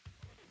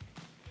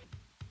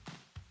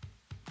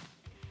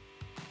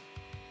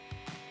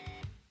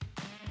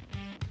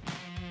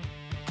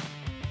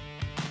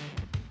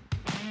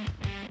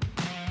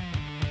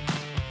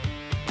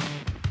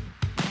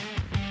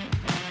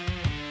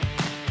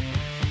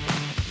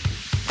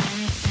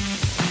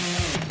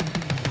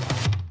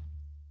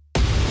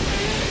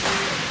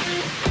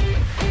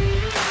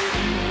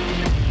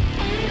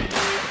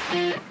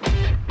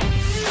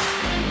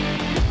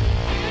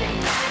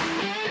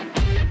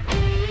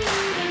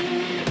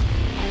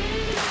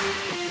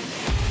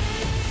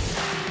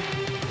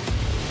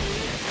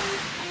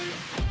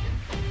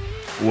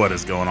What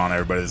is going on,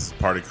 everybody? This is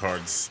Party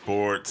Card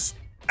Sports,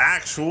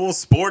 actual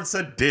sports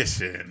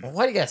edition.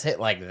 Why do you guys hit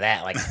like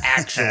that? Like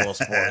actual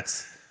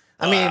sports?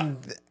 I mean,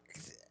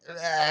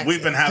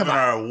 we've been having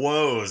our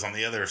woes on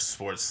the other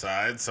sports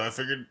side, so I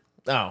figured.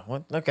 Oh,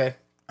 what? Okay.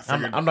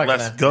 I'm not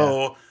let's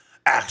go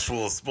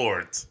actual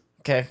sports.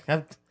 Okay.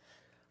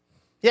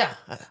 Yeah,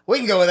 we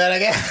can go with that, I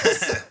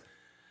guess.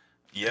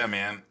 Yeah,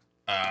 man.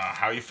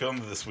 How you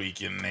feeling this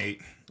weekend, Nate?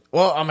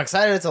 Well, I'm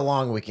excited. It's a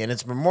long weekend.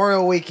 It's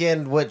Memorial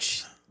Weekend,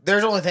 which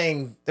there's only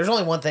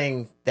one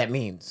thing that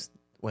means.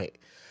 Wait.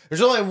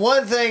 There's only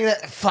one thing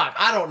that... Fuck,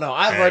 I don't know.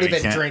 I've already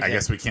been drinking. I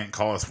guess we can't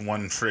call us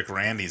one-trick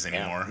Randys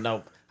anymore. Yeah,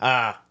 nope.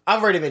 I've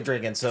already been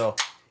drinking, so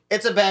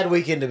it's a bad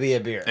weekend to be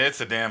a beer.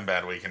 It's a damn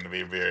bad weekend to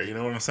be a beer. You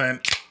know what I'm saying?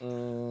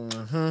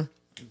 Mm-hmm.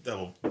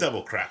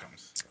 Double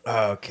crack'ems.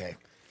 Okay.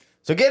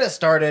 So get us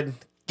started.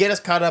 Get us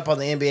caught up on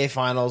the NBA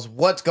Finals.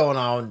 What's going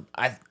on?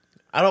 I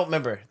don't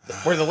remember.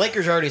 Were the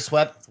Lakers already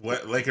swept?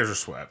 Lakers are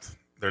swept.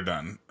 They're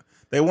done.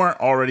 They weren't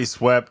already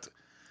swept,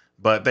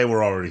 but they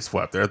were already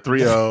swept. They're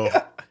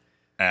 3-0.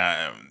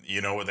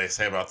 You know what they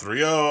say about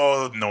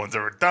 3-0. No one's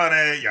ever done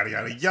it. Yada,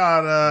 yada,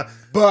 yada.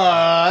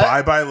 But...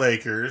 Bye-bye,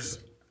 Lakers.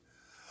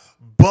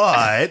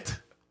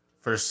 But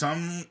for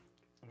some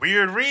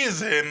weird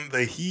reason,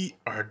 the Heat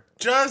are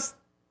just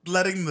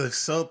letting the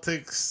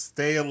Celtics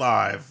stay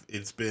alive.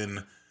 It's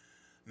been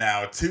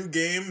now 2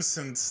 games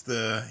since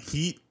the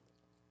Heat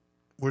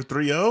were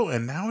 3-0,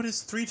 and now it is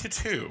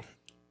 3-2.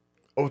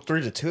 Oh,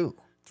 3-2.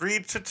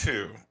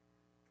 3-2.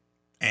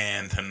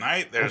 And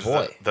tonight there's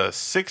the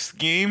 6th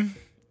game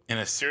in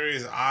a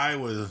series I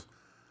was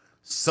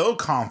so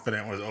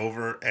confident was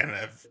over, and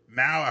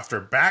now after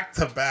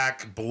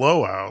back-to-back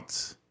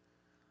blowouts,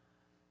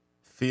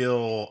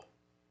 feel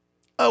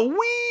a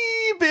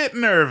wee bit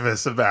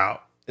nervous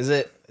about. Is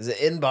it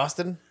in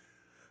Boston?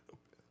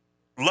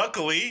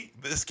 Luckily,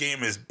 this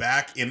game is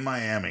back in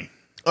Miami.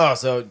 Oh,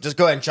 so just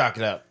go ahead and chalk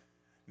it up.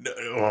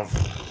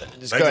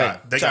 Just go ahead.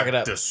 They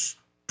got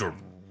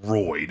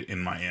destroyed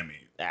in Miami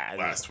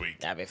last week.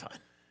 That'd be fine.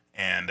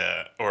 And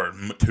or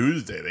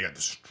Tuesday, they got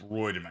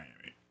destroyed in Miami.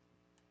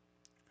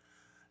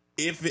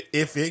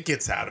 If it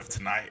gets out of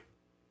tonight,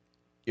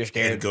 you're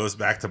scared. And it goes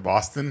back to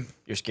Boston.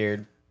 You're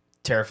scared,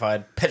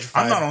 terrified,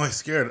 petrified. I'm not only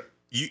scared.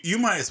 You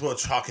might as well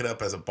chalk it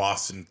up as a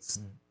Boston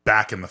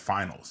back in the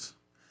finals.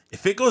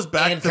 If it goes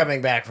back and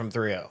coming back from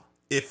 3-0.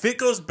 If it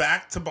goes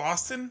back to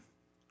Boston,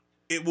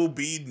 it will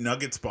be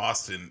Nuggets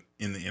Boston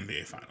in the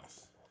NBA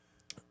Finals.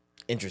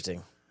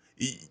 Interesting.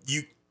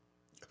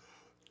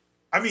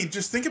 I mean,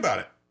 just think about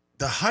it.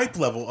 The hype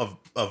level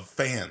of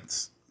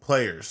fans,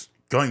 players,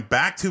 going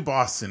back to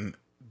Boston,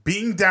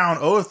 being down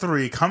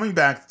 0-3, coming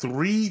back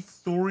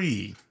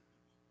 3-3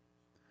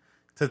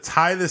 to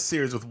tie this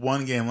series with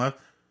 1 game left,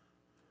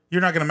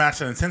 you're not going to match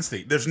that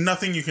intensity. There's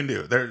nothing you can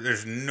do.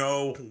 There's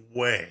no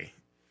way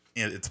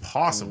it's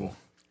possible.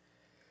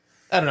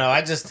 I don't know.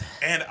 I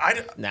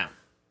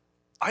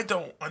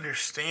don't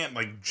understand.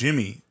 Like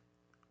Jimmy,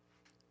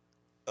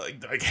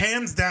 like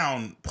hands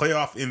down,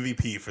 playoff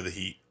MVP for the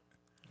Heat.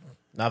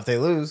 Not if they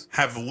lose.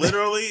 Has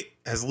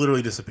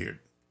literally disappeared.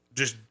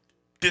 Just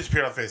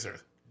disappeared off the face of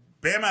earth.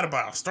 Bam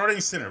Adebayo,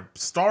 starting center,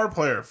 star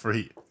player for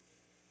Heat.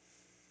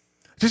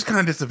 Just kind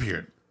of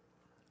disappeared.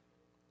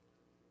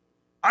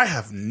 I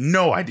have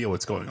no idea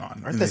what's going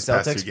on. Aren't the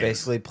Celtics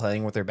basically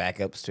playing with their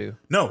backups too?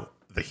 No,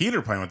 the Heat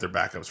are playing with their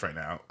backups right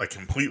now, like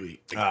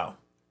completely. Oh.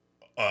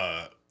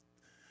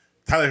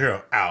 Tyler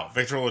Hero out.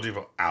 Victor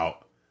Oladipo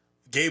out.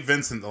 Gabe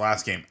Vincent the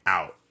last game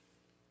out.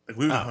 Like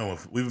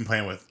we've been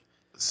playing with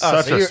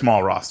such a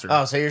small roster.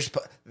 Oh, so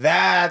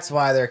that's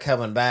why they're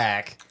coming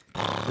back.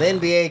 The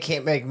NBA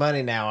can't make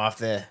money now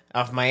off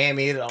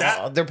Miami.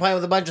 They're playing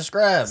with a bunch of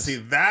scrubs. See,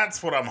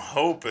 that's what I'm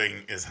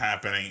hoping is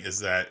happening. Is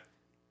that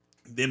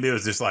the NBA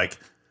was just like,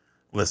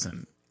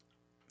 listen,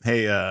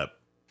 hey,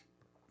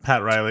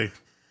 Pat Riley,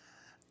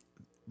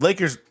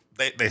 Lakers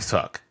they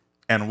suck,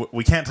 and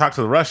we can't talk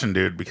to the Russian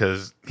dude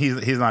because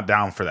he's not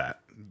down for that.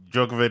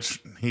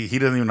 Djokovic, he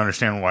doesn't even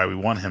understand why we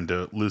want him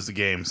to lose the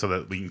game so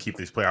that we can keep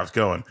these playoffs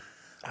going.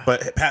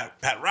 But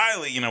Pat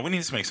Riley, we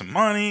need to make some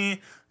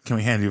money. Can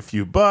we hand you a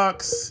few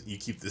bucks? You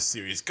keep this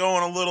series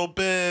going a little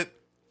bit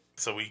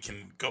so we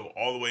can go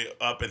all the way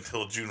up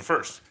until June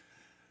 1st.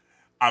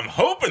 I'm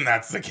hoping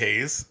that's the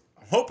case.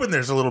 I'm hoping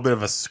there's a little bit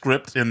of a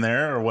script in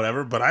there or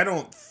whatever, but I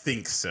don't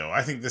think so.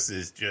 I think this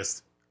is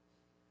just...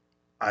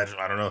 I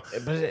don't know.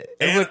 But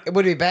it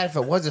would be bad if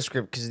it was a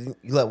script because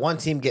you let one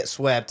team get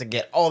swept to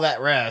get all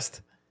that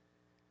rest.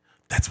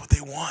 That's what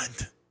they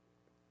want.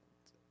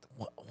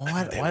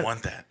 Why they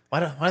want that. Why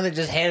don't they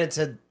just hand it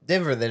to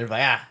Denver then?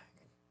 Like,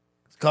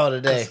 let's call it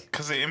a day.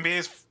 Because the NBA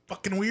is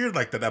fucking weird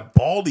like that. That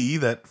Baldy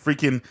that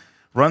freaking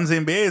runs the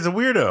NBA is a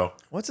weirdo.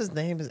 What's his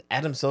name? Is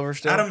Adam Silver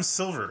still? Adam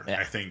Silver,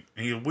 yeah. I think.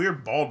 He's a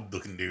weird bald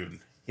looking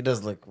dude. He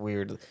does look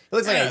weird. He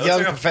looks like a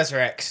young Professor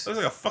X. Looks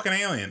like a fucking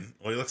alien.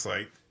 What he looks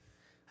like.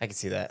 I can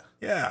see that.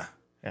 Yeah.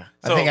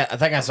 So, I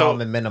think I saw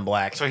him in Men in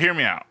Black. So hear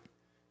me out.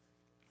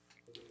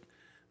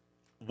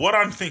 what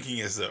I'm thinking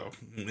is, though,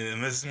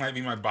 and this might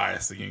be my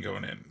bias again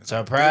going in.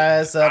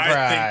 Surprise.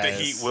 I think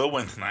the Heat will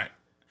win tonight.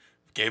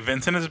 Gabe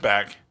Vincent is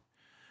back.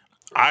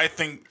 I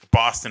think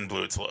Boston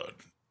blew its load.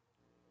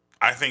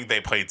 I think they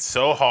played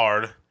so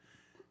hard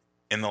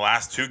in the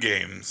last 2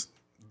 games.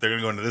 They're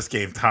going to go into this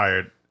game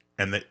tired,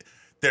 and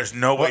there's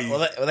no way.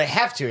 Well, they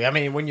have to. I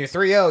mean, when you're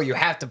 3-0, you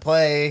have to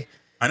play.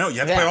 I know, you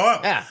have to play all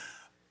out. Yeah.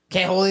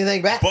 Can't hold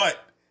anything back.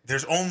 But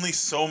there's only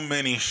so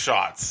many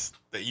shots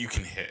that you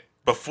can hit.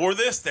 Before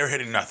this, they're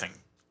hitting nothing.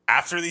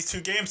 After these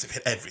 2 games, they've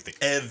hit everything.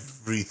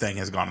 Everything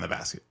has gone in the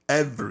basket.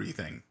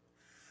 Everything.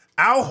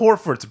 Al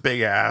Horford's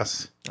big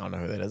ass I don't know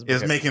who that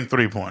is making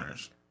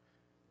 3-pointers.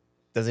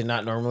 Does he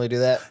not normally do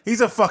that?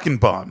 He's a fucking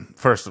bum,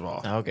 first of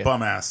all. Oh, okay.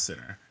 Bum ass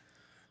center.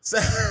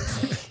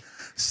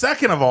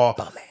 Second of all,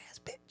 Bum ass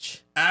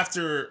bitch.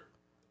 After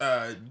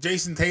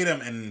Jason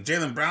Tatum and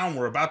Jaylen Brown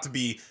were about to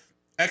be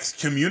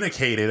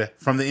excommunicated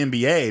from the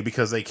NBA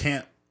because they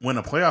can't win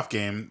a playoff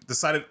game,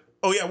 decided,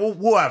 oh yeah,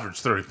 we'll average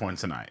 30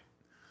 points tonight.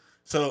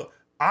 So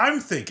I'm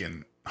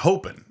thinking,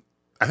 hoping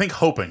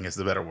is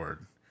the better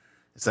word.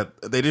 It's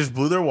that they just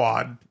blew their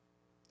wad.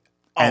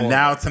 And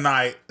now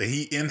tonight, the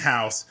Heat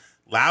in-house,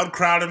 loud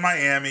crowd in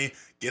Miami,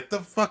 get the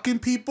fucking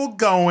people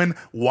going,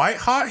 white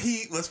hot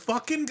Heat, let's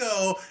fucking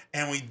go,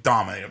 and we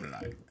dominate them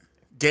tonight.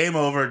 Game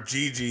over,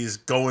 GG's,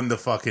 going to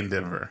fucking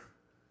Denver.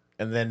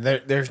 And then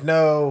there's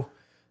no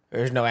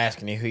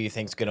asking you who you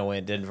think's going to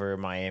win, Denver or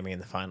Miami in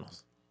the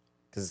finals.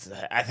 Because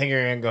I think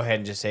you're going to go ahead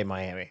and just say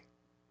Miami.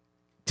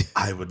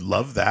 I would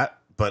love that,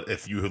 but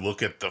if you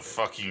look at the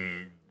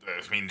fucking...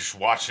 I mean, just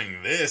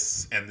watching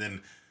this and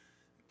then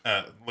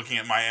looking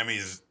at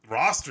Miami's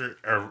roster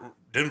or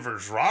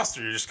Denver's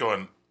roster, you're just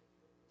going,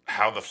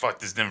 how the fuck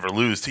does Denver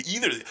lose to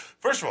either?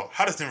 First of all,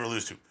 how does Denver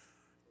lose to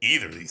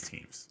either of these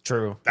teams?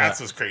 True. That's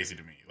what's crazy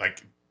to me.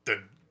 Like,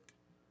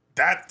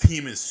 that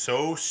team is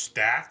so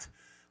stacked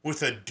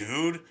with a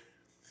dude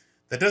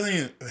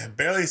that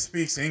barely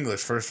speaks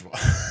English, first of all.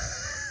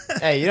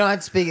 Hey, you don't have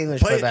to speak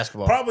English to play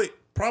basketball.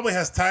 Probably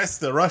has ties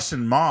to the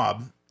Russian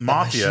mafia.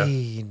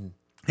 Machine.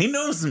 He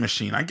knows the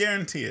machine. I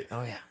guarantee it.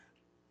 Oh, yeah.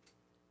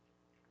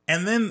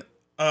 And then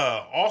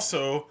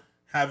also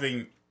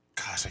having,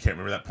 gosh, I can't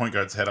remember that point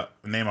guard's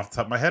name off the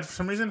top of my head for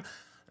some reason.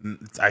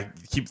 I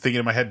keep thinking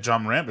in my head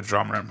John Morant, but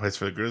John Morant plays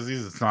for the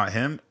Grizzlies. It's not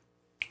him.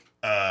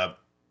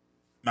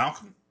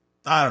 Malcolm?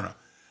 I don't know.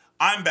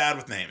 I'm bad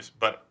with names,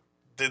 but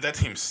that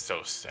team's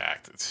so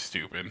stacked. It's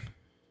stupid.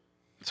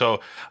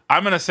 So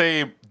I'm going to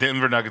say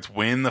Denver Nuggets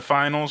win the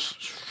finals.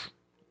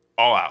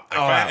 All out.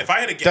 If I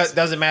had to guess,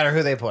 doesn't matter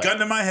who they play. Gun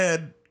to my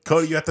head,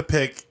 Cody, you have to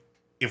pick.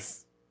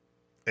 If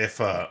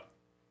the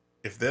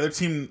other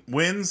team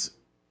wins,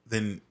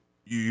 then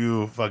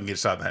you fucking get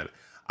shot in the head.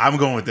 I'm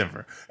going with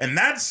Denver, and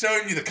that's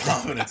showing you the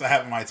confidence I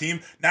have in my team.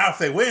 Now, if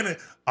they win,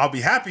 I'll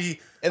be happy.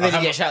 And then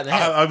you get shot in the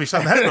head. I'll be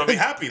shot in the head, but I'll be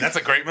happy. That's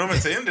a great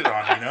moment to end it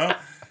on, you know.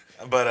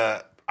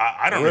 But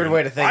I don't. Weird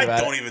way to think about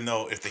it. I don't even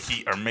know if the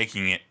Heat are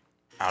making it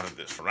out of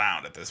this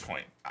round at this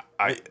point.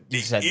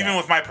 Even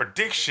with my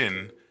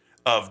prediction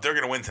of they're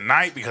going to win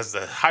tonight because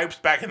the hype's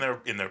back in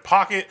their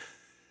pocket,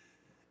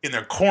 in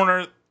their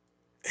corner,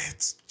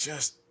 it's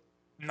just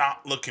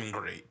not looking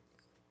great.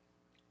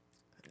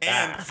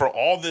 And for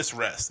all this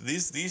rest,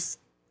 this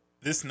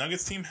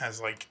Nuggets team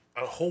has like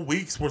a whole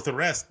week's worth of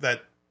rest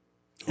that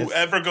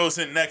whoever goes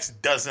in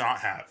next does not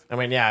have. I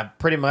mean, yeah,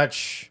 pretty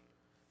much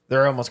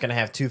they're almost going to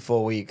have 2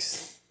 full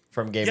weeks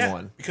from game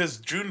 1.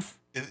 Because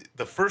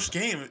the first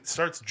game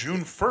starts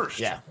June 1st.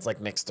 Yeah, it's like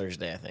next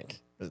Thursday, I think,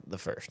 the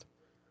 1st.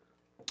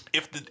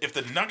 If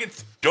the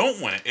Nuggets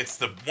don't win it, it's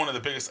one of the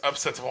biggest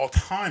upsets of all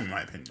time, in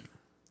my opinion.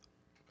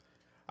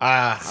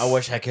 I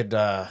wish I could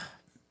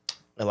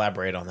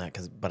elaborate on that,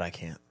 but I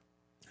can't.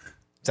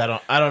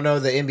 I don't know.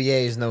 The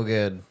NBA is no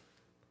good.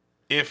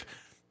 If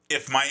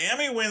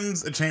Miami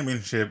wins a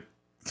championship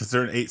because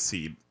they're an 8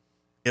 seed,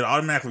 it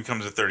automatically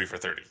becomes a 30 for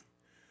 30.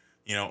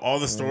 You know, all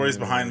the stories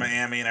behind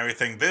Miami and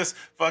everything. This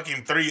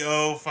fucking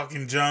 3-0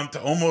 fucking jump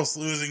to almost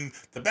losing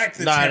back to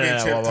the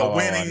championship to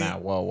winning.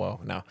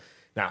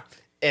 No.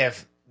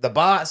 If the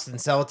Boston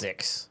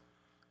Celtics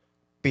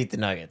beat the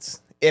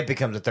Nuggets, it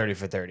becomes a 30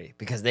 for 30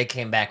 because they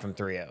came back from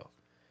 3-0.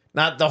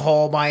 Not the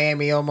whole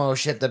Miami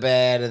almost shit the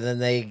bed and then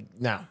they...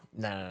 No.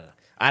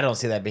 I don't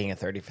see that being a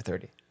 30 for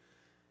 30.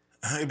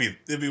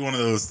 It'd be one of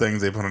those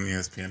things they put on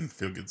ESPN,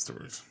 feel good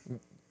stories.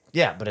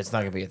 Yeah, but it's not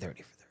going to be a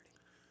 30 for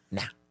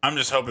 30. Nah. I'm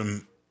just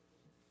hoping...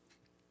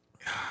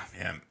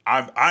 Man,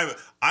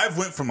 I've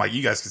went from, like,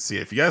 you guys can see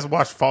it. If you guys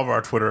follow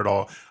our Twitter at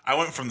all, I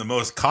went from the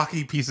most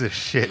cocky piece of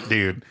shit,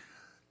 dude,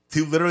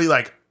 to literally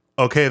like,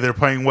 okay, they're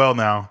playing well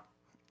now.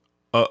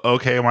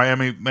 Okay,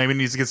 Miami maybe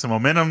needs to get some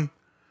momentum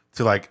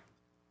to like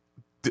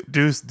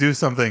do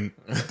something.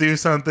 Do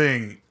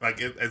something. Like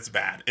it's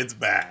bad. It's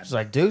bad. It's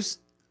like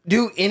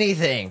do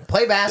anything.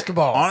 Play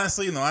basketball.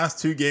 Honestly, in the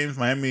last 2 games,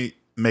 Miami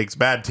makes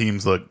bad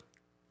teams look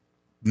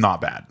not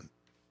bad.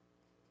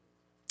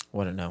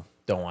 Wouldn't know.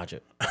 Don't watch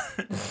it.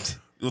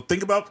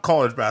 think about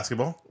college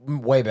basketball.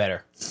 Way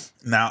better.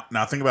 Now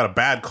think about a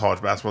bad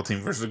college basketball team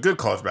versus a good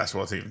college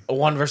basketball team. A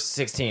 1 versus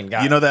 16.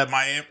 Got You it. know that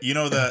Miami. You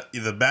know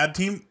the bad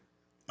team.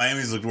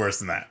 Miami's looked worse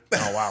than that.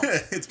 Oh, wow.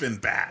 It's been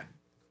bad.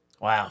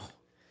 Wow.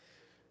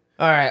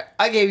 All right.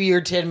 I gave you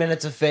your 10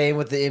 minutes of fame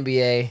with the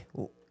NBA.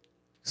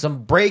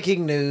 Some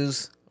breaking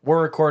news.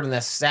 We're recording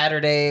this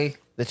Saturday,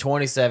 the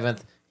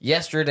 27th.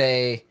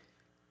 Yesterday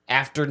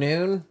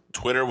afternoon.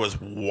 Twitter was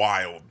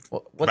wild.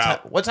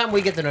 What time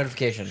we get the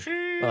notification?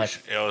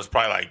 It was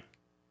probably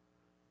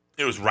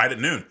it was right at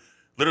noon.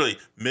 Literally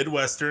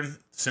Midwestern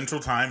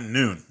Central Time,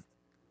 noon.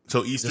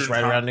 So Eastern Just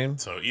right time, around noon?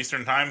 So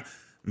Eastern Time,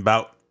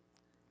 about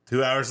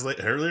 2 hours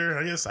earlier,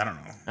 I guess. I don't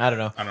know. I don't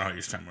know. I don't know how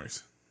Eastern Time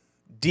works.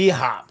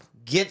 D-Hop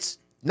gets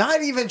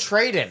not even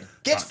traded.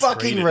 Gets Not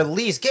fucking traded.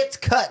 released. Gets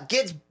cut.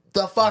 Gets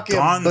the fucking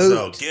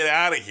Gonzo, boot. get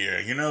out of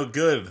here.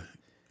 Good.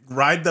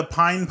 Ride the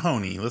pine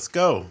pony. Let's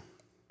go.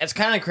 It's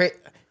kind of crazy.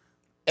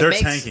 They're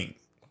tanking.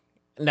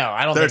 No,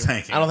 I don't They're think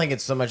tanking. I don't think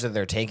it's so much that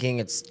they're tanking.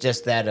 It's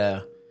just that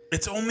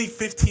It's only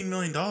 $15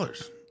 million.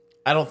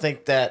 I don't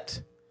think that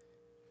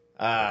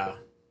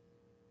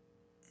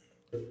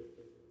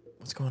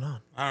what's going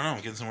on? I don't know. I'm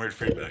getting some weird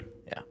feedback.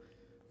 Yeah.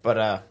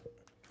 But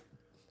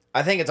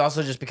I think it's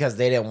also just because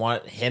they didn't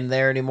want him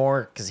there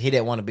anymore because he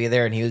didn't want to be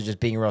there and he was just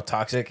being real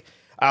toxic.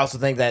 I also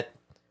think that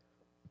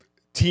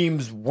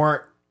teams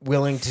weren't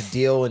willing to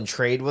deal and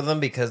trade with him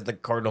because the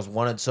Cardinals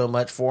wanted so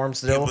much for him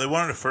still. They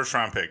wanted a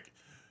first-round pick.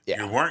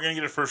 Yeah. You weren't going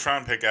to get a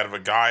first-round pick out of a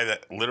guy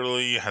that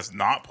literally has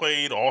not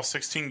played all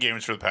 16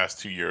 games for the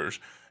past 2 years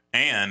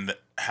and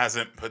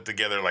hasn't put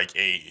together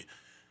a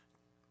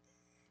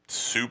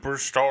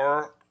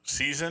superstar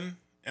season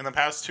in the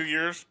past 2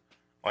 years.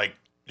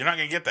 You're not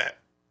going to get that.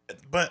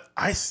 But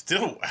I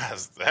still,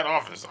 as the head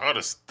office, I would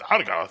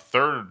have got a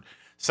third,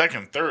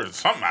 second, third,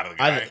 something out of the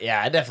guy.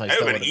 I definitely That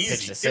still would've would have been easy.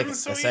 pitched a It second.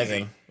 was so A second.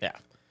 easy. Yeah.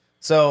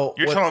 So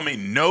You're telling me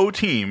no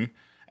team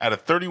out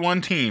of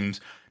 31 teams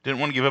didn't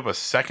want to give up a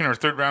second or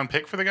third round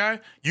pick for the guy?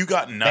 You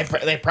got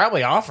nothing. they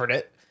probably offered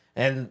it,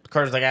 and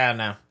Carter's like,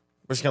 no,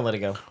 we're just gonna let it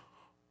go.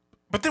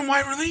 But then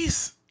why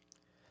release?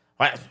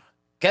 Why?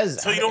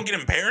 Because So you don't get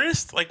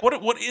embarrassed?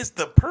 What is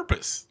the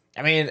purpose?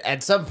 I mean,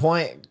 at some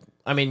point,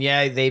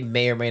 yeah, they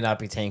may or may not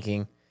be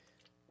tanking,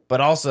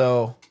 but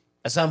also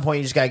at some point,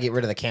 you just gotta get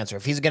rid of the cancer.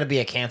 If he's gonna be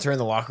a cancer in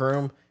the locker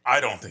room, I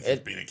don't think he's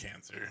being a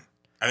cancer.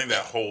 I think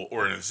that whole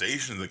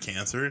organization is a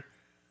cancer.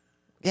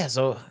 yeah.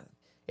 So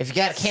if you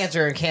got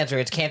cancer and cancer,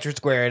 it's cancer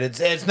squared.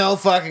 It's no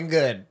fucking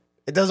good.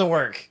 It doesn't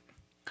work.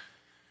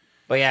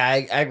 But yeah,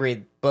 I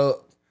agree.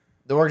 But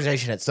the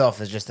organization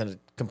itself is just a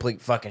complete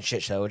fucking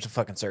shit show. It's a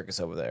fucking circus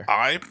over there.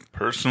 I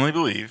personally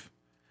believe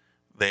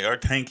they are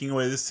tanking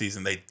away this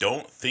season. They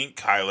don't think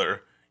Kyler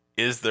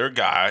is their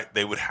guy.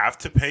 They would have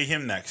to pay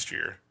him next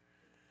year.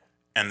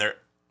 And they're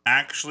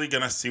actually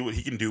going to see what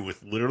he can do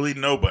with literally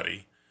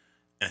nobody.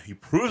 And if he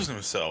proves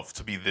himself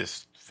to be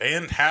this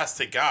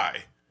fantastic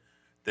guy,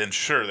 then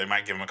sure, they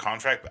might give him a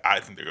contract. But I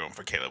think they're going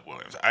for Caleb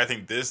Williams. I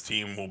think this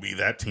team will be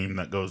that team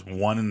that goes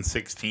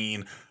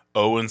 1-16,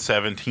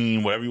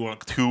 0-17, whatever you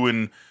want,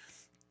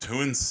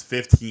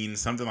 2-15,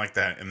 something like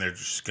that. And they're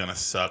just going to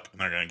suck.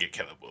 And they're going to get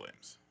Caleb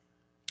Williams.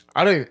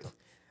 I don't.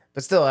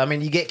 But still,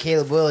 you get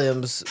Caleb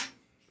Williams.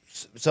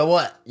 So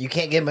what? You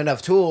can't give him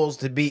enough tools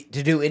to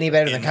do any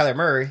better than Kyler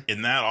Murray.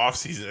 In that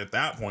offseason, at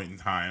that point in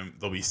time,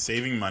 they'll be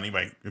saving money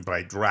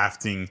by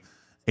drafting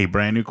a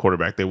brand new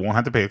quarterback. They won't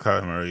have to pay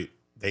Kyler Murray.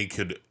 They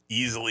could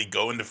easily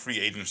go into free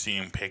agency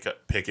and pick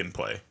and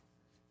play.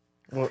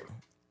 Well,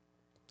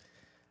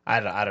 I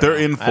don't. They're know.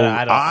 in full.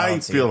 I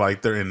see feel it.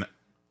 like they're in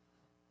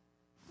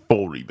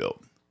full rebuild.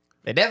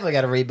 They definitely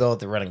got to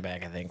rebuild the running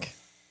back. I think.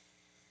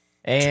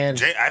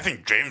 And I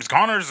think James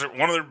Conner's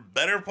one of their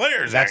better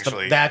players. that's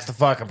the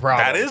fucking problem.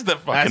 That is the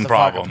fucking That's the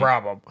problem. fucking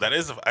problem. That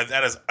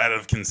is out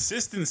of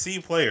consistency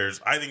players.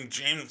 I think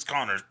James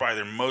Conner is probably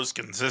their most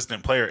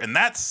consistent player, and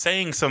that's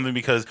saying something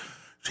because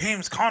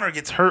James Conner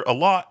gets hurt a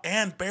lot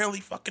and barely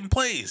fucking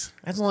plays.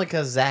 That's only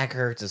because Zach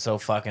Ertz is so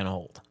fucking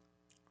old.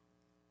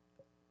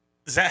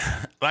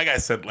 Like I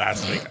said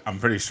last week, I'm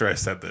pretty sure I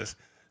said this.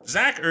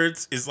 Zach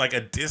Ertz is like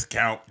a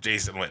discount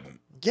Jason Witten.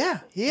 Yeah,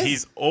 he is.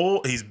 He's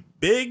old. He's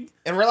big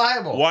and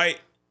reliable. white,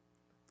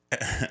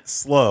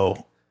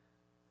 slow,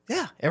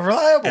 Yeah, and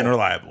reliable. and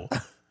reliable.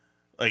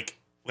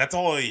 That's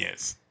all he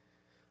is.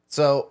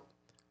 So,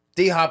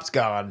 D-Hop's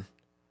gone.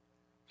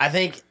 I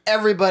think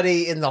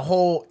everybody in the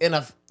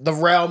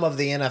realm of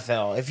the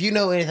NFL, if you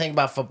know anything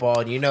about football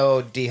and you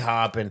know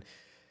D-Hop and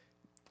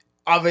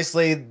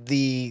obviously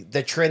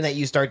the trend that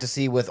you start to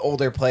see with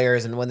older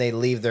players and when they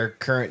leave their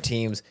current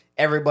teams,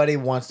 everybody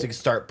wants to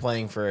start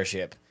playing for a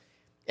ship.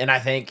 And I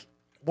think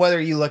whether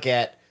you look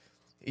at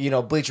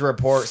Bleacher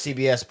Report,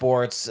 CBS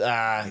Sports,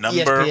 Number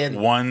ESPN,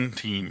 one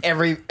team.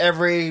 every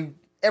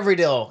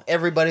deal,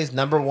 everybody's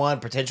number one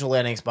potential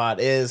landing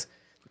spot is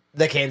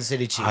the Kansas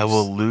City Chiefs. I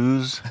will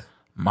lose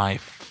my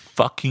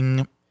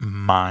fucking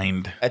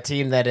mind. A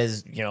team that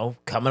is,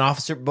 coming off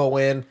a Super Bowl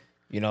win,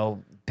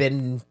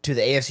 been to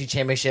the AFC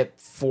Championship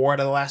 4 out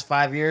of the last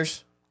 5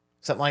 years,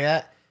 something like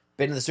that.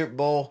 Been to the Super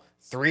Bowl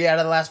 3 out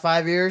of the last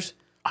 5 years.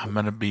 I'm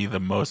going to be the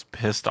most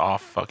pissed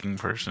off fucking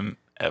person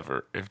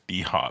ever if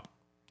D-Hop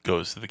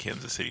goes to the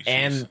Kansas City Chiefs.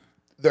 And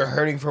they're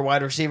hurting for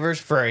wide receivers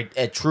for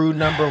a true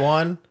number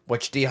one,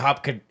 which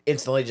D-Hop could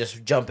instantly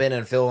just jump in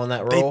and fill in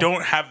that role. They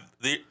don't have...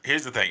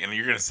 Here's the thing, and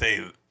you're going to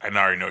say, I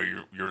already know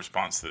your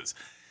response to this.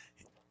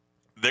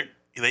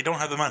 They don't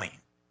have the money.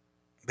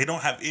 They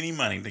don't have any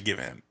money to give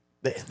him.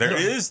 There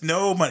is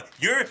no money.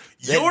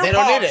 They don't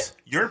need it.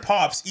 Your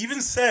pops even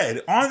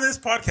said on this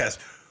podcast,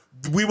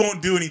 we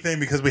won't do anything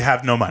because we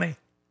have no money.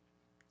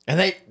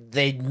 And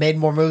they made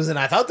more moves than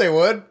I thought they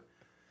would.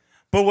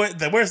 But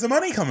where's the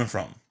money coming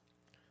from?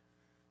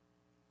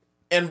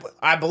 And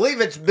I believe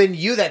it's been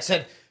you that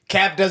said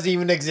cap doesn't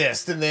even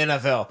exist in the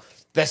NFL.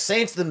 The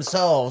Saints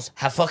themselves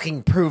have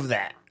fucking proved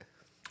that.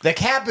 The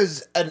cap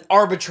is an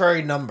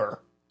arbitrary number.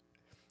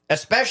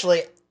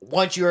 Especially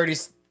once you already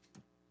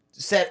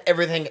set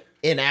everything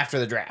in after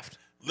the draft.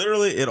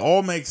 Literally, it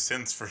all makes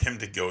sense for him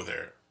to go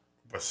there.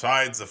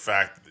 Besides the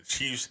fact that the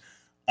Chiefs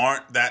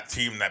aren't that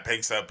team that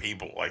picks up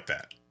people like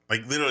that.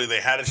 Like, literally,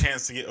 they had a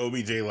chance to get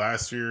OBJ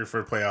last year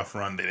for a playoff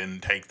run. They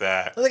didn't take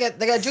that. Well,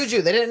 they got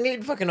Juju. They didn't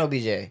need fucking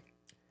OBJ.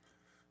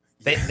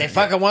 They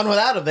fucking won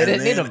without him. They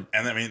didn't need him.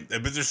 And I mean,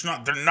 but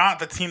they're not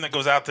the team that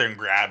goes out there and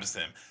grabs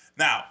them.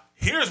 Now,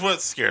 here's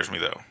what scares me,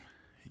 though.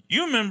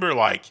 You remember,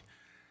 like,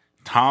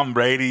 Tom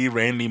Brady,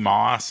 Randy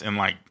Moss in,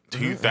 like,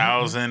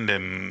 2000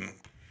 and...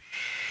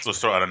 Let's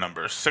throw out a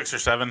number. 6 or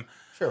 7?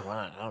 Sure, why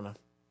not? I don't know.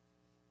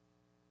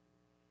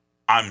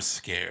 I'm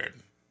scared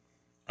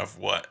of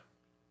what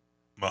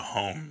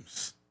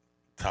Mahomes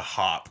to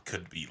Hop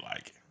could be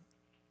like.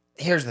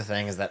 Here's the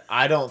thing, is that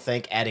I don't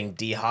think adding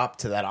D-Hop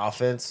to that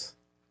offense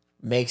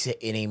makes it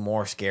any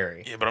more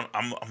scary. Yeah, but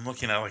I'm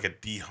looking at like a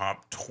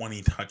D-Hop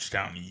 20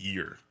 touchdown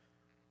year.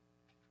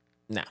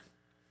 No.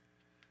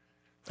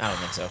 I don't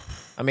think so.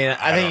 I mean,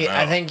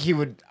 I think he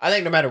would. I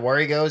think no matter where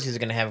he goes, he's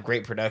going to have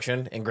great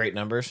production and great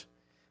numbers.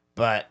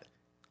 But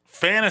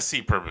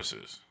fantasy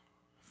purposes,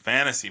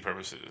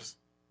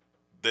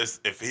 this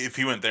if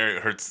he went there,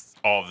 it hurts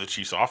all of the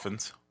Chiefs'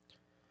 offense.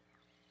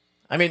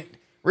 I mean,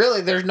 really,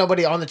 there's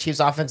nobody on the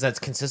Chiefs' offense that's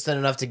consistent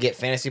enough to get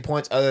fantasy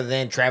points other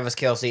than Travis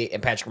Kelce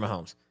and Patrick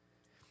Mahomes.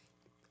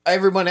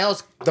 Everyone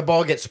else, the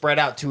ball gets spread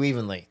out too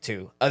evenly,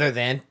 too, other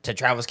than to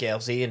Travis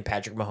Kelce and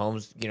Patrick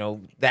Mahomes, you know,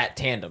 that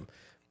tandem.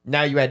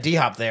 Now you add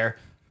D-Hop there.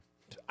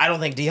 I don't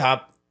think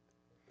D-Hop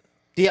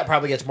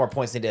probably gets more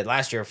points than he did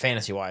last year,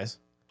 fantasy-wise.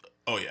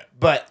 Oh, yeah.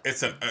 But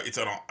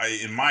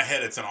in my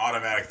head, it's an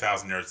automatic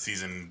 1,000-yard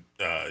season,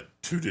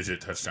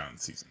 2-digit touchdown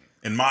season.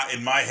 In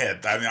my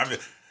head. I mean,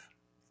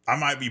 I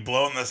might be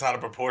blowing this out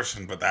of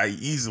proportion, but I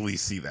easily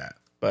see that.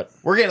 But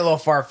we're getting a little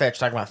far-fetched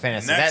talking about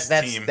fantasy.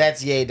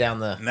 That's yay down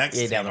the next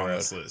yay team down the on road.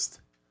 this list.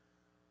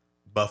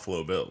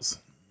 Buffalo Bills.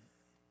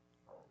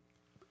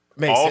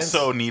 Makes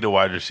also sense. need a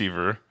wide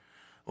receiver.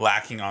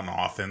 Lacking on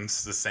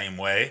offense the same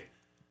way.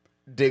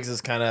 Diggs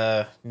is kind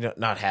of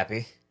not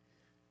happy.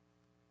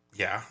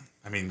 Yeah.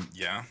 I mean,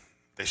 yeah.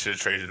 They should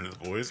have traded into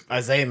the boys.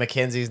 Isaiah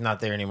McKenzie's not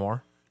there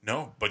anymore.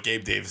 No, but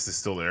Gabe Davis is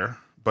still there.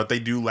 But they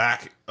do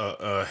lack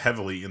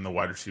heavily in the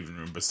wide receiving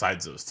room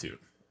besides those two.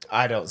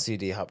 I don't see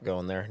D-Hop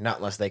going there, not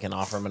unless they can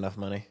offer him enough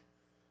money.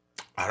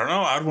 I don't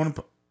know. I'd want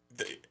to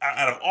put...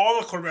 Out of all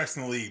the quarterbacks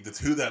in the league, the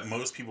two that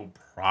most people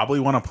probably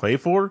want to play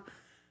for,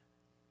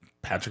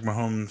 Patrick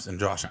Mahomes and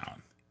Josh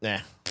Allen.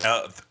 Yeah.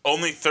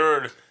 Only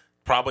third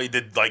probably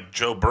did like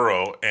Joe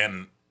Burrow,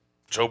 and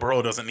Joe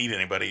Burrow doesn't need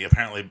anybody.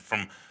 Apparently,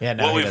 from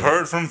what we've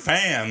heard from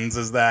fans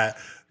is that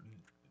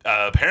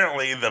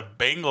apparently the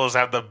Bengals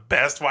have the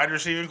best wide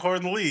receiving core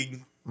in the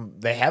league.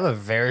 They have a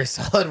very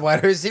solid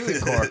wide receiving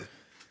core.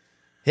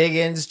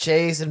 Higgins,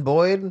 Chase, and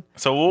Boyd.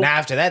 So now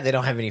after that, they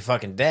don't have any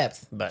fucking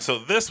depth. But so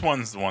this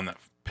one's the one that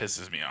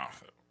pisses me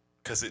off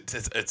because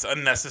it's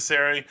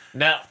unnecessary.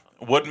 No,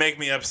 would make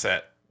me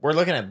upset. We're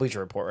looking at Bleacher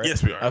Report, right?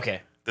 Yes, we are.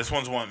 Okay. This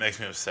one's one that makes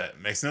me upset. It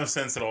makes no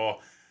sense at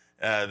all.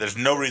 There's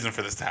no reason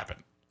for this to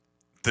happen.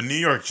 The New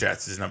York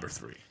Jets is number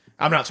 3.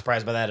 I'm not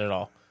surprised by that at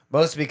all.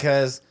 Mostly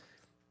because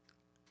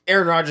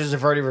Aaron Rodgers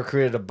have already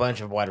recruited a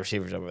bunch of wide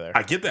receivers over there.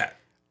 I get that.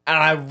 And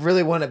I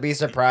really wouldn't be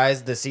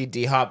surprised to see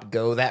D-Hop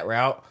go that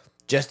route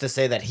just to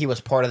say that he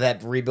was part of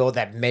that rebuild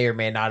that may or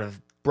may not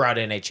have brought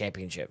in a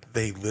championship.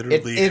 They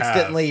literally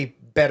instantly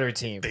better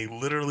team. They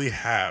literally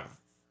have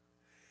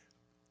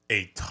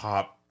a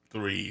top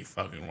 3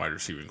 fucking wide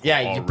receiving core.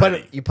 Yeah,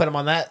 already. you put him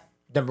on that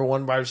number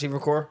 1 wide receiver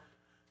core?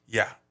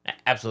 Yeah.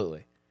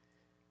 Absolutely.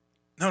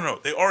 No,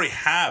 they already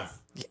have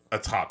a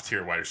top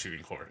tier wide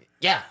receiving core.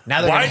 Yeah,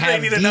 now they're going to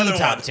have the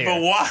top tier.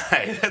 But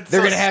why?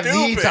 They're going to have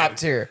the top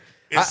tier.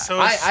 It's so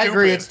I stupid.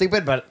 agree it's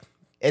stupid, but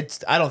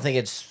I don't think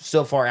it's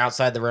so far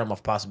outside the realm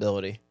of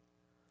possibility.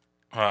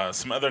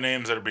 Some other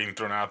names that are being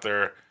thrown out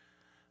there.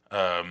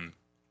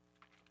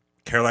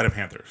 Carolina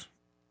Panthers.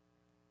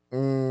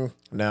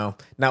 No,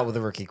 not with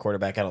a rookie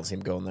quarterback. I don't see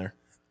him going there.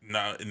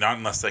 No, not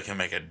unless they can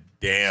make a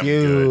damn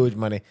huge good.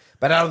 money.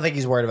 But I don't think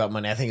he's worried about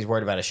money. I think he's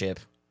worried about a ship.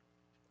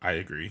 I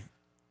agree.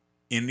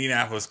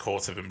 Indianapolis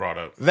Colts have been brought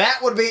up. That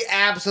would be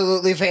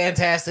absolutely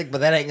fantastic,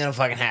 but that ain't gonna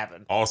fucking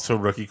happen. Also,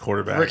 rookie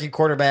quarterback.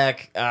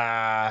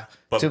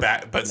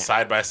 But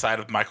side by side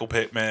with Michael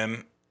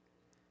Pittman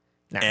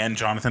and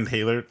Jonathan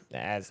Taylor.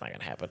 That's not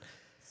gonna happen.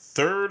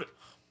 Third,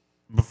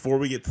 before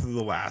we get to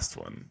the last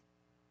one,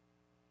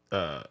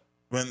 and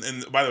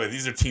by the way,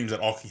 these are teams that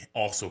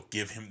also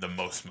give him the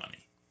most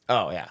money.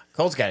 Oh yeah,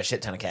 Colts got a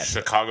shit ton of cash.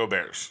 Chicago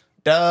Bears.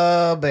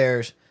 The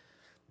Bears.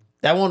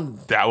 That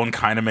one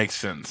kind of makes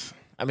sense.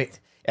 I mean,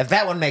 if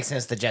that one makes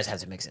sense, the Jets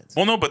has to make sense.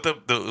 Well, no, but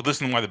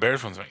listen to why the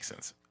Bears ones make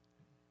sense.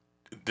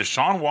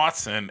 Deshaun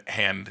Watson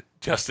and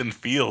Justin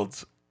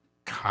Fields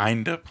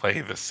kind of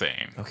play the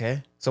same.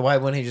 Okay, so why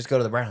wouldn't he just go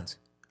to the Browns?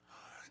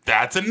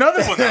 That's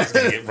another one that's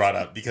going to get brought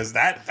up because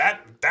that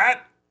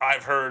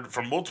I've heard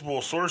from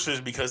multiple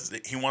sources because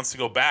he wants to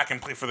go back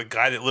and play for the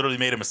guy that literally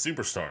made him a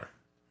superstar.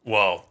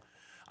 Well,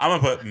 I'm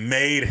going to put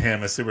made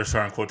him a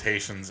superstar in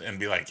quotations and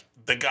be like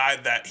the guy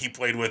that he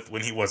played with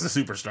when he was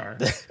a superstar.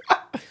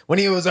 When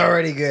he was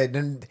already good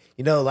and,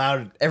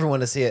 allowed everyone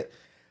to see it.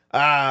 No,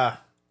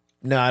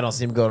 I don't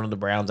see him going to the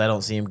Browns. I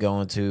don't see him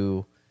going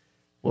to,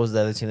 what was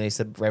the other team they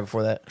said right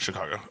before that?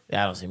 Chicago.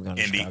 Yeah, I don't see him going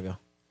to Indy. Chicago.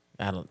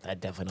 I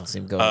definitely don't see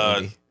him going to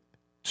Indy.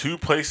 Two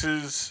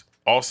places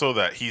also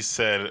that he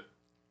said,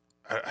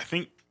 I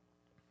think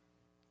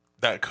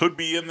that could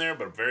be in there,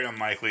 but very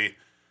unlikely.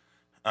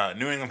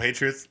 New England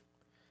Patriots.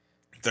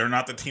 They're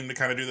not the team to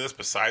kind of do this.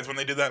 Besides when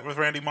they did that with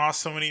Randy Moss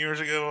so many years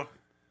ago.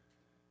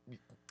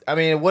 I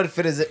mean, it would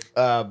fit as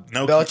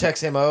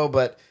Belichick's MO,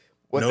 but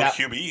without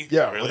no QB.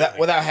 Yeah, really.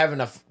 without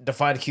having a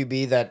defined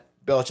QB that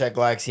Belichick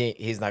likes,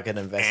 he's not going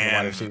to invest in a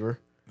wide receiver.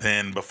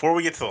 Then before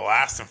we get to the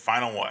last and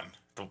final one,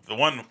 the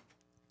one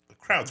the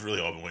crowd's really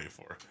all been waiting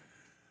for.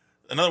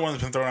 Another one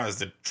that's been thrown out is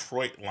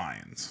Detroit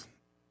Lions.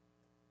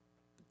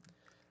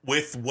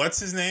 With what's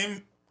his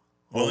name?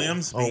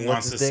 Williams being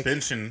on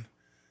suspension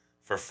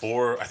for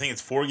 4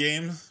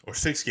 games or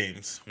 6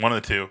 games. One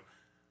of the two.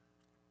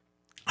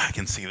 I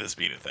can see this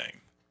being a thing.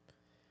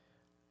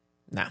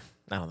 Nah,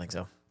 I don't think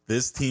so.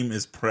 This team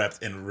is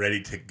prepped and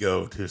ready to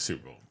go to a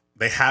Super Bowl.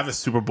 They have a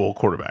Super Bowl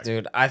quarterback.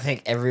 Dude, I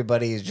think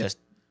everybody is just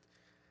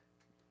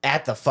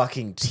at the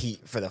fucking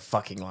teat for the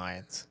fucking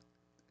Lions.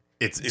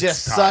 It's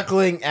just time.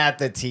 Suckling at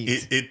the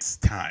teat. It's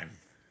time.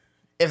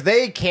 If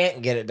they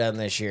can't get it done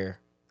this year,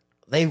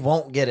 they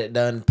won't get it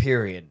done,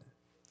 period.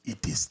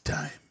 It is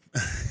time.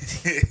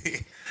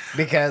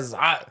 Because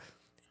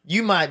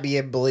you might be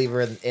a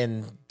believer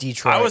in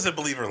Detroit. I was a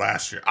believer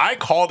last year. I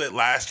called it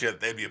last year that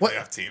they'd be a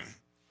playoff team.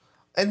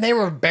 And they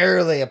were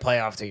barely a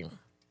playoff team.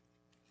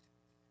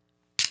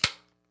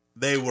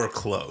 They were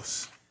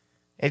close.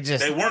 They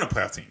weren't a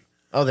playoff team.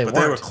 Oh, they but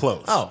weren't. They were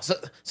close. Oh,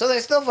 so they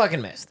still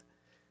fucking missed.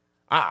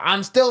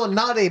 I'm still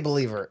not a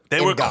believer.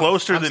 They were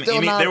closer than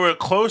They were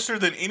closer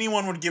than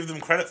anyone would give them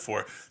credit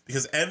for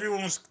because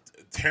everyone was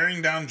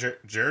tearing down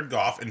Jared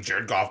Goff, and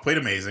Jared Goff played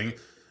amazing.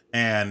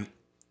 And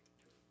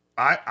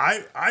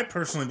I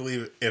personally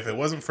believe if it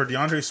wasn't for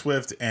DeAndre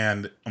Swift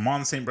and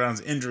Amon St.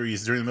 Brown's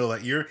injuries during the middle of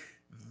that year,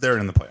 they're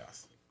in the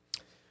playoffs.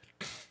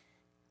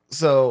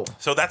 So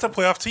that's a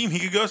playoff team he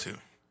could go to.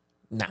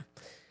 No.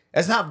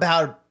 It's not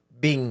about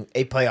being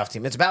a playoff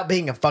team. It's about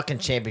being a fucking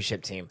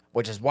championship team,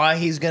 which is why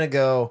he's going to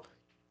go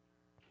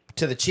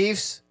to the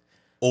Chiefs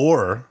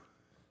or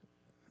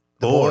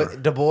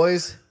the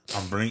boys.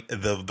 I'm bringing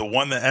the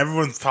one that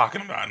everyone's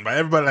talking about, and by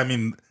everybody I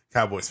mean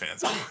Cowboys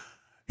fans.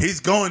 He's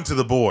going to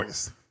the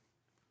boys.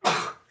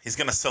 He's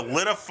going to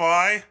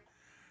solidify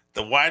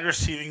the wide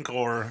receiving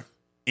core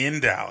in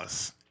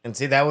Dallas. And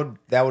see, that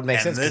would make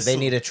sense because they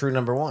need a true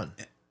number one.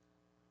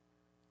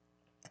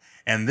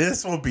 And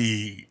this will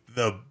be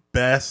the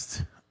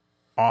best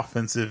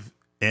offensive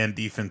and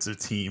defensive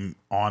team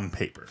on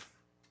paper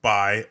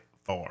by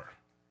far.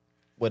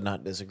 Would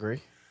not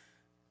disagree.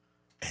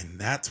 And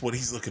that's what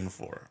he's looking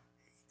for.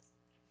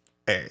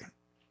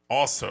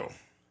 Also,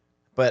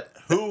 but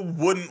who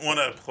wouldn't want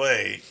to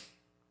play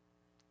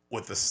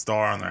with the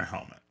star on their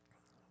helmet?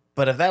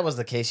 But if that was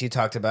the case, you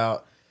talked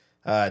about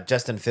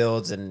Justin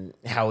Fields and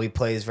how he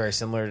plays very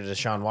similar to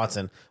Deshaun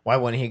Watson. Why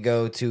wouldn't he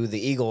go to the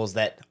Eagles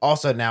that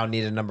also now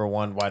need a number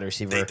one wide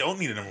receiver? They don't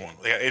need a number one.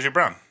 They got AJ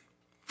Brown.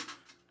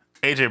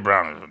 AJ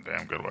Brown is a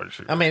damn good wide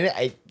receiver. I mean,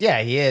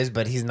 yeah, he is,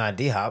 but he's not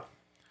D-Hop.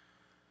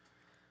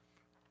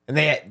 And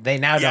they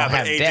now don't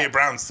have AJ depth.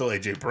 Brown's still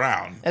AJ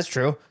Brown. That's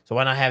true. So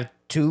why not have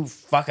two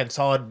fucking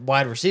solid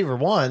wide receiver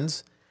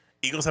ones?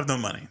 Eagles have no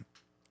money.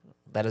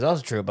 That is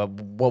also true. But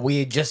what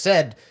we just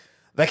said,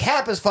 the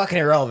cap is fucking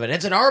irrelevant.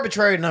 It's an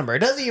arbitrary number. It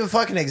doesn't even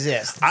fucking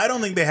exist. I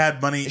don't think they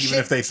had money even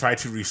if they tried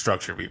to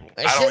restructure people.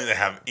 I don't think they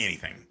have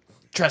anything.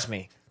 Trust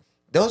me.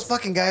 Those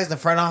fucking guys in the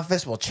front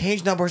office will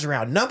change numbers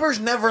around. Numbers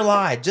never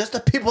lie. Just the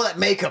people that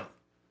make them.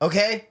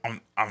 Okay?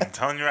 I'm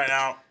telling you right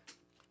now,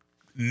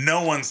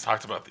 no one's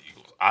talked about the Eagles.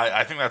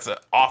 I think that's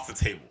off the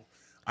table.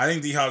 I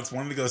think D-Hop's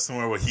wanted to go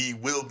somewhere where he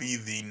will be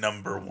the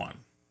number one.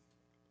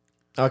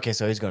 Okay,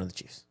 so he's going to the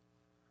Chiefs.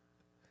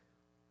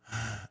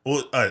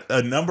 Well,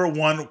 a number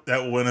one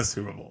that will win a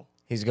Super Bowl.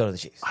 He's going to the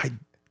Chiefs.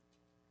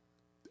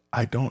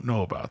 I don't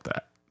know about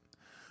that.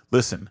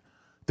 Listen,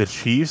 the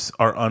Chiefs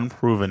are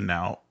unproven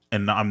now,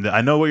 and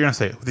I know what you're gonna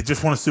say. They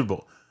just won a Super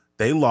Bowl.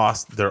 They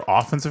lost their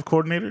offensive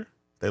coordinator.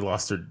 They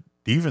lost their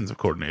defensive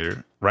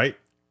coordinator, right?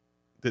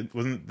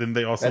 Didn't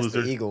they also lose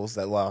the their Eagles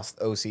that lost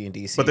OC and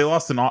DC? But they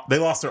lost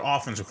their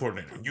offensive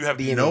coordinator. You have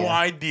no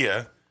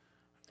idea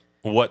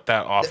what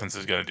that offense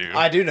is going to do.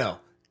 I do know,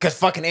 because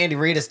fucking Andy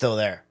Reid is still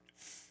there,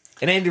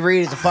 and Andy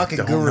Reid is a fucking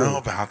guru. I don't know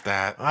about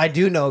that. I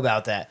do know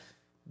about that.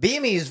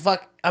 BME is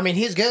I mean,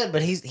 he's good,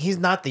 but he's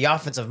not the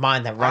offensive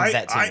mind that runs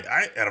that team.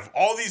 Out of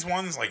all these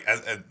ones, like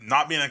as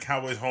not being a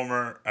Cowboys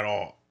homer at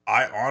all,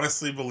 I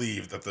honestly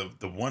believe that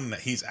the one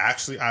that he's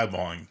actually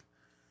eyeballing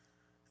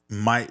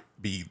might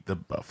be the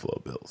Buffalo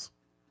Bills.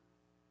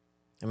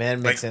 I mean, that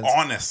makes sense.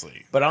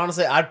 Honestly. But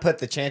honestly, I'd put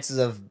the chances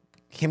of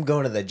him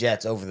going to the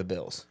Jets over the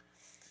Bills.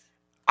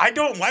 I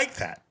don't like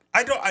that.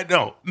 I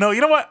don't. No,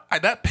 you know what?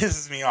 That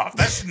pisses me off.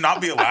 That should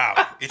not be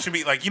allowed. It should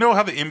be like, you know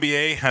how the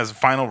NBA has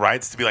final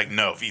rights to be like,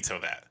 no, veto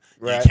that.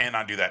 Right. You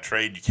cannot do that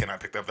trade. You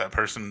cannot pick up that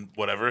person,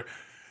 whatever.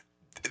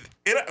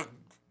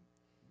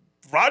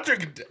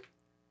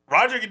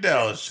 Roger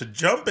Goodell should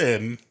jump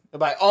in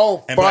like,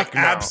 and be like,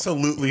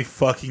 absolutely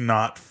fucking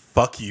not.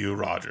 Fuck you,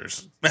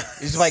 Rodgers.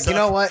 He's like, you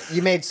know what?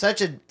 You made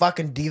such a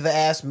fucking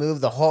diva-ass move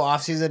the whole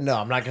offseason. No,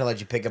 I'm not going to let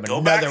you pick up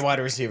another wide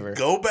receiver.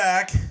 Go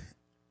back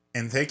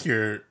and take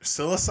your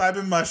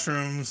psilocybin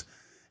mushrooms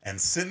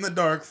and sit in the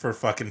dark for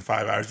fucking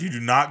 5 hours. You do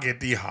not get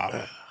D-Hop.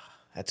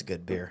 That's a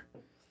good beer.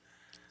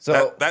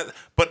 So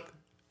but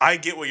I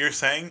get what you're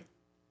saying.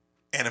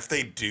 And if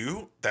they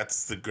do,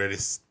 that's the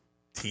greatest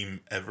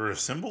team ever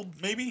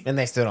assembled, maybe? And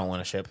they still don't win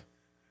a ship.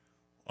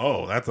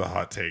 Oh, that's a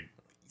hot take.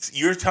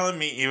 You're telling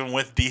me even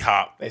with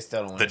D-Hop, they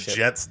still don't win the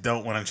Jets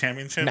don't win a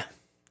championship? No.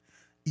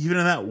 Even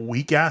in that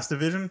weak-ass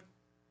division?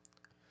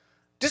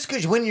 Just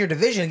because you win your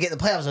division and get in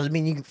the playoffs doesn't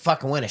mean you can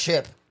fucking win a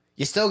ship.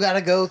 You still got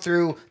to go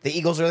through the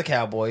Eagles or the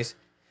Cowboys.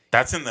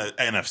 That's in the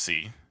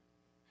NFC.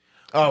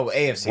 Oh,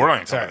 AFC. We're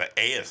only talking about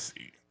the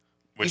AFC,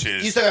 which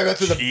is you still gotta go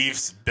through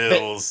Chiefs,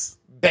 Bills,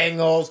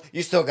 Bengals.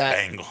 You still got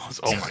Bengals.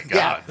 Oh my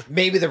god. Yeah,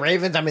 maybe the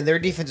Ravens. I mean, their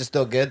defense is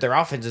still good. Their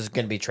offense is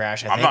going to be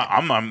trash.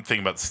 I'm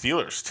thinking about the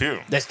Steelers too.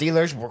 The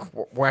Steelers.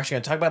 We're actually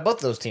going to talk about both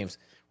of those teams.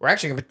 We're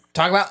actually going to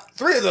talk about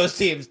 3 of those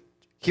teams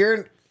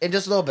here in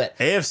just a little bit.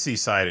 AFC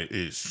side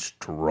is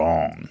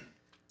strong.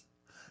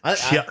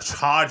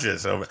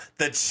 Chargers over.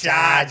 The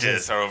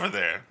Chargers are over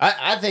there.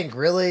 I think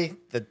really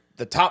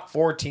the top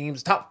 4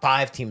 teams, top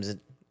 5 teams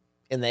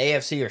in the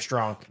AFC are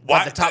strong.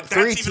 Why, the top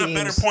 3 teams. That's even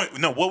a better point.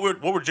 No, what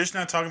we're just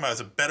now talking about is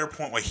a better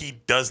point why he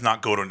does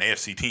not go to an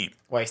AFC team.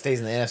 Why he stays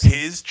in the NFC.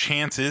 His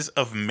chances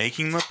of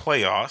making the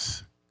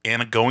playoffs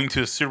and going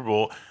to a Super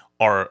Bowl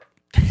are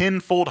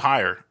tenfold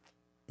higher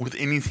with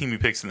any team he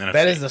picks in the NFC.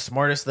 That is the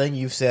smartest thing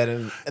you've said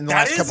in the last couple weeks.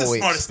 That is the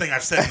smartest thing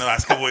I've said in the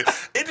last couple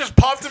weeks. It just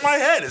popped in my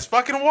head. It's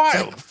fucking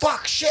wild. Like,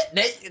 fuck, shit,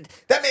 Nate.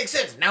 That makes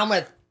sense. Now I'm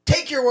going to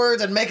take your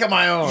words and make them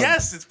my own.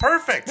 Yes, it's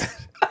perfect.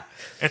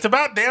 It's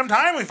about damn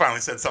time we finally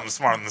said something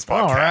smart on this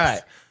podcast. All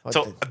right.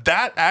 So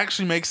that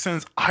actually makes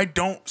sense. I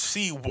don't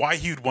see why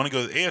you'd want to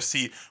go to the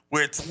AFC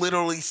where it's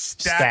literally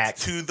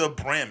stacked to the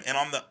brim. And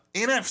on the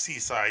NFC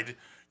side,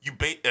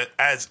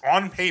 as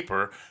on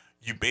paper,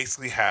 you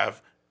basically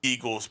have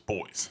Eagles,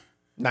 boys.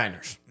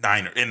 Niners.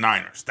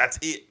 That's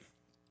it.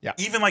 Yeah.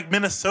 Even like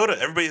Minnesota's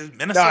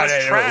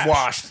trash.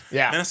 Washed.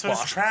 Yeah.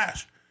 Minnesota's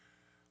trash.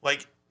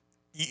 Like,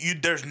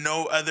 there's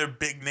no other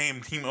big name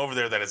team over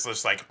there that is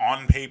just like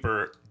on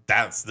paper.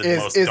 That's the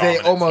most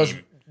dominant almost,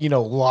 team.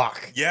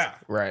 Lock. Yeah.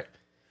 Right.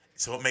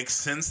 So it makes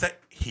sense that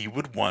he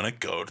would want to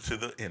go to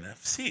the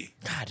NFC.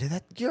 God,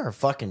 dude, you're a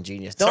fucking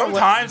genius. Don't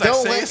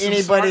let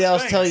anybody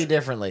else tell you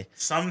differently.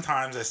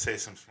 Sometimes I say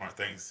some smart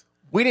things.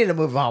 We need to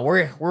move on.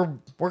 We're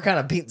kind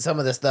of beating some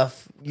of this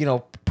stuff,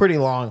 pretty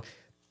long.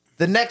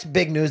 The next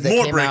big news that came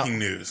out. More breaking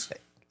news.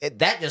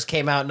 That just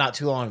came out not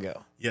too long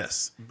ago.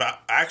 Yes, but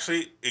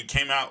actually, it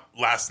came out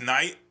last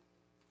night.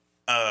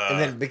 And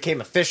then it became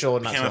official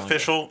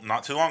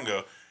not too long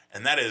ago.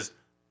 And that is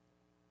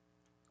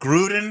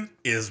Gruden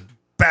is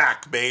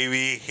back,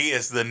 baby. He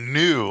is the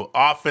new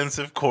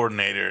offensive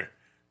coordinator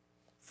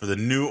for the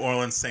New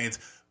Orleans Saints,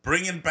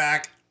 bringing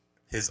back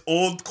his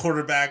old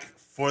quarterback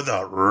for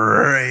the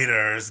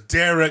Raiders,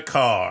 Derek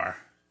Carr.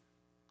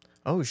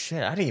 Oh,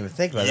 shit. I didn't even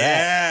think about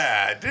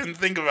that. Yeah, I didn't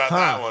think about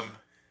that one.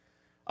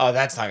 Oh,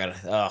 that's not going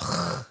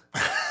to...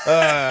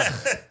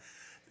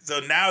 So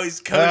now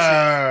he's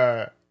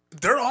coaching...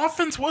 Their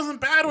offense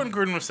wasn't bad when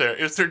Gruden was there.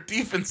 It was their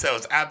defense that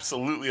was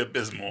absolutely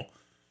abysmal.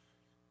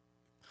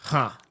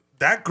 Huh.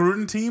 That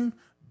Gruden team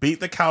beat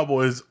the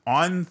Cowboys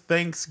on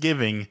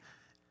Thanksgiving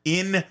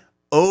in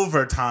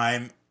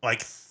overtime,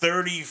 like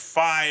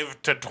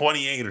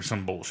 35-28 or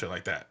some bullshit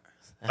like that.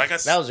 Like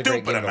that was a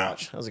great game to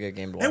watch. That was a good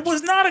game to watch. It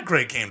was not a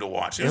great game to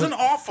watch. It was an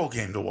awful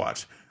game to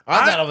watch.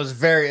 I thought it was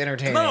very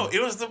entertaining. No,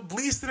 it was the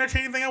least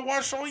entertaining thing I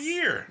watched all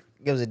year.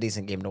 It was a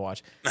decent game to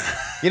watch.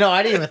 I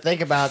didn't even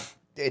think about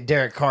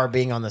Derek Carr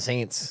being on the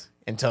Saints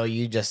until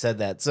you just said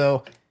that.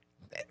 So,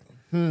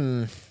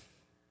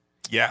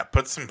 yeah,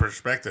 put some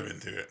perspective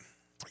into it.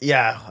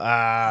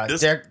 Yeah,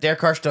 Derek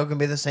Carr's still gonna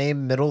be the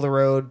same middle of the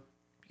road,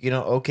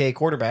 okay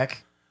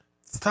quarterback.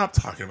 Stop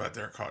talking about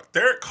Derek Carr.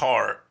 Derek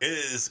Carr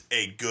is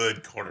a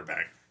good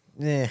quarterback.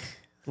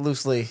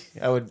 Loosely,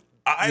 I would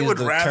would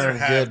the rather term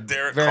have good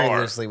Derek very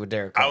Carr. loosely with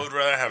Derek Carr. I would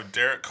rather have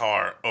Derek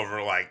Carr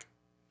over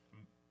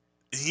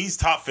he's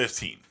top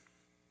 15.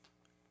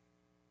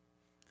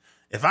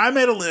 If I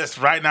made a list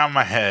right now in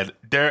my head,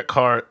 Derek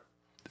Carr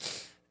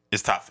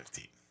is top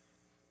 15.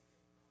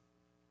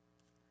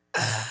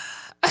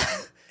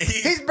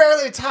 He's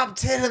barely top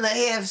 10 in the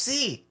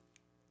AFC.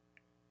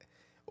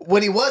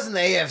 When he was in the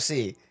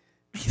AFC.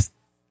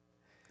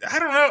 I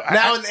don't know.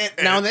 Now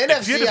in the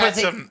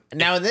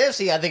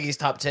NFC, I think he's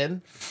top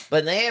 10. But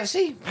in the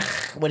AFC,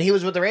 when he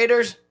was with the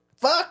Raiders,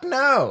 fuck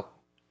no.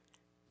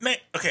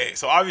 Okay,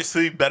 so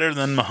obviously better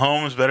than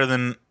Mahomes, not better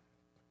than.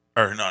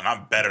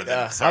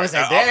 I was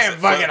like, damn,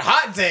 fucking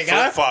hot take,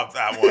 huh? Flip-flop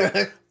that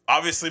one.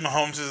 Obviously,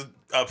 Mahomes is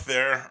up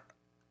there,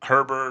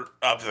 Herbert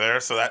up there,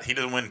 so that he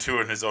didn't win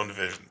 2 in his own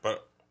division,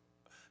 but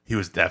he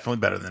was definitely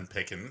better than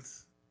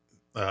Pickens.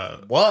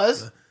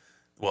 Well,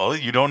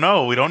 you don't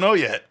know. We don't know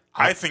yet.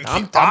 I think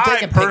I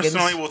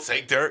personally will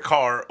take Derek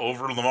Carr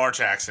over Lamar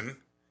Jackson.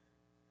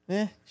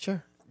 Yeah,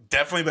 sure.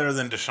 Definitely better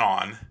than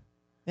Deshaun.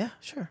 Yeah,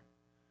 sure.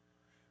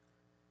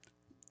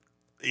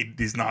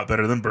 He's not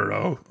better than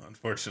Burrow,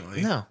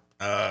 unfortunately. No.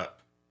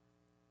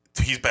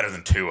 He's better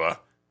than Tua.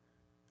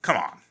 Come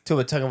on.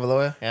 Tua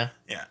Tagovailoa, yeah.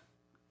 Yeah.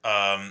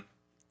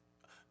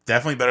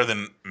 Definitely better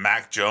than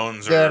Mac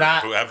Jones or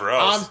whoever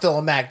else. I'm still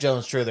a Mac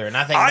Jones truther, and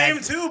I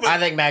am too. But I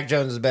think Mac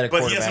Jones is a better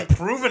quarterback. But he hasn't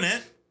proven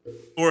it.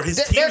 Or his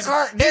team's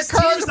not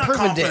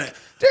confident.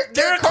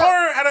 Derek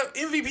Carr had an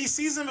MVP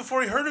season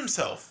before he hurt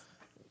himself.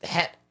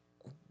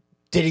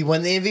 Did he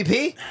win the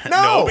MVP?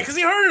 No, because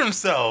he hurt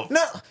himself.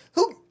 No,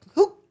 who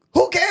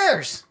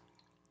cares?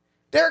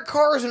 Derek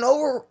Carr is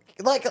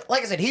like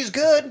I said, he's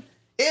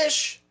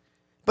good-ish,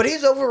 but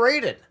he's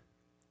overrated.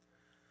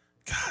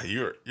 God,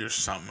 you're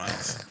something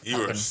else.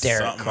 You are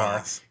Derek Carr.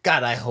 Else.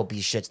 God, I hope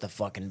he shits the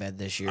fucking bed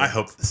this year. I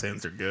hope the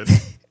Saints are good.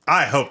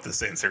 I hope the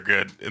Saints are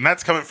good. And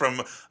that's coming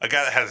from a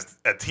guy that has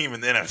a team in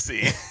the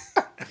NFC.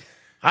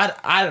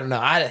 I don't know.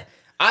 I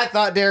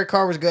thought Derek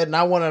Carr was good, and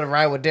I wanted to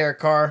ride with Derek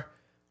Carr.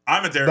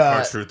 I'm a Derek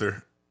Carr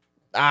truther.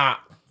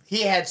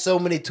 He had so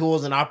many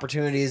tools and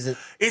opportunities.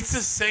 It's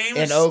the same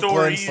in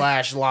story. Oakland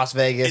 / Las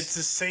Vegas. It's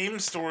the same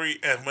story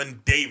as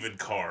when David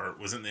Carr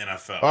was in the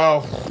NFL.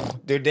 Oh,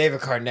 dude,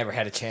 David Carr never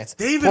had a chance.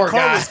 David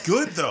Carr was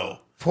good, though.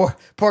 Poor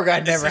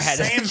guy never had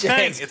a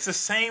chance. It's the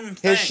same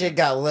thing. His shit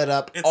got lit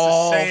up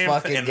all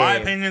fucking in my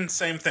opinion,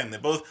 same thing. They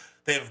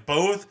have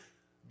both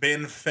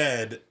been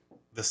fed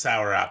the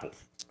sour apple.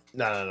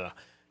 No.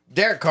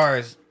 Derek Carr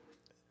is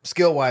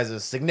skill-wise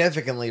is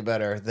significantly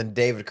better than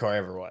David Carr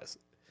ever was.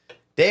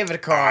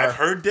 David Carr... I've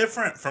heard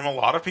different from a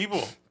lot of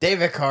people.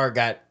 David Carr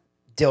got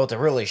dealt a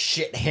really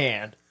shit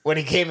hand when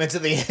he came into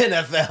the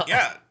NFL.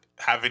 Yeah,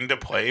 having to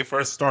play for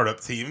a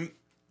startup team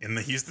in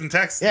the Houston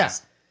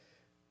Texans.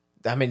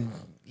 Yeah. I mean,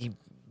 he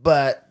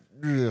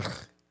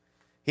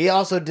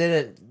also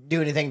didn't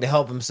do anything to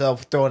help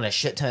himself throwing a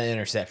shit ton of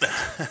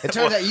interceptions. It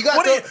turns out you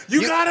got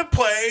to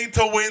play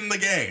to win the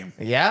game.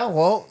 Yeah,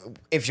 well,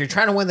 if you're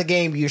trying to win the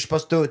game, you're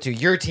supposed to throw it to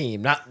your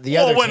team, not the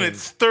other team. Well, when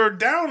it's third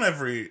down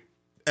every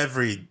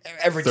 2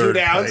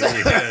 downs.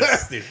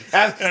 Yes,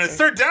 and it's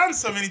third down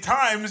so many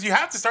times, you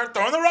have to start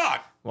throwing the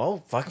rock.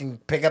 Well,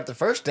 fucking pick up the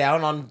first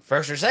down on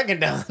first or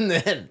second down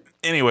then.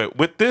 Anyway,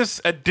 with this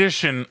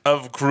addition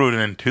of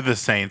Gruden to the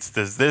Saints,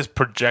 does this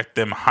project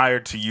them higher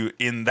to you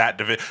in that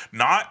division?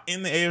 Not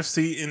in the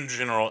AFC in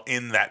general,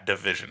 in that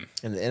division.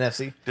 In the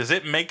NFC? Does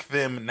it make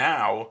them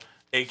now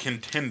a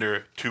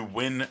contender to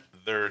win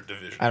their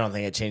division? I don't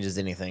think it changes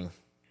anything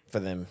for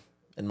them,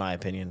 in my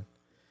opinion.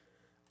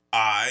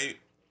 I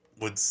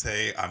would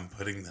say I'm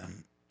putting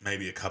them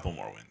maybe a couple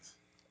more wins.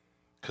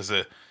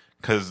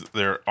 Because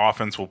their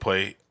offense will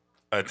play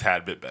a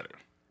tad bit better.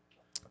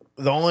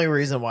 The only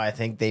reason why I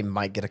think they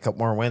might get a couple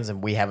more wins,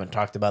 and we haven't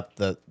talked about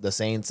the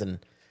Saints, and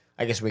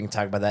I guess we can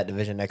talk about that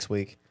division next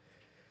week,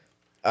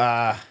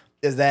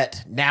 is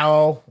that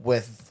now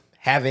with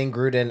having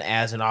Gruden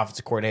as an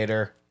offensive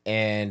coordinator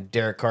and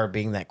Derek Carr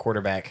being that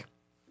quarterback,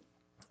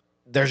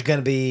 there's going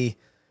to be,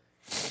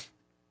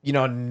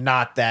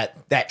 not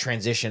that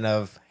transition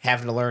of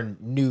having to learn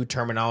new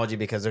terminology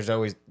because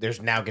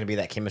there's now going to be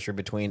that chemistry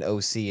between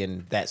OC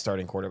and that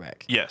starting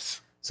quarterback.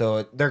 Yes.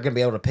 So they're going to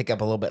be able to pick up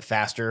a little bit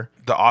faster.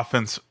 The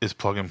offense is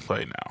plug and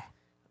play now.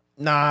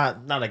 Nah,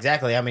 not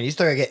exactly. I mean, you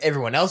still got to get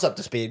everyone else up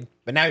to speed,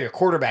 but now your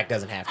quarterback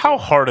doesn't have to. How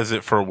hard is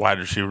it for a wide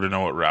receiver to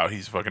know what route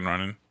he's fucking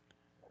running?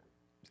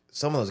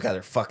 Some of those guys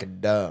are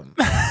fucking dumb.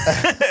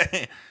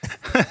 And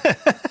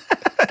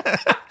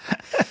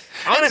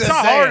it's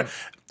not hard.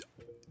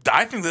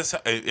 I think this,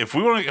 if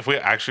we want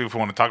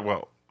to talk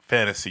about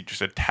fantasy,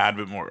 just a tad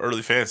bit more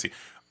early fantasy,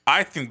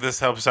 I think this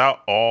helps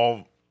out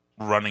all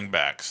running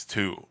backs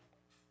too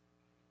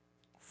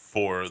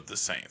for the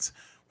Saints.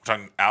 We're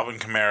talking Alvin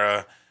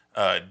Kamara,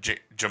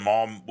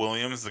 Jamal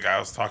Williams, the guy I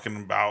was talking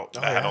about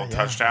that had all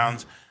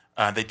touchdowns.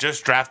 They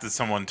just drafted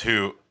someone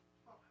too.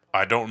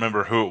 I don't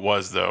remember who it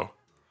was though,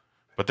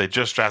 but they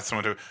just drafted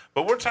someone too.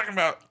 But we're talking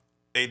about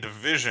a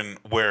division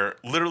where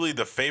literally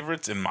the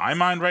favorites in my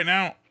mind right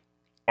now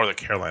are the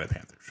Carolina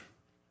Panthers.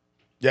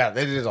 Yeah,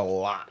 they did a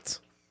lot.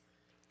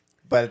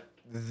 But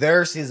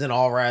their season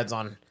all rides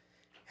on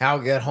how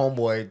good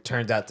Homeboy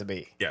turns out to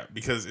be. Yeah,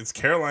 because it's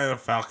Carolina,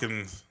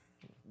 Falcons,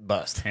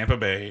 Bust. Tampa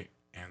Bay,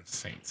 and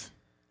Saints.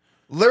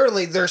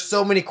 Literally, there's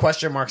so many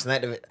question marks in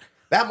that division.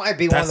 That might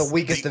be one of the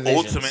weakest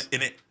divisions.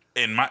 Ultimate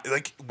in my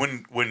like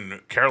when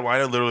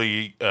Carolina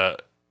literally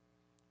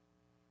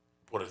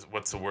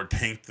what's the word,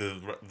 tanked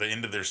the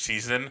end of their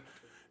season,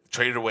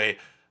 traded away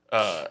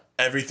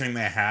everything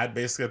they had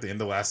basically at the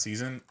end of last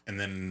season, and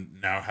then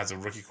now has a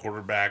rookie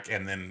quarterback,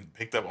 and then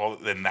picked up all.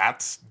 Then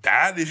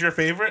that is your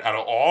favorite out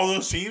of all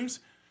those teams.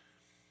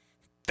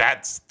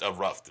 That's a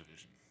rough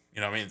division.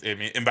 You know what I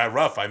mean? And by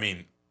rough, I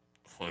mean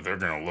they're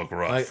gonna look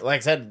rough. Like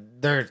I said,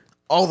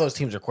 all those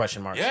teams are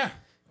question marks. Yeah,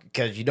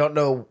 because you don't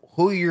know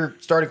who your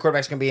starting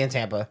quarterback's gonna be in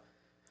Tampa.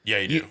 Yeah,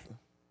 you do.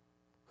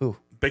 Who?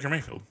 Baker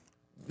Mayfield.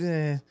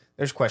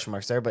 There's question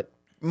marks there, but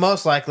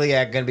most likely,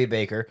 going to be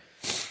Baker.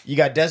 You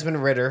got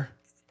Desmond Ridder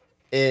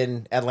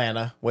in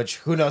Atlanta, which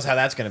who knows how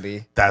that's going to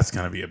be. That's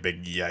going to be a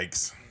big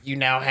yikes. You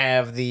now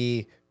have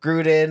the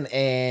Gruden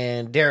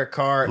and Derek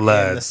Carr in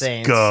the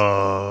Saints.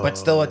 Go. But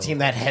still a team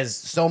that has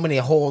so many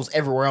holes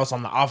everywhere else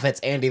on the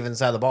offense and even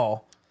side of the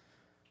ball.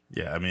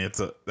 Yeah, I mean,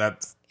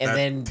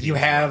 then you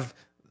have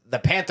the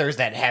Panthers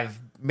that have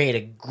made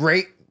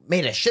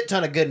a shit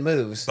ton of good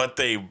moves. But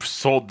they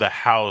sold the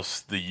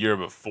house the year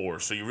before,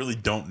 so you really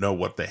don't know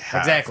what they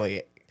have.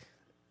 Exactly.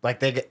 Like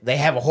they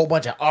have a whole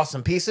bunch of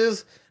awesome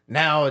pieces.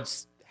 Now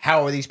it's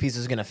how are these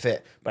pieces going to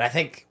fit? But I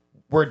think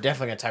we're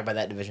definitely going to talk about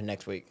that division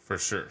next week. For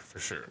sure.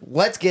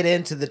 Let's get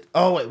into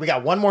we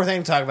got one more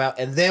thing to talk about,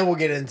 and then we'll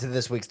get into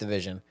this week's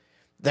division.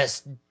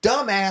 This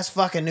dumbass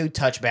fucking new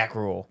touchback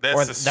rule.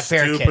 That's the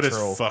fair catch stupidest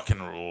rule. fucking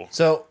rule.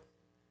 So,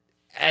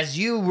 as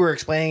you were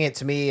explaining it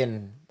to me,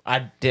 and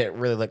I didn't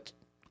really look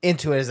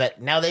into it, is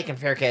that now they can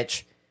fair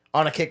catch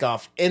on a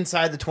kickoff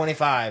inside the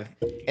 25,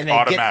 and they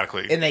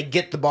automatically, they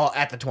get the ball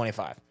at the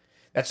 25.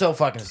 That's so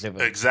fucking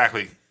stupid.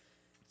 Exactly.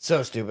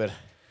 So stupid.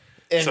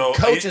 And So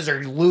coaches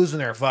are losing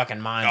their fucking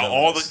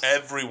minds.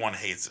 Everyone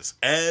hates this.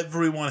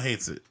 Everyone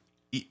hates it.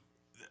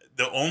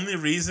 The only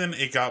reason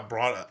it got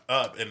brought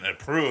up and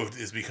approved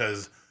is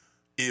because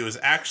it was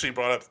actually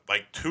brought up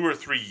like 2 or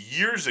 3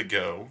 years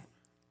ago,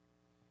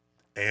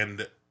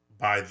 and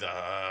by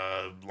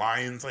the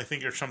Lions, I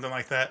think, or something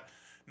like that.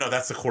 No,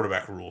 that's the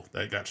quarterback rule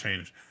that got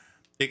changed.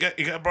 It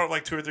got brought up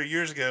like 2 or 3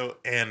 years ago,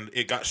 and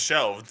it got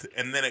shelved,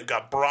 and then it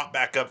got brought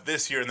back up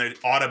this year, and they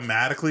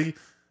automatically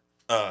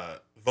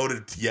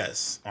voted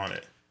yes on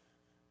it.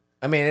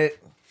 I mean,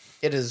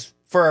 it is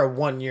for a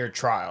 1-year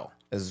trial,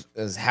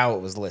 is how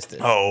it was listed.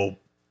 Oh,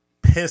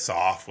 piss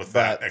off with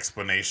that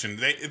explanation.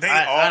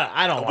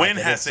 I don't. When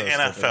like has the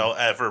NFL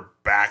ever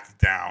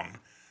backed down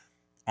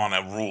on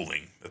a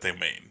ruling that they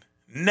made?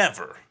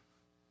 Never.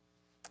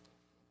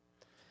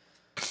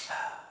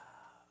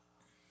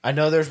 I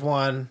know there's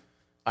one.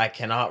 I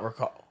cannot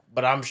recall,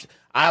 but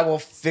I will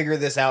figure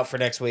this out for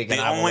next week. The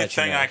and I will only let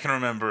you thing know. I can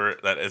remember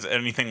that is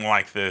anything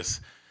like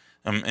this,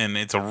 and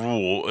it's a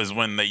rule, is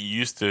when they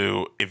used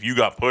to, if you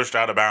got pushed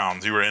out of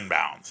bounds, you were in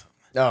bounds.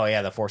 Oh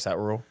yeah, the force out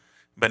rule.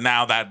 But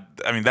now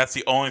that's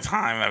the only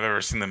time I've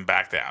ever seen them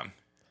back down.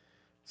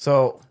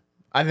 So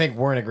I think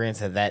we're in agreement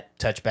that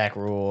touchback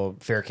rule,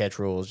 fair catch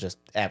rule is just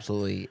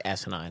absolutely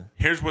asinine.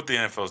 Here's what the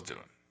NFL is doing.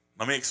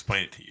 Let me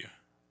explain it to you.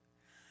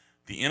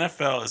 The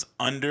NFL is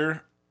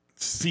under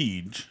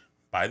siege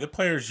by the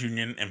players'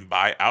 union and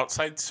by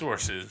outside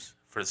sources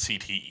for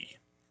CTE.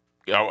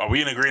 Are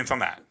we in agreement on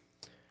that?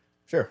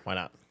 Sure, why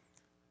not?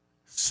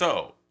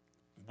 So,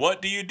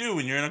 what do you do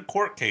when you're in a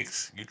court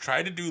case? You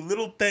try to do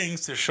little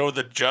things to show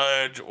the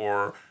judge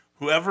or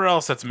whoever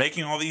else that's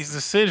making all these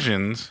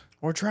decisions,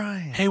 We're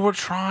trying. hey, we're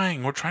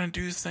trying to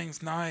do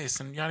things nice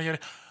and yada yada.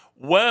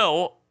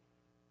 Well,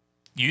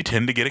 you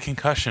tend to get a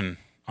concussion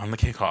on the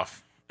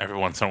kickoff every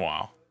once in a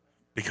while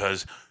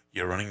because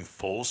you're running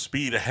full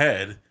speed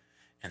ahead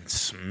and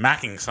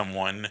smacking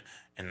someone,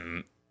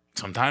 and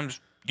sometimes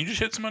you just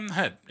hit someone in the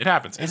head. It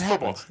happens. It's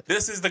football.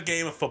 This is the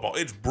game of football.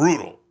 It's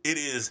brutal. It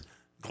is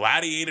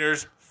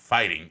gladiators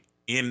fighting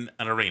in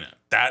an arena.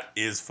 That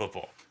is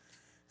football.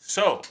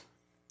 So,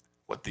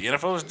 what the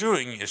NFL is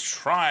doing is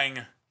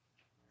trying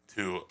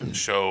to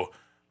show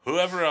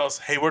whoever else,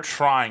 hey, we're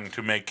trying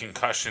to make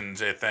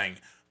concussions a thing.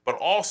 But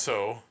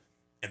also,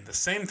 at the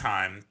same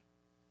time,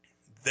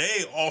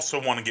 they also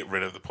want to get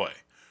rid of the play.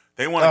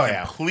 They want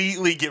to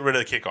completely get rid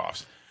of the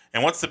kickoffs.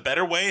 And what's the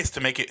better way is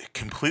to make it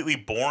completely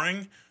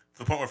boring to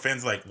the point where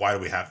fans are like, why do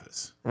we have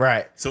this?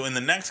 Right. So in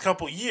the next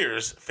couple of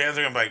years, fans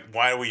are going to be like,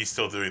 why are we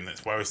still doing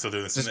this? Why are we still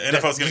doing this? Just, and the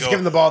NFL's going to go, give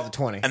them the ball at the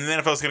 20. and the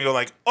NFL's going to go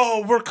like,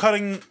 oh, we're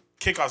cutting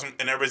kickoffs.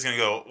 And everybody's going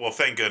to go, well,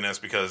 thank goodness,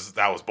 because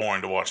that was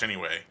boring to watch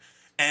anyway.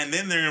 And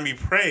then they're going to be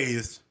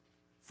praised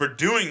for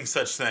doing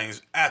such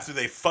things after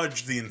they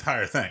fudged the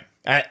entire thing.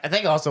 I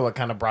think also what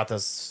kind of brought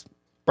this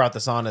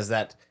on is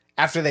that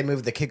after they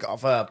moved the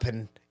kickoff up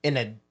and in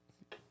an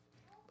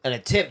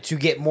attempt to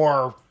get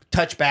more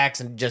touchbacks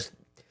and just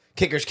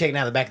kickers kicking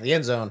out of the back of the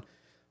end zone,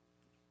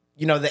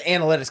 the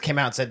analytics came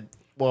out and said,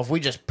 well, if we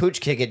just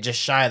pooch kick it just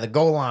shy of the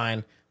goal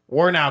line,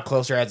 we're now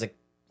closer as a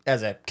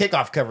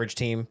kickoff coverage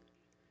team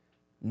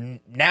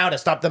now to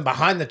stop them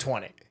behind the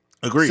 20.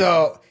 Agreed.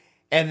 So,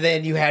 and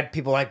then you had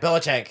people like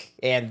Belichick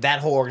and that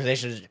whole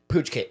organization was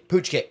pooch kick,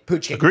 pooch kick,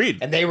 pooch kick. Agreed.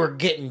 And they were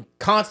getting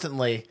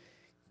constantly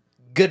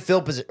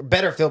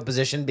better field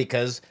position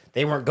because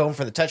they weren't going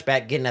for the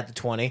touchback, getting at the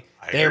 20.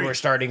 They were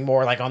starting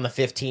more like on the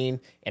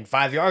 15, and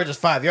 5 yards is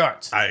 5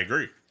 yards. I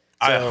agree.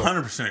 I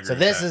 100% agree. So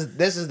this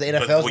is the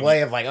NFL's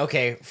way of like,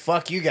 okay,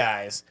 fuck you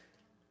guys.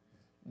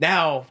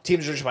 Now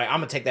teams are just like, I'm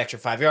gonna take the extra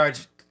 5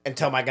 yards and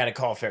tell my guy to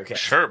call a fair catch.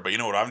 Sure, but you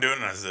know what I'm doing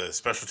as a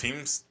special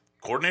teams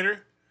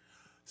coordinator?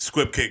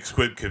 Squib kick,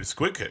 squib kick,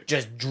 squib kick.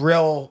 Just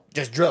drill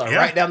it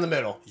right down the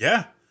middle.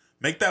 Yeah.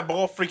 Make that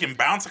ball freaking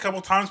bounce a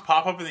couple times,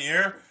 pop up in the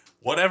air,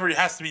 whatever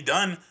has to be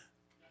done.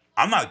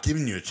 I'm not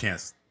giving you a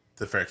chance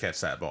to fair catch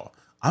that ball.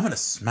 I'm going to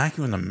smack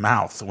you in the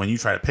mouth when you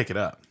try to pick it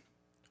up.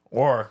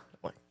 Or,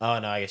 oh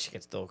no, I guess you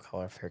could still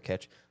call it a fair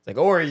catch. It's like,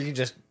 or you can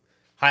just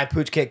high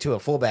pooch kick to a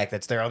fullback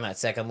that's there on that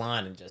second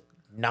line and just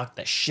knock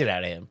the shit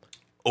out of him.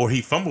 Or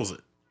he fumbles it.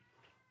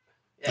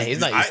 Yeah,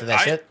 he's not used to that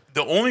shit.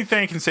 The only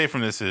thing I can say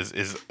from this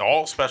is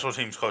all special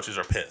teams coaches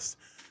are pissed.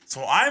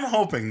 So I'm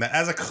hoping that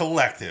as a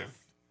collective,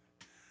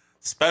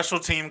 Special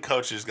team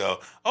coaches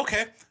go,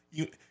 okay,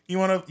 you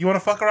want to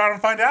fuck around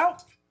and find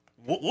out?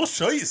 We'll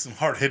show you some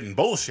hard-hitting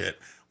bullshit.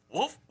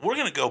 we're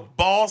going to go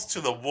balls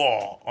to the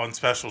wall On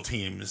special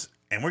teams,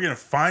 and we're going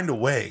to find a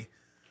way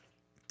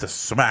to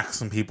smack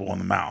some people in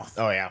the mouth.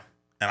 Oh yeah.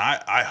 And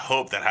I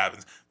hope that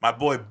happens. My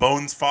boy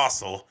Bones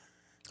Fossil,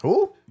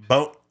 Who?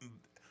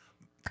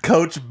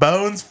 Coach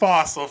Bones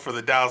Fossil for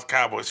the Dallas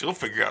Cowboys, he'll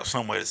figure out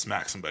some way to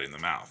smack somebody in the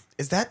mouth.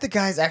 Is that the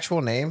guy's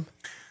actual name?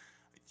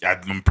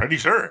 I'm pretty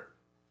sure.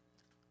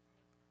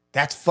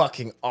 That's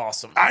fucking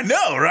awesome. I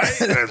know, right?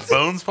 That's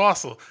Bones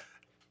Fossil.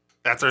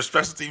 That's our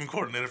special team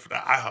coordinator for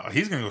that.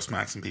 He's gonna go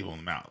smack some people in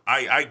the mouth.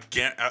 I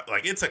get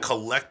like it's a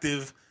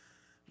collective.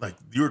 Like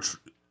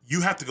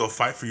you have to go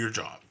fight for your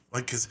job.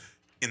 Like because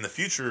in the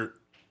future,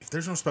 if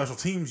there's no special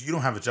teams, you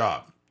don't have a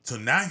job. So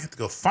now you have to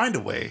go find a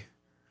way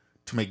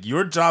to make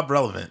your job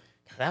relevant.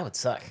 That would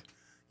suck.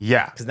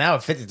 Yeah, Because now a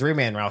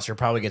 53-man roster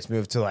probably gets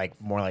moved to like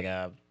more like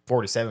a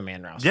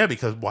 47-man roster. yeah.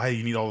 Because why do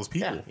you need all those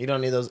people? Yeah, you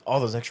don't need all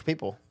those extra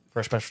people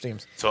for special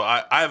teams. So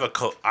I have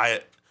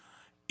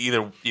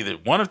either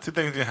one of two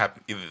things gonna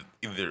happen.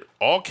 Either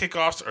all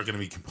kickoffs are gonna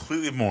be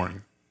Completely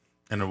boring,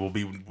 and it will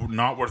be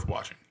not worth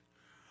watching.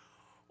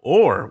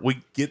 Or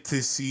we get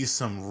to see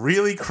some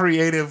really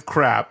creative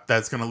crap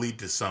that's going to lead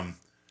to some.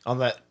 On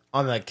the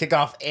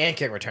kickoff and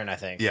kick return, I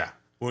think. Yeah,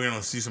 we're going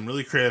to see some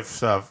really creative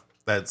stuff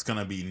that's going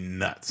to be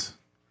nuts.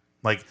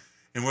 Like,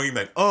 and we're going to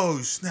be like, oh,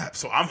 snap.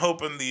 So I'm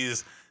hoping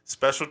these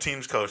special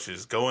teams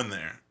coaches go in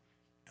there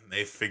and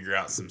they figure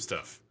out some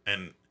stuff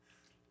and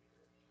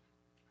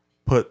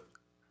put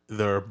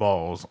their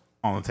balls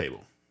on the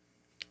table.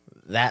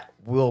 That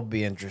will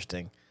be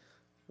interesting.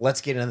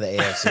 Let's get into the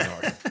AFC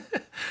North.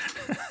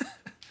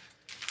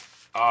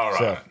 all right.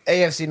 So,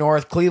 AFC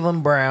North,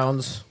 Cleveland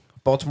Browns,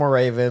 Baltimore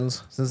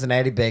Ravens,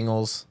 Cincinnati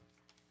Bengals,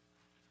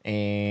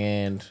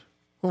 and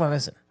who am I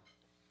missing?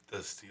 The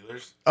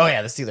Steelers. Oh,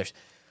 yeah, the Steelers.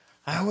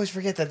 I always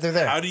forget that they're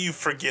there. How do you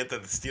forget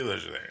that the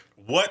Steelers are there?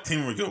 What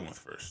team are we going with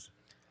first?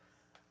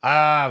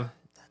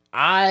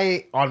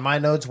 I, on my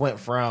notes, went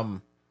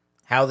from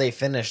how they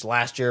finished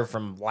last year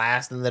from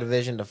last in the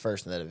division to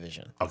first in the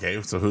division. Okay,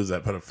 so who's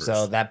that put up first?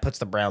 So that puts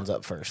the Browns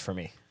up first for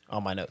me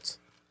on my notes.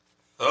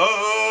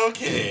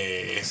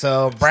 Okay.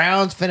 So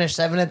Browns finished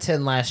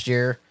 7-10 last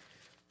year.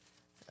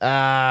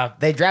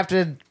 They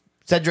drafted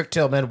Cedric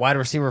Tillman, wide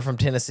receiver from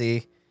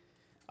Tennessee.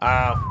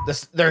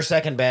 Their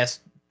second best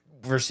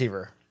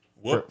receiver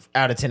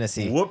out of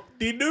Tennessee.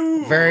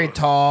 Whoop-de-doo. Very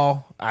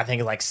tall. I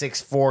think like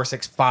 6'4",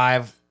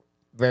 6'5".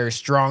 Very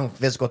strong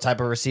physical type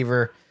of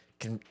receiver.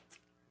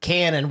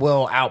 Can and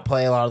will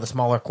outplay a lot of the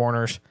smaller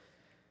corners.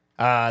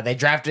 They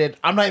drafted,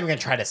 I'm not even going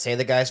to try to say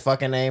the guy's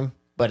fucking name,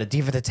 but a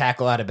defensive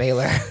tackle out of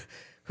Baylor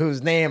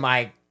whose name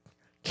I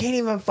can't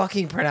even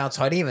fucking pronounce,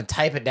 so I didn't even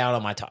type it down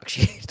on my talk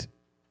sheet.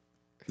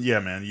 Yeah,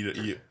 man.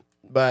 You.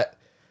 But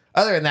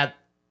other than that,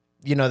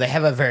 they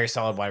have a very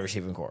solid wide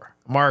receiving core.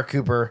 Amari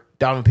Cooper,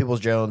 Donovan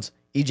Peoples-Jones,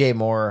 EJ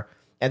Moore,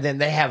 and then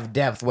they have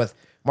depth with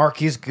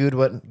Marquise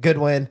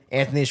Goodwin,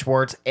 Anthony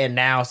Schwartz, and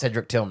now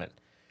Cedric Tillman.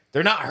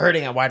 They're not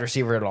hurting at wide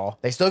receiver at all.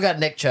 They still got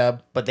Nick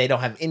Chubb, but they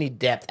don't have any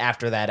depth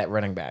after that at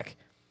running back.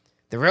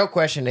 The real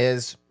question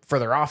is, for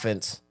their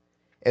offense,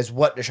 is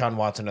what Deshaun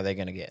Watson are they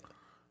going to get?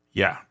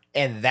 Yeah.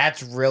 And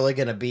that's really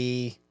going to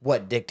be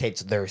what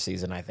dictates their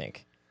season, I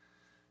think.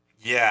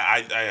 Yeah,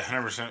 I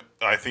 100%.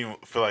 I feel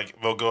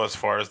like they'll go as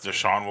far as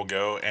Deshaun will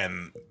go,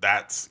 and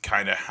that's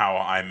kind of how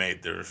I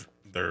made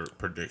their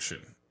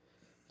prediction.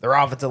 Their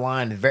offensive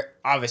line,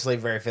 obviously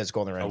very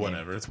physical in the run game.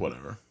 Whatever. It's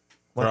whatever.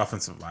 Their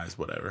offensive line is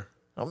whatever.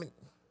 I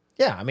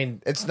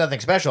mean, it's nothing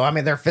special. I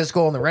mean, they're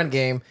physical in the run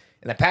game.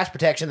 In the pass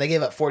protection, they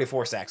gave up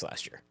 44 sacks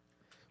last year,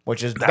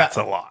 which is That's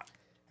a lot.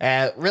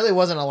 Really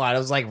wasn't a lot. It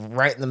was like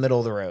right in the middle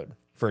of the road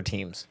for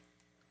teams.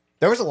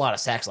 There was a lot of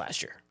sacks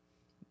last year.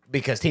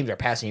 because teams are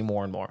passing you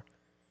more and more.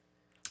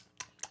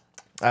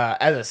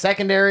 As a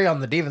secondary on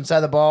the defense side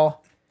of the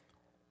ball,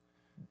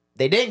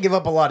 they didn't give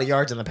up a lot of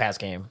yards in the pass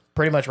game.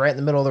 Pretty much right in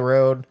the middle of the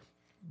road,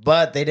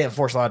 but they didn't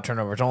force a lot of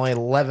turnovers. Only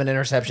 11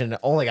 interceptions and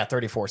only got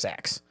 34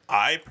 sacks.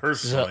 I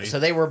personally, So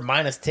they were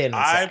minus 10 in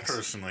I sacks.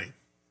 personally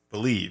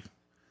believe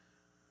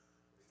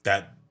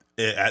that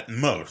at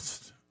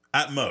most,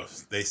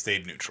 they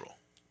stayed neutral.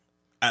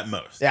 At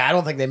most. Yeah, I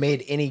don't think they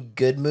made any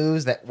good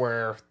moves that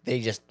were they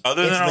just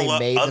Other instantly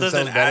made than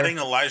themselves better. adding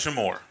Elijah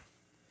Moore.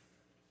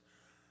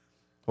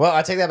 Well,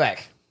 I take that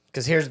back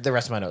because here's the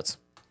rest of my notes.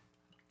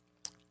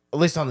 At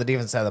least on the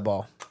defense side of the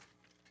ball,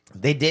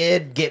 they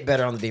did get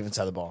better on the defense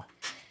side of the ball.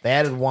 They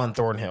added one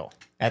Thornhill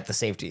at the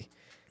safety.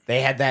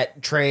 They had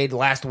that trade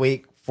last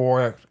week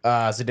for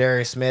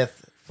Zadarius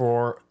Smith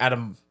out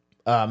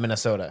of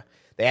Minnesota.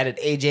 They added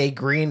AJ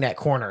Green at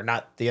corner,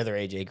 not the other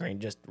AJ Green.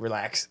 Just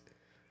relax.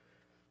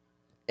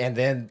 And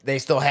then they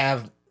still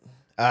have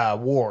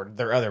Ward,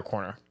 their other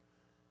corner.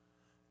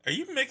 Are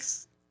you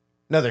mixed?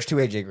 No, there's two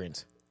AJ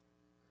Greens.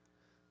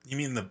 You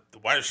mean the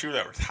wide receiver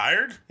that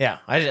retired? Yeah,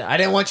 I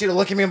didn't want you to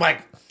look at me and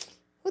like,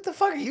 what the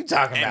fuck are you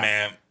talking Hey, about?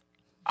 man,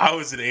 I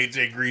was an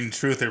AJ Green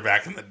truther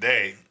back in the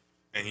day,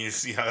 and you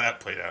see how that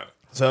played out.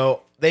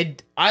 So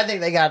I think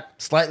they got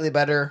slightly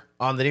better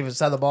on the defense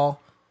side of the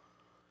ball.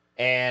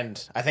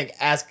 And I think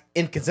as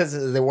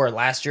inconsistent as they were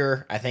last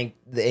year, I think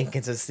the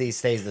inconsistency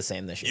stays the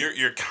same this year.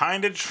 You're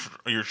kind of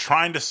you're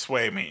trying to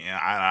sway me.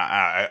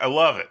 I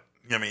love it.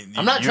 I mean,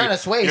 I'm not trying to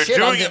sway you're shit.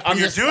 Doing I'm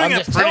you're just doing a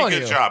pretty telling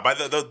good you.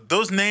 job.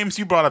 Those names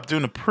you brought up,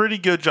 doing a pretty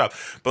good job.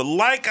 But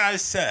like I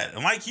said,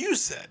 and like you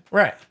said,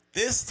 Right.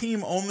 this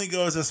team only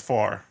goes as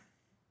far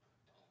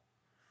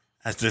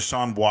as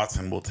Deshaun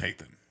Watson will take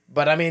them.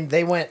 But I mean,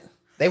 they went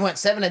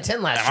 7-10 last And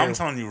year. I'm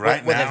telling you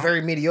right with now, a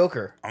very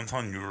mediocre. I'm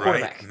telling you right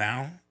quarterback.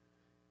 now,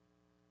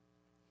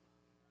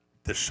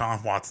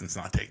 Deshaun Watson's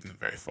not taking them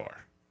very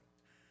far.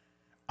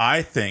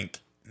 I think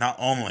not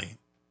only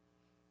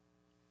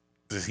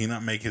does he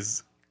not make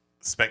his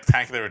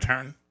spectacular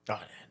return, Oh,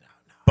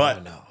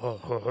 but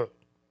no.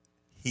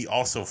 he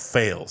also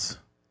fails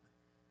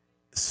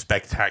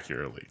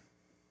spectacularly.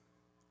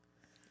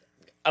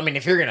 I mean,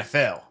 if you're gonna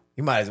fail,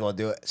 you might as well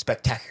do it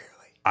spectacularly.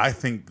 I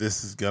think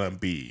this is going to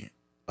be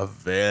a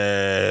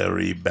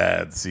very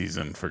bad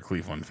season for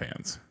Cleveland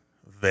fans.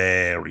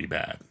 Very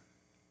bad.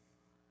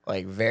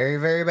 Like very,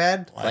 very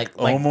bad. Like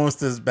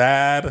almost as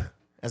bad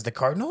as the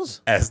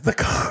Cardinals. as the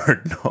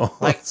Cardinals.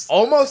 Like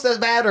almost as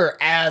bad or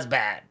as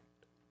bad.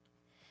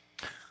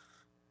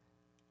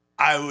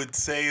 I would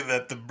say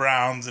that the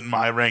Browns in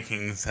my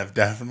rankings have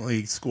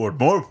definitely scored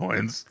more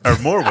points or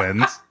more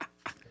wins.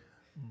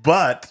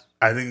 But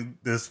I think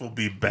this will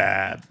be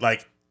bad.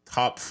 Like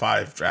top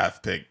 5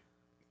 draft pick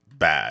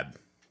bad.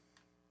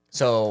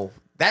 So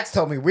that's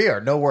telling me we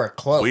are nowhere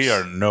close. We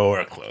are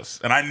nowhere close.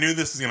 And I knew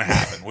this was going to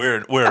happen.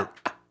 We're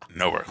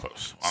nowhere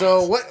close.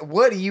 So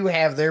what do you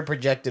have their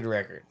projected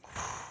record?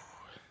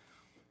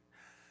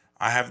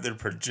 I have their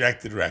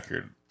projected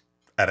record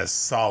at a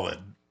solid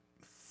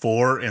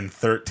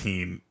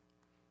 4-13.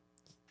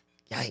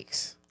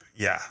 Yikes.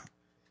 Yeah.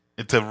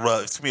 It's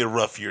gonna be a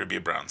rough year to be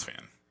a Browns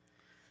fan.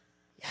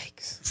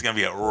 Yikes. It's gonna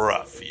be a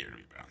rough year to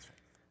be a Browns fan.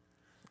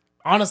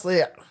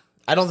 Honestly,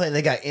 I don't think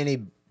they got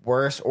any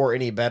worse or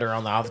any better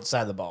on the offensive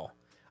side of the ball.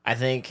 I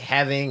think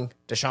having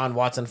Deshaun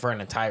Watson for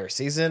an entire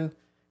season,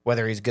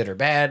 whether he's good or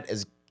bad,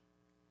 is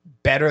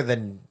better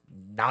than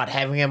not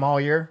having him all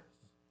year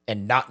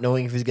and not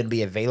knowing if he's going to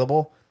be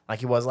available like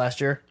he was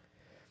last year.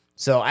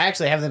 So I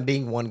actually have them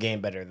being one game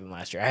better than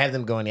last year. I have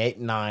them going 8-9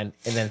 and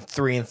then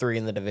 3-3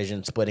 in the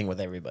division, splitting with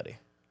everybody.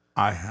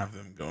 I have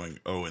them going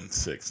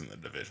 0-6 in the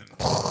division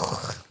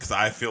because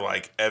I feel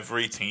like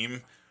every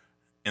team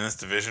in this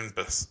division,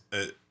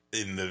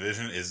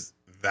 is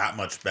that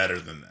much better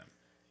than them.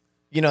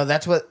 You know,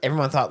 that's what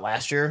everyone thought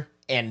last year,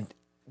 and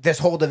this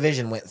whole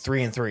division went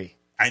 3-3.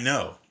 I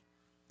know,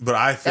 but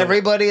I feel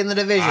Everybody in the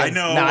division. I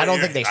know No, I what don't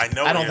you're- think I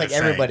know I what don't you're think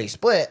saying. everybody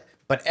split,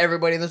 but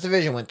everybody in this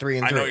division went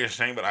 3-3. I know what you're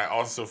saying, but I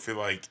also feel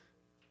like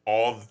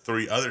all the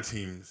 3 other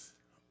teams,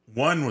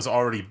 one was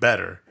already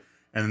better,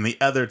 and then the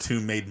other 2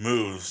 made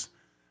moves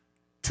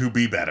to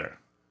be better.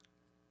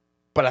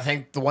 But I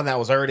think the one that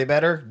was already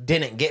better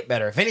didn't get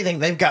better. If anything,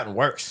 they've gotten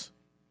worse.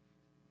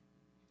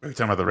 Are you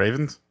talking about the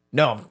Ravens?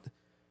 No,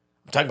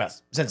 I'm talking about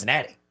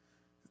Cincinnati.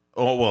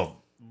 Oh,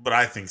 well, but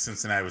I think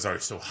Cincinnati was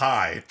already so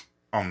high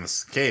on the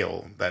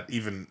scale that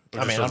even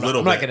I mean, a I'm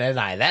little not bit. going to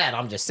deny that.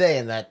 I'm just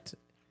saying that,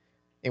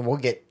 and we'll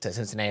get to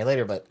Cincinnati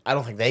later, but I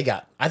think they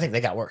got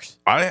worse.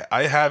 I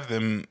have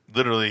them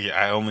literally.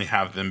 I only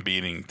have them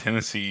beating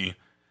Tennessee,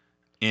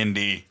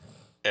 Indy,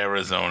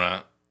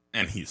 Arizona,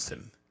 and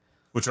Houston,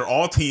 which are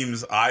all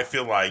teams I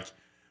feel like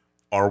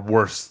are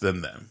worse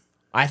than them.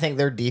 I think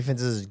their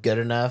defense is good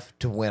enough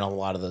to win a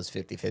lot of those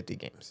 50-50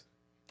 games.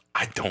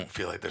 I don't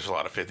feel like there's a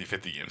lot of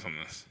 50-50 games on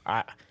this.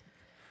 I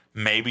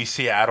Maybe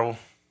Seattle.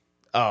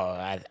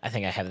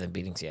 think I have them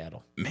beating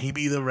Seattle.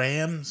 Maybe the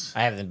Rams.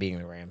 I have them beating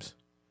the Rams.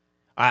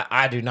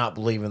 I do not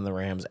believe in the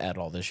Rams at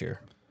all this year.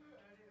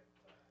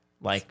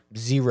 Like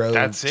zero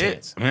That's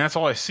chance. it. I mean, that's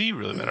all I see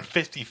really, man. A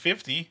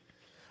 50-50.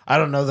 I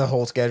don't know the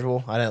whole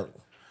schedule.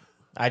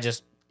 I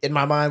just, in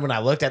my mind, when I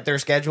looked at their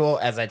schedule,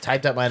 as I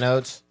typed up my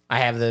notes, I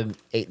have them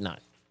 8-9.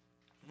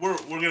 We're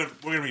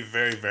gonna be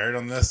very varied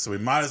on this, so we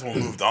might as well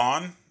move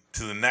on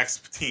to the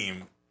next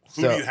team.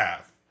 Who do you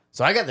have?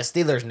 So I got the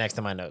Steelers next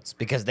to my notes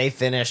because they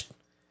finished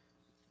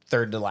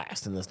third to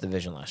last in this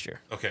division last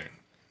year. Okay.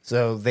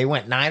 So they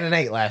went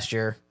 9-8 last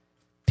year.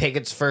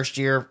 Pickett's first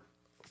year,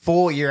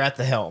 full year at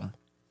the helm.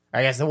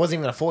 I guess it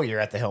wasn't even a full year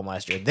at the helm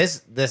last year.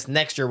 This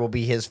next year will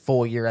be his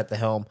full year at the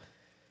helm.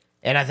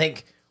 And I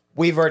think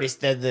we've already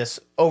said this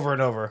over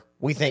and over.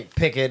 We think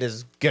Pickett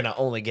is going to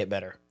only get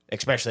better,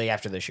 especially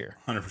after this year.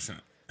 100%.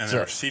 And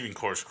the receiving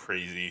core is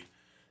crazy.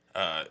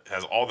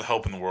 Has all the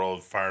help in the world.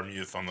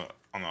 Freiermuth on the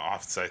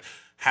offense side.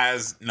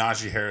 Has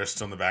Najee Harris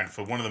still in the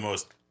backfield. One of the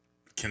most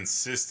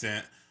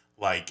consistent,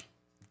 like,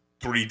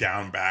 3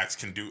 down backs,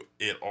 can do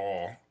it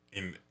all.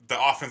 And the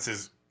offense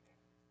is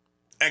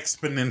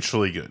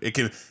exponentially good. It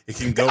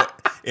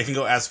can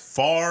go as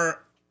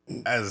far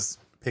as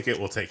Pickett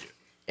will take it.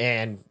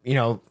 And,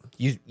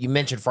 you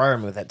mentioned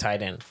Freiermuth at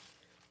tight end.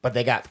 But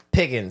they got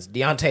Pickens,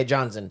 Deontay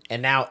Johnson,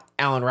 and now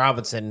Allen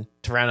Robinson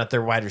to round out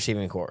their wide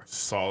receiving core.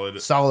 Solid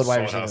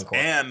wide receiving core.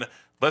 And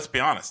let's be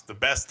honest, the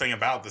best thing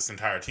about this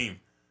entire team,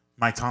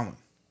 Mike Tomlin.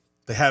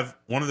 They have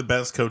one of the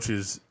best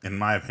coaches, in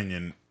my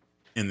opinion,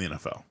 in the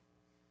NFL.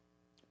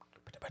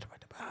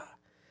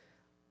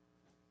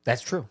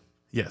 That's true.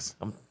 Yes.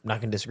 I'm not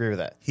going to disagree with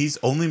that. He's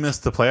only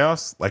missed the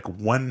playoffs like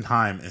one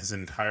time in his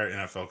entire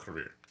NFL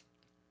career.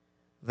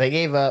 They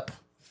gave up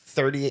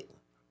 38.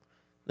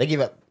 They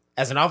gave up,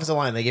 as an offensive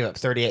line, they gave up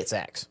 38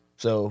 sacks.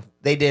 So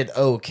they did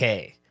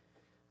okay.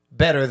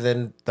 Better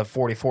than the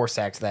 44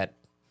 sacks that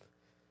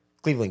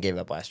Cleveland gave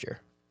up last year.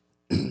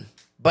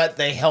 But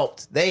they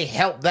helped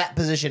that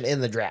position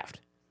in the draft.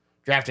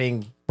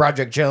 Drafting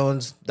Broderick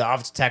Jones, the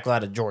offensive tackle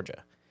out of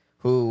Georgia,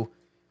 who,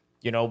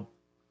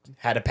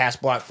 had a pass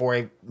block for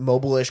a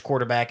mobile-ish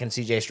quarterback in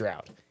C.J.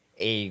 Stroud.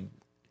 A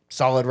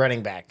solid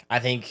running back. I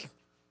think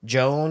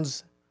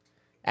Jones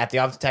at the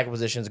offensive tackle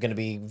position is going to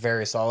be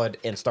very solid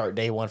and start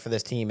day one for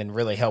this team and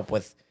really help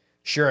with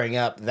shoring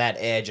up that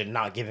edge and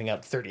not giving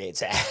up 38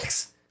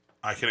 sacks.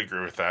 I can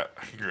agree with that.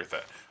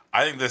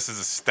 I think this is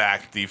a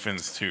stacked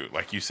defense too,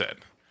 like you said.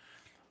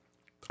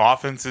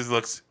 Offense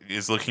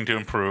is looking to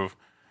improve.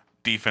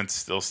 Defense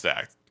still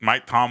stacked.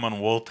 Mike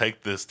Tomlin will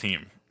take this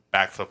team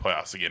back to the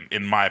playoffs again,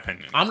 in my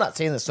opinion. I'm not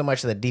saying that so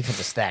much of the defense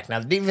is stacked. Now,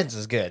 the defense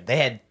is good.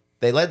 They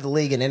led the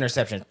league in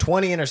interceptions,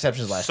 20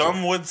 interceptions last year.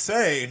 Some would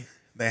say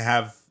they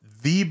have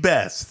the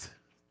best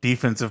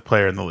defensive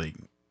player in the league.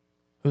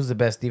 Who's the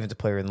best defensive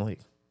player in the league?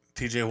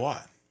 TJ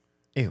Watt.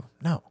 Ew,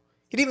 no.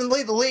 He didn't even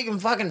lead the league in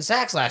fucking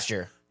sacks last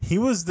year. He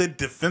was the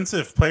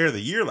defensive player of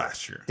the year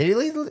last year.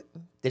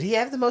 Did he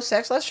have the most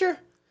sacks last year?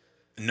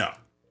 No.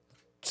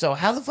 So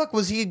how the fuck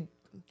was he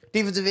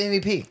defensive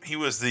MVP? He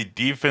was the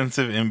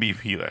defensive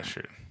MVP last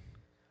year.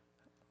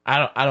 I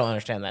don't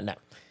understand that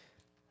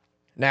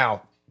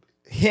now.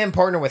 Him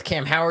partnering with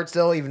Cam Howard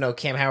still, even though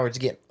Cam Hayward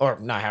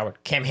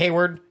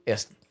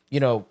is,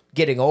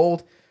 getting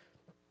old.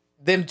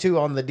 Them two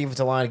on the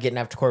defensive line getting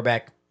after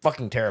quarterback,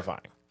 fucking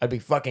terrifying. I'd be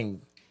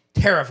fucking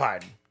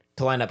terrified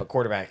to line up a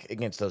quarterback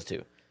against those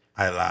two.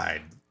 I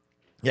lied.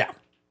 Yeah.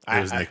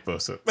 It was Nick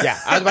Bosa. Yeah,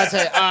 I was about to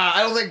say,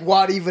 I don't think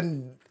Watt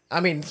even,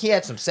 he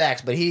had some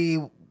sacks, but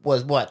he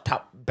was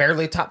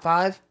barely top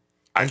 5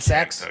 in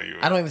sacks? Tell you.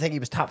 I don't even think he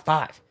was top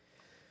 5.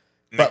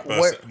 Nick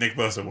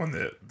Bosa won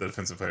the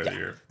defensive player of the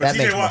year. But that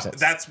makes TJ more Watt, sense.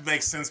 that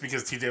makes sense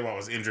because TJ Watt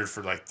was injured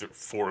for like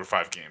 4 or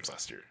 5 games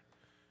last year.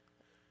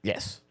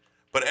 Yes.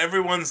 But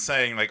everyone's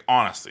saying, like,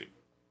 honestly,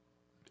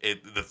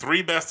 the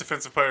 3 best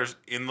defensive players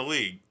in the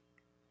league,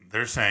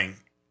 they're saying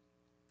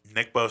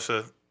Nick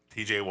Bosa,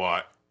 TJ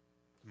Watt,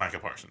 Micah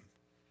Parsons.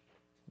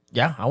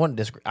 Yeah, I wouldn't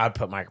disagree. I'd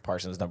put Micah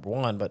Parsons number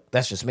 1, but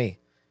that's just me.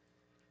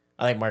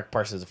 I think Micah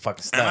Parsons is a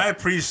fucking stud. And I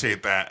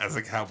appreciate that as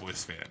a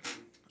Cowboys fan.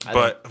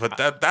 But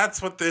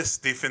that's what this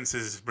defense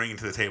is bringing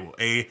to the table.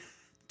 A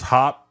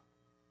top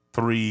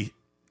 3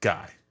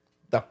 guy.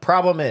 The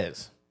problem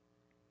is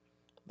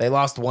they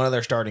lost one of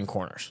their starting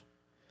corners.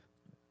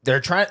 They're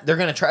going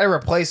to try to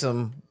replace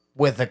him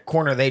with a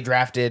corner they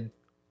drafted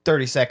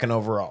 32nd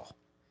overall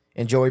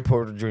in Joey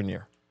Porter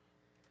Jr.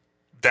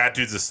 That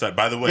dude's a stud.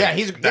 By the way, Yeah,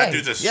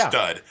 dude's a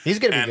stud. He's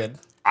going to be And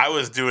good. I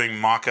was doing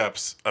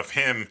mock-ups of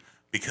him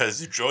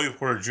because Joey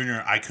Porter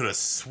Jr., I could have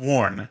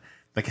sworn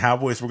the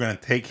Cowboys were going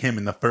to take him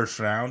in the first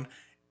round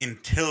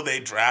until they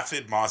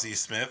drafted Mozzie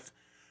Smith.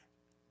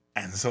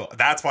 And so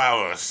that's why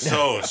I was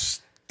so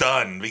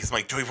stunned because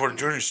Joey Porter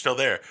Jr. is still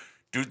there.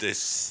 Dude's a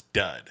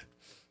stud.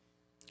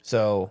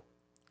 So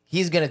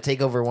he's going to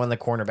take over one of the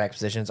cornerback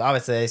positions.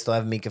 Obviously, they still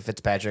have Mika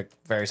Fitzpatrick,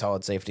 very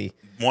solid safety.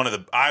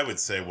 I would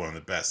say one of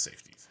the best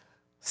safeties.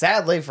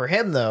 Sadly for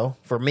him, though,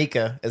 for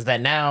Mika, is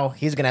that now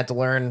he's going to have to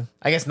learn,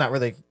 I guess not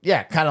really,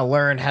 kind of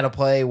learn how to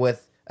play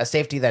with a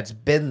safety that's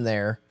been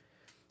there,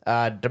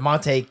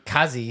 DeMonte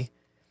Kazi,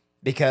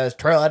 because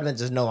Terrell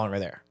Edmonds is no longer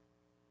there.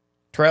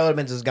 Terrell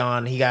Edmonds is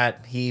gone.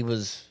 He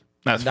was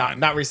That's fine.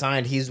 not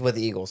resigned. He's with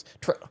the Eagles.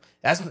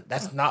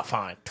 That's not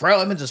fine.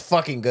 Terrell Edmonds is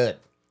fucking good.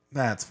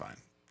 That's fine.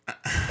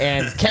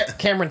 And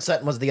Cameron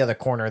Sutton was the other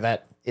corner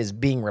that is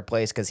being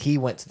replaced because he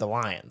went to the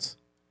Lions.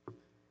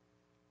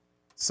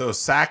 So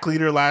sack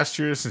leader last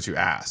year, since you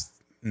asked,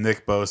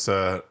 Nick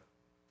Bosa,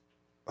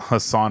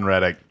 Hassan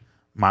Reddick,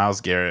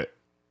 Myles Garrett,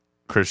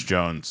 Chris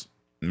Jones,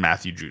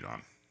 Matthew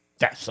Judon.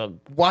 Yeah, so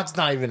Watt's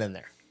not even in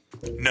there.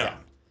 No.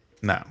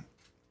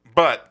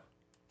 But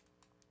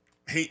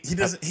he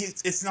doesn't.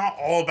 It's not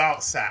all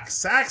about sacks.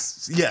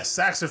 Sacks, yes,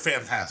 sacks are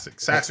fantastic.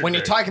 Sacks are When great.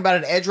 you're talking about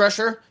an edge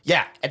rusher,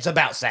 yeah, it's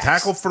about sacks.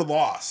 Tackle for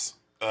loss,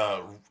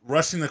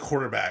 rushing the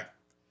quarterback,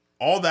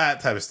 all that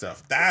type of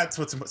stuff. That's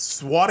what's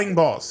swatting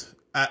balls.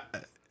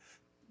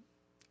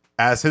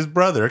 As his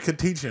brother could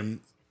teach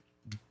him,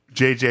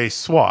 JJ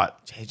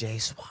SWAT.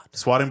 JJ SWAT.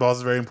 Swatting balls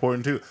is very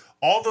important too.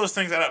 All those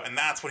things add up, and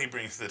that's what he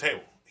brings to the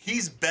table.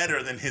 He's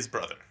better than his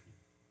brother.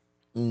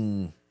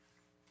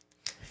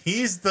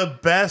 He's the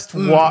best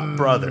Watt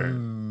brother.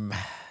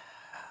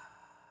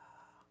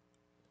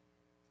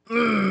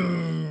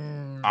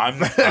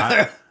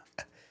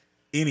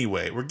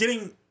 Anyway, we're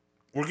getting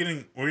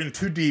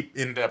too deep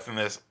in depth in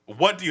this.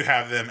 What do you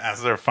have them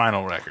as their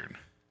final record?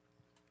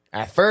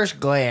 At first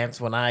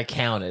glance, when I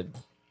counted,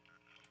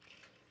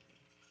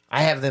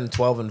 I have them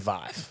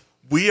 12-5.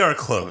 We are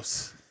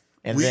close.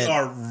 And we then-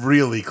 are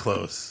really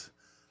close.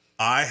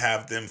 I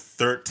have them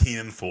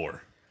 13-4.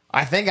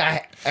 I think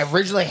I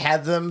originally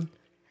had them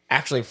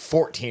actually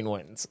 14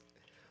 wins.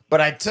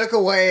 But I took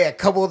away a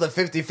couple of the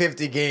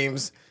 50-50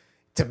 games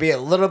to be a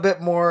little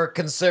bit more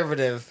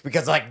conservative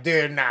because, like,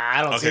 dude, nah,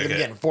 I don't see them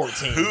getting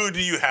 14. Who do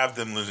you have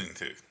them losing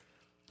to?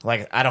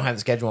 Like, I don't have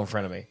the schedule in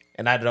front of me.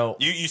 And I don't.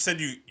 You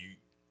said you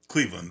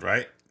Cleveland,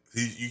 right?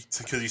 Because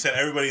you said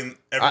everybody.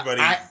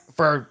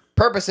 For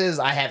purposes,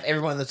 I have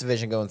everyone in this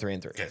division going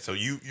 3-3. Okay, so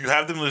you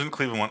have them losing to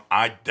Cleveland one.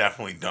 I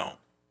definitely don't.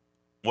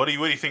 What do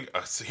you think?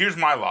 So here's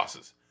my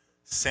losses.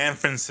 San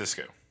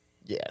Francisco,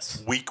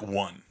 Yes. week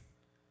 1.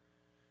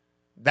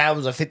 That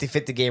was a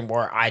 50-50 game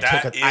where I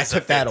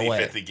took that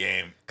away. 50-50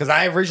 game. Because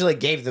I originally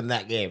gave them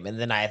that game, and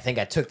then I think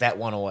I took that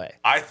one away.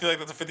 I feel like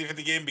that's a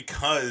 50-50 game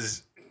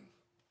because,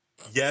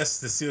 yes,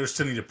 the Steelers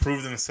still need to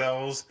prove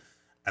themselves.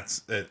 That's,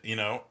 But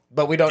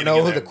we don't know getting who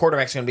in the there.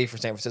 quarterback's going to be for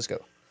San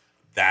Francisco.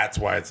 That's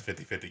why it's a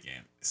 50-50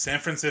 game. San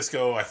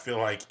Francisco, I feel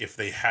like if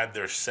they had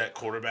their set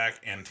quarterback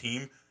and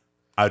team,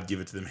 I'd give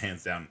it to them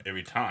hands down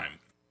every time.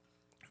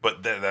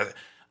 But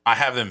I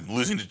have them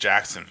losing to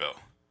Jacksonville.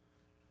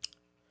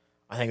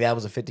 I think that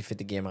was a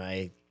 50-50 game.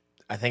 I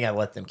think I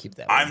let them keep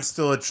that one. I'm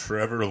still a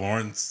Trevor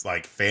Lawrence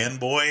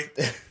fanboy.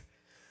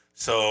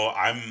 So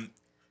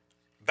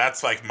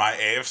that's like my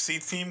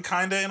AFC team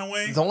kind of in a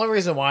way. The only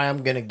reason why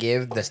I'm going to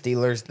give the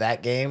Steelers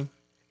that game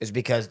is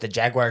because the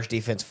Jaguars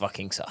defense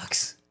fucking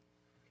sucks.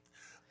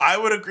 I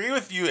would agree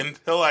with you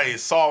until I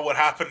saw what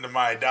happened to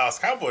my Dallas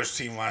Cowboys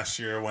team last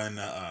year when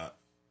a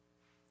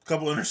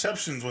couple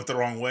interceptions went the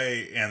wrong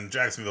way and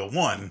Jacksonville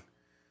won.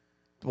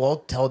 Well,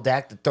 tell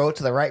Dak to throw it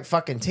to the right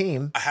fucking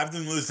team. I have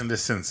them losing to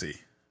Cincy.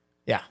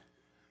 Yeah.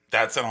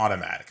 That's an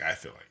automatic, I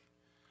feel like.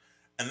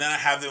 And then I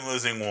have them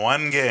losing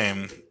one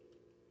game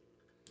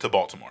to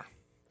Baltimore.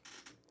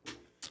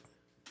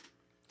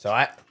 So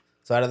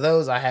out of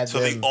those, I had So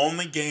them. the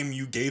only game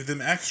you gave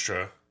them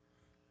extra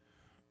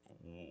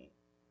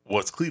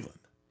was Cleveland.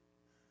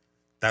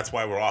 That's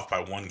why we're off by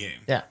one game.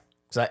 Yeah.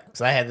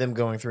 Because I had them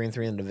going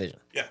 3-3 in the division.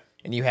 Yeah.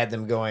 And you had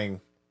them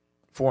going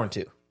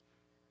 4-2.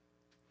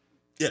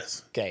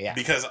 Yes. Okay, yeah.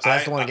 Because So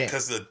that's the one game.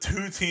 because the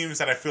two teams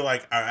that I feel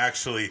like are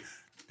actually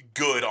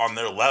good on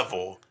their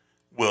level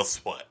will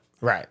split.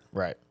 Right.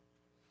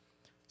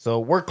 So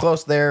we're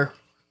close there.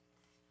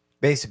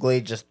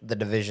 Basically, just the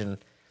division.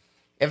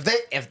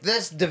 If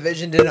this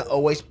division didn't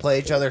always play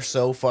each other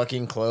so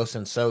fucking close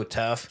and so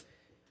tough,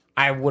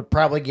 I would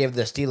probably give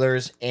the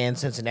Steelers and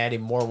Cincinnati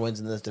more wins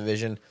in this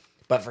division.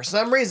 But for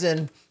some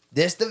reason,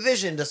 this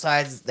division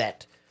decides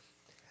that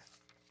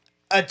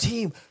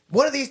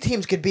one of these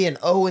teams could be an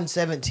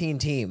 0-17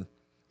 team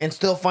and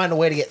still find a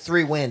way to get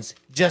 3 wins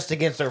just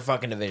against their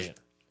fucking division.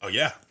 Oh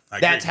yeah,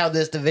 That's how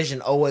this division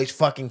always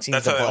fucking seems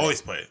That's to how play. they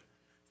always play.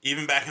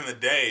 Even back in the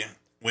day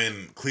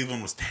when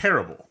Cleveland was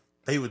terrible,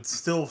 they would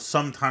still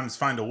sometimes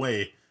find a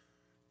way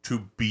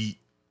to beat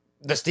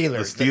The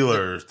Steelers. the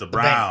Steelers, the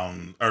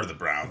Browns.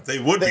 They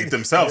would beat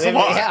themselves a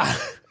lot. Yeah.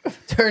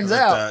 Turns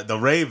out. The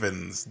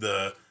Ravens,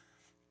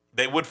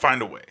 they would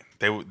find a way.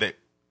 They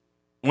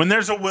when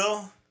there's a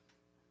will,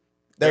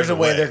 There's a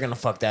way they're going to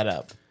fuck that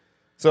up.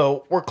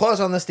 So we're close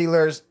on the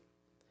Steelers.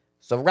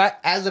 So right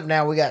as of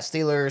now, we got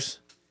Steelers,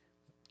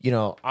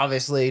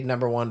 obviously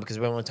number 1 because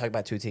we only talk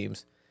about 2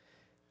 teams.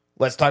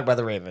 Let's talk about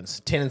the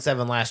Ravens.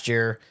 10-7 last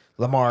year.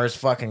 Lamar's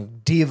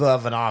fucking diva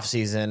of an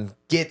offseason.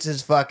 Gets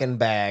his fucking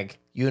bag.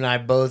 You and I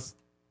both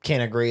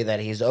can agree that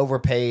he's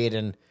overpaid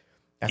and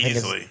I think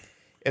easily.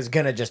 is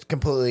going to just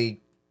completely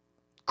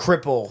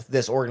cripple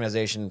this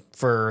organization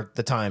for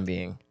the time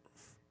being.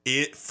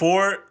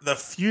 For the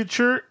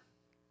future,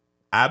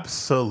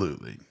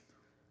 absolutely.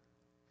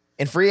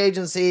 In free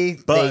agency,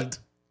 But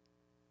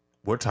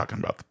We're talking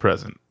about the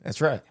present.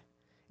 That's right.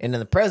 And in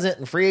the present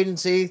and free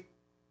agency,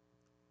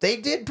 they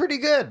did pretty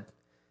good.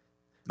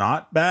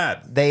 Not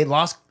bad. They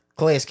lost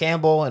Calais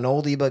Campbell, an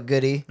oldie but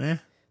goodie. Eh.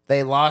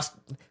 They lost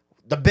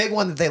the big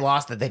one that they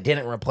lost that they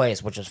didn't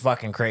replace, which is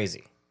fucking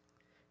crazy.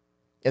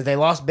 Is they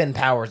lost Ben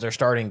Powers, their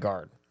starting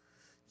guard.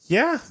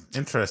 Yeah,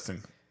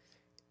 interesting.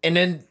 And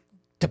then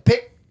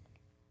they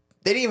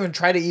didn't even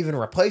try to even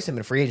replace him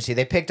in free agency.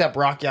 They picked up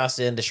Rock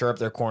Ya-Sin to shore up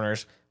their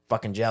corners.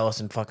 Fucking jealous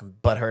and fucking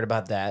butthurt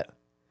about that.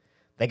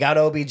 They got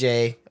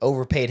OBJ,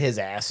 overpaid his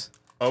ass.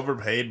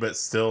 Overpaid, but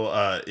still,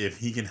 if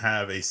he can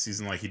have a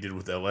season like he did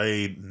with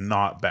LA,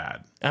 not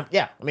bad.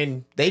 Yeah, I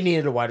mean, they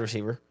needed a wide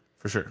receiver.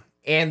 For sure.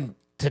 And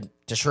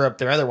to shore up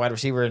their other wide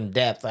receiver in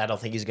depth, I don't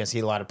think he's going to see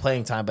a lot of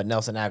playing time, but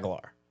Nelson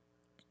Aguilar.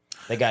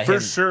 They got him. For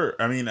sure.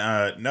 I mean,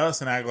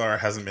 Nelson Aguilar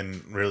hasn't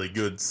been really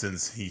good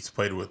since he's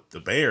played with the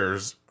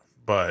Bears,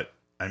 but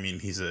I mean,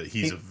 he's a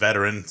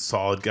veteran,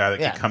 solid guy that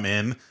can come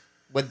in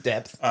with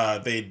depth.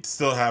 They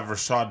still have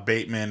Rashad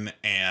Bateman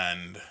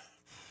and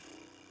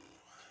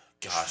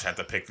gosh, I have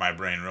to pick my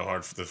brain real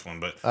hard for this one,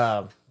 but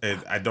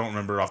I don't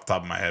remember it off the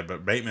top of my head.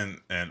 But Bateman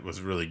was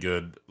really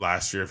good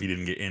last year. If he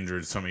didn't get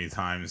injured so many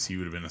times, he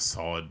would have been a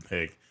solid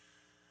pick.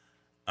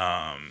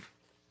 I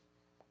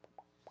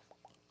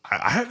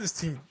have this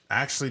team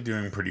actually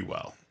doing pretty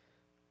well.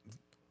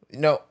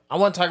 No, I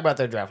want to talk about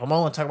their draft. I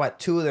want to talk about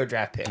two of their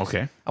draft picks.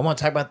 Okay. I want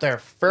to talk about their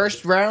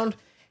first round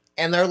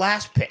and their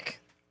last pick.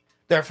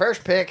 Their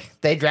first pick,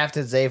 they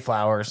drafted Zay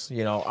Flowers.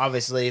 You know,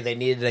 obviously they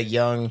needed a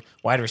young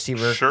wide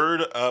receiver.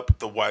 Shored up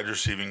the wide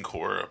receiving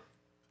core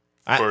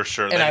for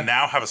sure. They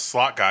now have a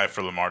slot guy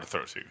for Lamar to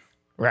throw to.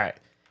 Right.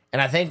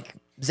 And I think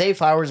Zay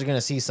Flowers is going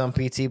to see some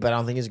PT, but I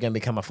don't think he's going to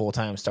become a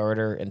full-time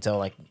starter until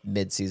like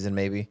mid-season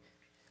maybe.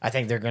 I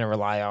think they're going to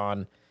rely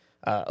on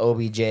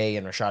OBJ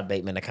and Rashad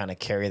Bateman to kind of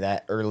carry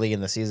that early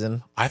in the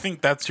season. I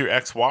think that's your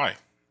XY.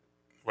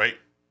 Wait,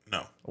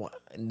 no. What?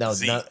 No,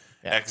 Z. no.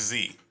 Yeah.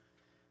 XZ.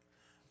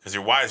 Because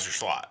your Y is your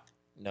slot.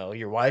 No,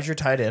 your Y is your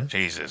tight end.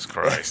 Jesus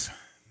Christ.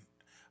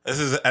 This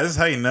is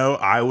how you know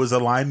I was a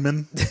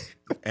lineman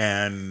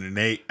and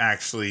Nate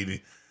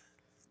actually,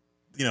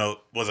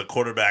 was a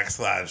quarterback /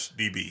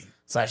 DB.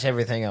 /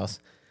 everything else.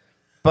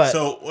 But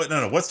so,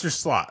 no, what's your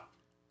slot?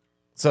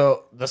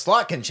 So the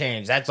slot can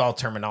change. That's all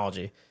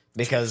terminology.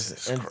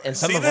 Because in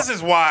some this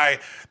is why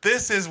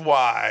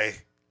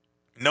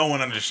no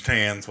one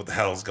understands what the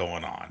hell's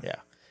going on. Yeah.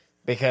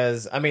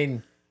 Because, I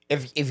mean,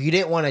 if you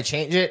didn't want to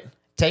change it,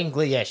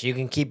 technically, yes, you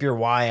can keep your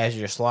Y as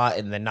your slot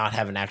and then not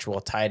have an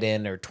actual tight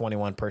end or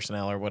 21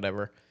 personnel or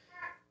whatever.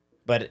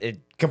 But it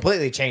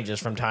completely changes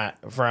from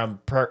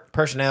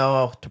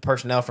personnel to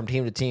personnel, from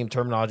team to team,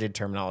 terminology to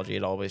terminology.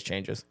 It always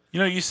changes.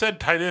 You said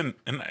tight end,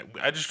 and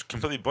I just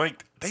completely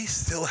blanked. They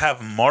still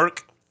have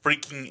Mark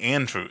freaking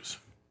Andrews.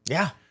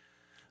 Yeah.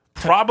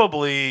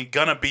 Probably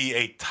going to be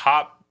a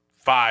top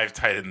 5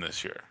 tight end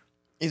this year.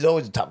 He's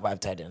always a top 5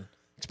 tight end,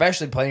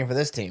 especially playing for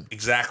this team.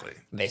 Exactly.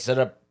 They set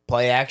up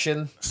play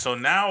action. So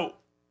now,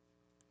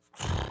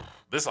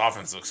 this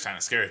offense looks kind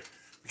of scary.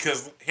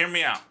 Because, hear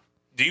me out.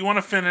 Do you want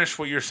to finish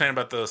what you're saying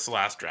about the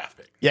last draft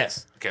pick?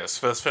 Yes. Okay,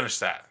 let's finish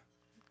that.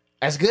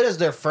 As good as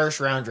their first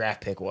round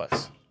draft pick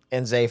was,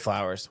 and Zay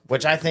Flowers,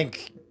 which I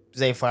think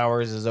Zay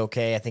Flowers is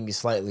okay. I think he's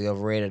slightly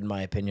overrated in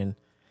my opinion.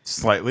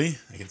 Slightly.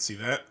 I can see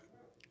that.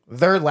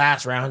 Their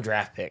last round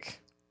draft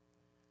pick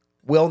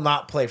will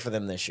not play for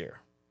them this year.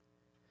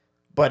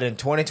 But in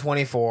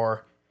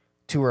 2024,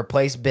 to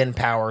replace Ben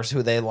Powers,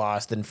 who they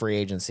lost in free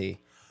agency,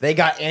 they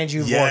got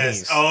Andrew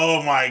Voorhees.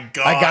 Oh my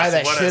gosh. A guy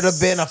that should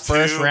have been a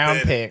first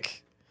round pick.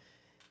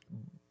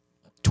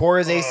 Tore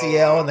his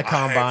ACL in the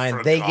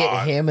combine. They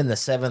get him in the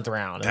 7th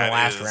round, in the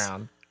last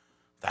round.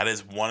 That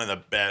is one of the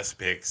best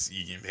picks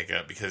you can pick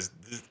up because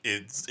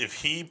if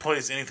he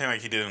plays anything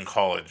like he did in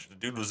college,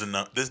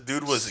 this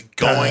dude was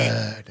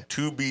going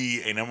to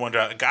be a number 1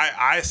 draft. A guy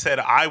I said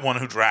I want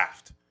to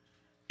draft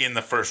in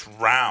the first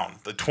round,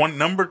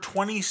 number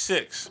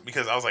 26,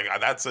 because I was like,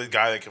 that's a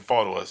guy that can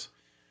fall to us.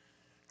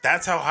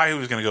 That's how high he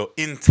was going to go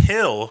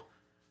until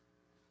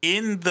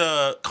in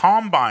the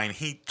combine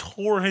he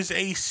tore his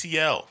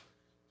ACL.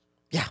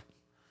 Yeah.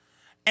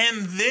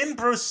 And then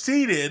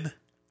proceeded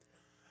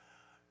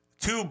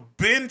to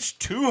bench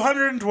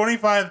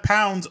 225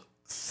 pounds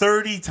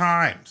 30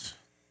 times.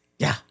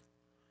 Yeah.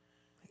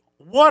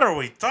 What are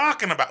we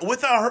talking about?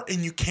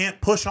 And you can't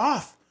push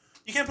off.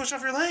 You can't push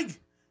off your leg.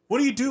 What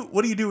do you do?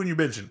 What do you do when you're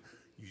benching?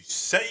 You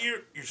set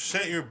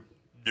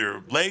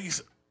your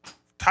legs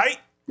tight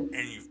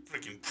and you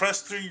freaking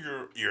press through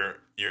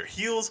your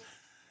heels.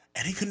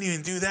 And he couldn't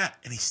even do that.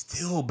 And he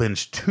still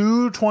benched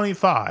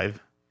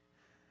 225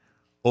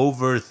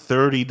 over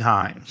 30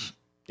 times.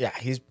 Yeah,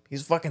 he's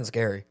fucking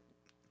scary.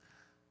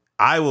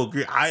 I will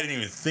agree. I didn't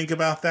even think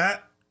about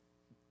that.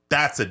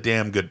 That's a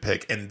damn good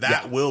pick. And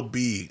that will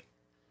be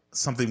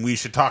something we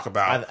should talk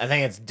about. I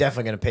think it's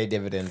definitely going to pay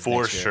dividends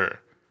for next year. Sure.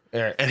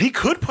 Yeah. And he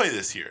could play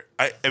this year.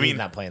 I mean, he's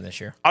not playing this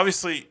year.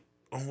 Obviously,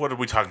 what are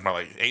we talking about?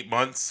 Like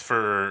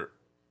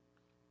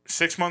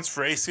 6 months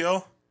for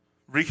ACL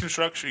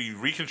reconstruction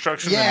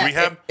and Yeah,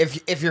 rehab.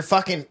 if you're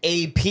fucking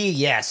AP,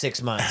 yeah,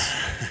 6 months.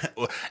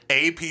 Well,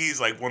 AP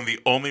is like one of the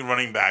only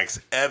running backs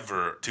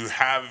ever to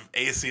have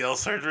ACL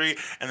surgery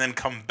and then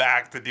come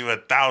back to do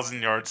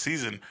 1,000-yard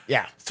season.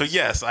 Yeah. So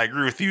yes, I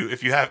agree with you.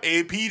 If you have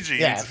AP genes,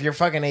 Yeah, if you're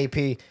fucking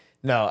AP,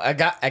 no, a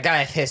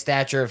guy of his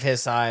stature, of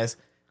his size,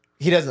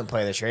 he doesn't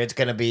play this year. It's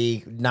going to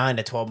be 9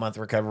 to 12 month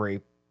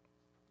recovery.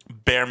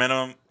 bare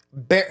minimum.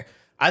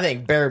 I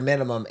think bare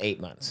minimum 8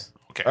 months.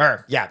 Okay.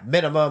 Or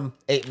minimum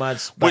 8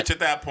 months. Which at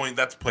that point,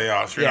 that's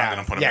playoffs. You're not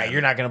going to put him in. Yeah,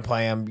 you're not going to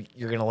play him.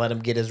 You're going to let him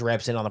get his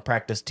reps in on the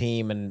practice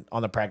team and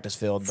on the practice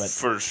field. But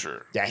for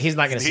sure. yeah, he's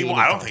not going to see.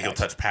 I don't think he'll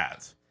touch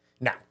pads.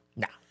 No.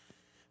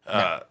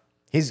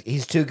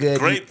 He's too good.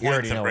 Great You point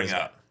already to know bring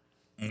what up.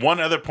 One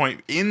other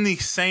point in the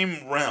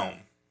same realm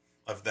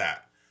of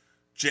that,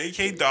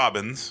 J.K.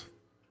 Dobbins,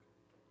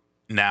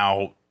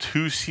 now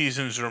 2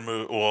 seasons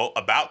removed, well,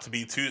 about to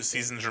be 2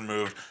 seasons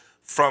removed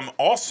from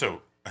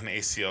also an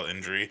ACL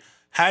injury,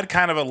 had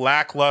kind of a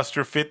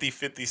lackluster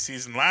 50-50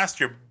 season last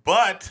year,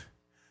 but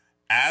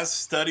as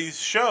studies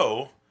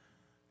show,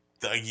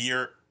 the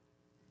year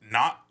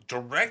not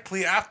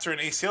directly after an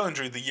ACL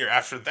injury, the year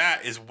after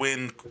that is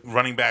when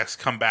running backs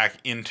come back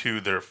into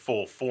their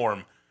full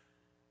form.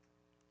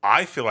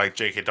 I feel like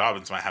J.K.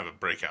 Dobbins might have a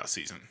breakout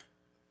season.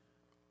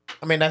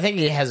 I mean, I think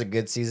he has a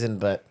good season,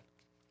 but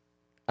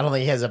I don't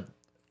think he has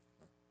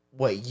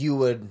what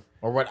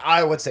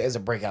I would say is a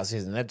breakout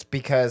season. That's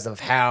because of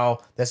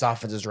how this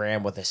offense is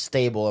ran with a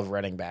stable of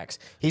running backs.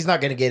 He's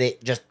not going to get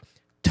it just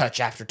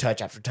touch after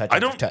touch after touch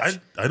after touch.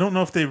 I don't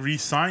know if they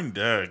re-signed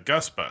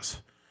Gus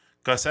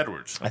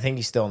Edwards. I think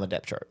he's still on the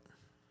depth chart.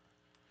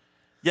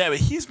 Yeah, but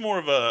he's more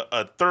of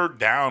a third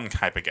down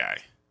type of guy.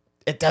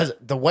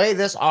 The way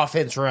this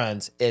offense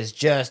runs is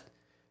just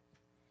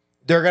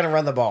they're going to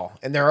run the ball,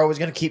 and they're always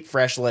going to keep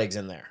fresh legs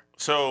in there.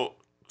 So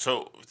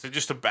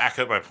just to back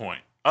up my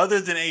point,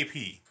 other than AP,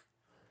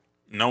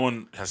 no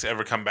one has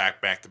ever come back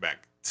to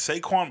back.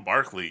 Saquon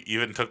Barkley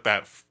even took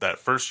that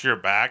first year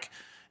back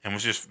and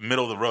was just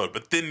middle of the road.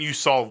 But then you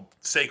saw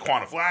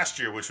Saquon of last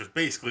year, which was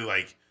basically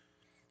like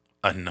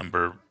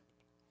the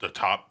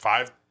top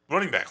 5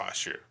 running back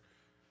last year.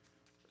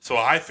 So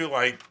I feel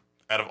like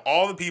out of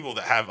all the people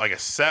that have like a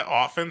set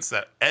offense,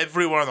 that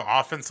everyone on the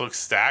offense looks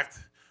stacked,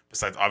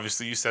 besides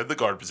obviously you said the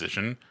guard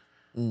position.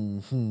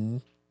 Mm-hmm.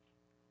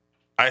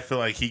 I feel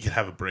like he could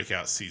have a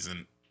breakout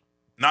season.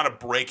 Not a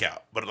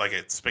breakout, but like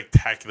a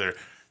spectacular.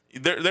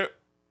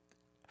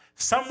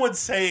 Some would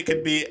say it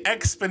could be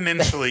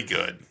exponentially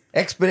good.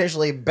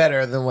 Exponentially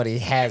better than what he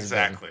has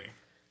Exactly. been.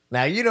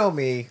 Now, you know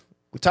me.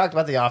 We talked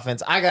about the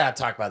offense. I got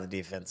to talk about the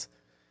defense.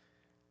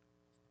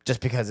 Just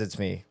because it's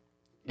me.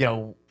 You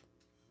know,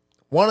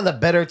 one of the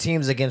better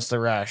teams against the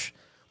rush,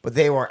 but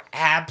they were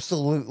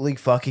absolutely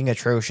fucking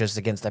atrocious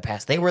against the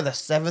pass. They were the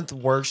 7th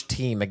worst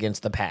team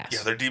against the pass.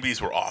 Yeah, their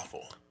DBs were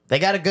awful. They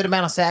got a good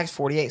amount of sacks,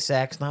 48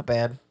 sacks, not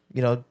bad.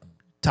 You know,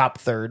 top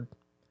 3rd.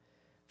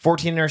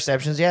 14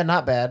 interceptions, yeah,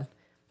 not bad.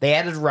 They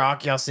added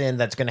Rock Yeltsin,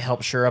 that's going to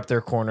help shore up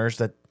their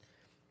corners.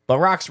 But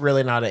Rock's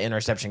really not an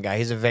interception guy.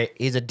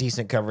 He's a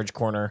decent coverage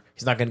corner.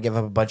 He's not going to give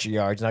up a bunch of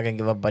yards. He's not going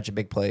to give up a bunch of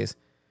big plays.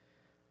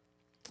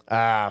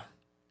 But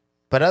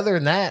other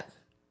than that,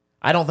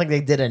 I don't think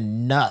they did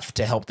enough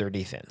to help their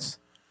defense.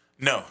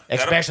 No.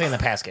 Especially in the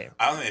pass game.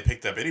 I don't think they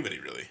picked up anybody,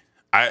 really.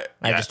 I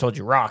just told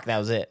you Rock, that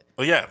was it.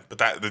 Well, yeah, but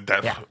that's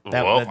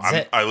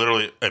it. I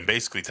literally am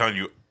basically telling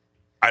you,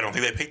 I don't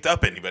think they picked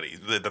up anybody.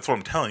 That's what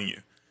I'm telling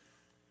you.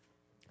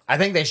 I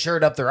think they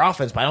shored up their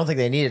offense, but I don't think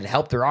they needed to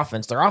help their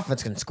offense. Their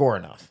offense can score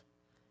enough.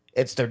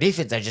 It's their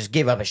defense that just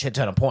gave up a shit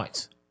ton of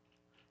points.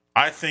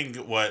 I think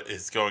what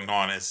is going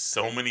on is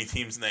so many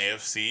teams in the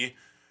AFC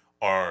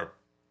are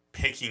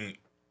picking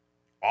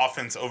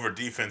offense over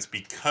defense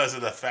because of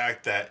the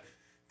fact that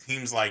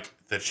teams like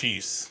the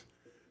Chiefs,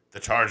 the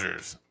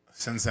Chargers,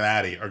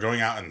 Cincinnati are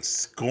going out and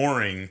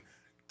scoring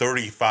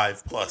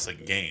 35 plus a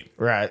game.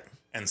 Right.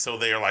 And so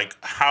they are like,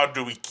 how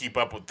do we keep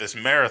up with this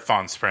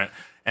marathon sprint?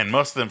 And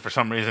most of them, for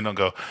some reason, don't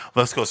go,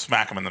 let's go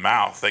smack them in the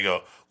mouth. They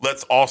go,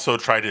 let's also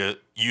try to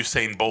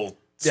Usain Bolt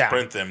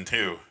sprint them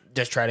too.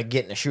 Just try to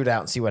get in a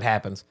shootout and see what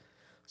happens.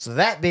 So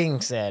that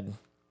being said,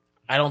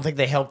 I don't think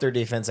they helped their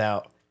defense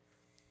out.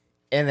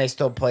 And they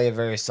still play a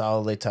very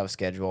solidly tough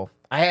schedule.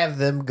 I have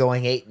them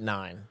going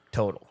 8-9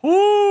 total.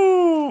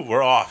 Woo!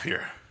 We're off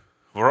here.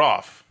 We're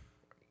off.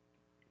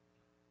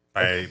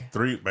 By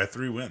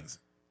 3 wins.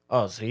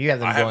 Oh, so you have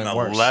them I going have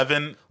worse.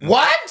 11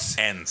 What?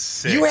 and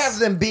 6. You have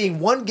them being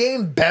 1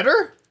 game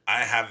better? I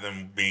have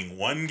them being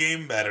 1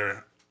 game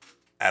better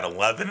at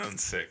 11 and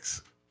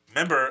 6.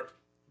 Remember,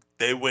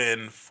 they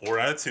win 4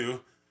 out of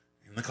 2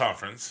 in the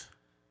conference.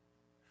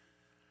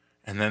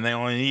 And then they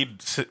only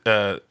need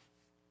 7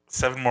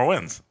 more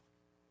wins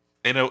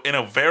in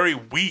a very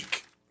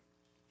weak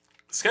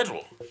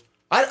schedule.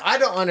 I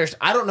don't understand.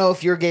 I don't know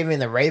if you're giving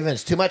the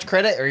Ravens too much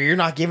credit or you're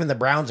not giving the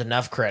Browns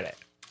enough credit.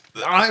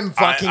 I'm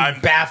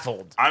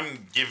baffled.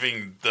 I'm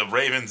giving the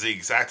Ravens the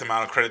exact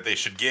amount of credit they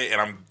should get,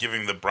 and I'm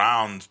giving the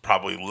Browns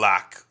probably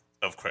lack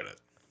of credit.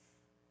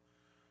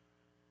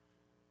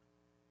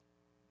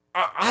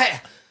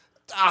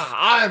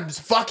 I'm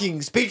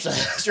fucking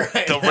speechless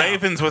right The now.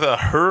 Ravens with a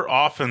hurt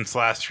offense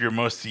last year,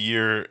 most of the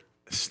year,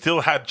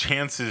 still had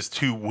chances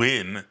to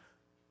win.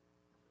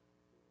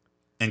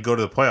 and go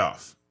to the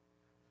playoffs.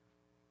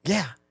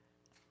 Yeah.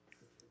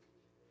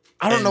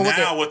 I don't know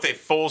now with a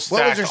full what was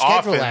stack their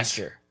schedule offense, last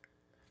year.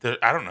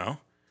 I don't know.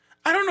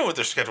 I don't know what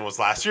their schedule was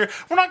last year.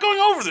 We're not going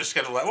over their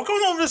schedule. We're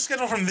going over the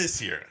schedule from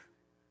this year.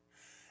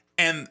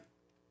 And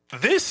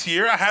this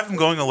year, I have them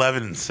going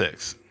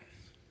 11-6.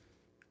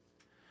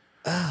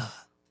 I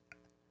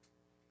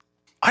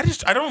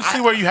don't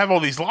see where you have all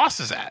these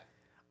losses at.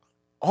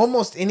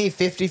 Almost any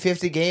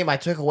 50-50 game I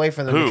took away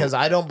from them Who? because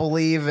I don't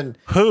believe in.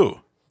 Who?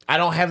 I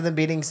don't have them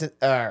beating.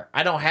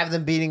 I don't have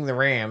them beating the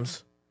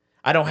Rams.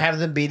 I don't have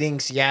them beating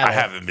Seattle. I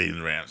have them beating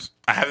the Rams.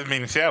 I have them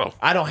beating Seattle.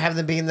 I don't have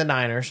them beating the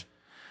Niners.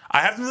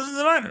 I have them losing to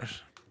the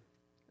Niners.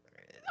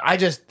 I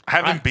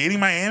have them beating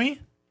Miami.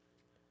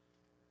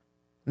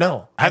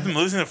 No. I have them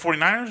losing to the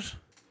 49ers.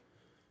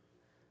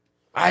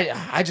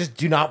 I just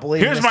do not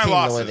believe Here's in this my team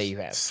losses. the way that you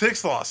have.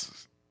 6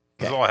 losses.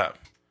 That's all I have.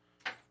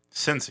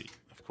 Cincy,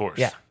 of course.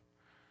 Yeah.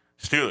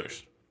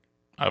 Steelers,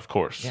 of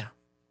course. Yeah.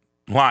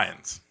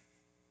 Lions.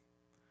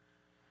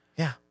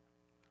 Yeah.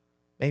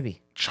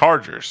 Maybe.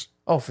 Chargers.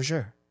 Oh, for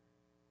sure.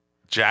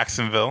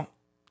 Jacksonville.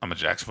 I'm a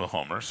Jacksonville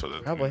homer, so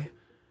Probably.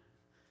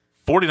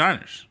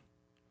 49ers.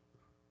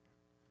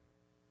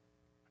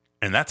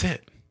 And that's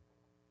it.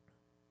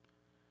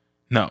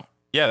 No.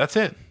 Yeah, that's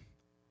it.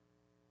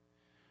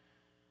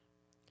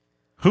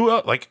 Who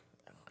else?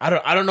 I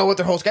don't know what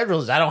their whole schedule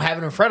is. I don't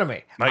have it in front of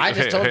me. I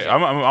just told you.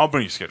 I'll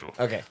bring you schedule.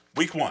 Okay.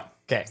 Week 1.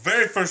 Okay.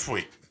 Very first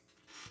week.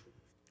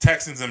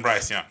 Texans and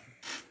Bryce Young.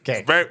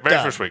 Okay. Very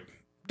Dub. first week.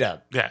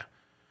 Dub. Yeah.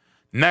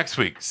 Next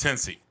week,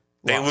 Cincy.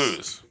 They Loss.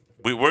 lose.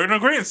 We're in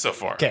agreement so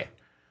far. Okay.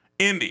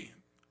 Indy.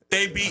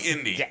 They beat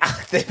Indy. Yeah,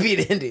 they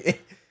beat Indy.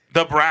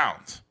 The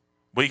Browns.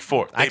 Week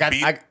 4. They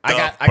beat the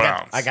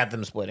Browns. I got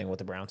them splitting with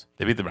the Browns.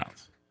 They beat the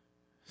Browns.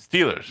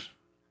 Steelers.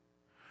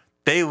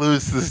 They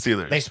lose to the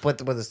Steelers. They split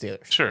with the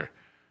Steelers. Sure.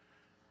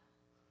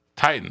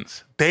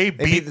 Titans. They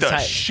beat the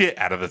Titans. shit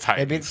out of the They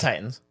Titans. beat the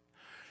Titans.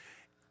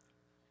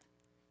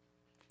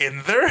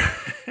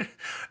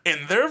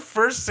 In their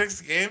first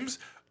 6 games,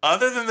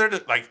 other than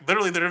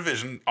literally their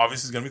division,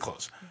 obviously is going to be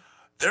close.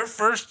 Their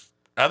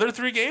other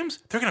 3 games,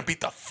 they're going to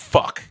beat the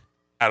fuck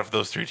out of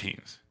those 3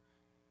 teams.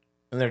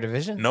 In their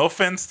division? No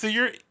offense to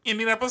your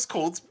Indianapolis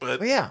Colts, but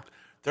Well, yeah.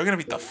 they're going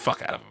to beat the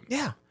fuck out of them.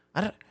 Yeah.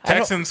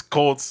 Texans,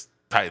 Colts,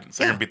 Titans.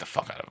 They're going to beat the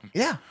fuck out of them.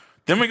 Yeah.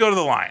 Then we go to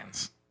the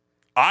Lions.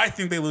 I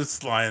think they lose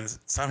to the Lions.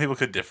 Some people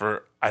could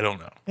differ. I don't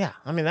know. Yeah.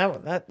 I mean,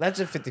 that's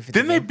a 50-50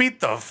 Didn't they game. beat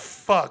the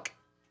fuck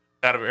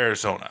out of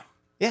Arizona?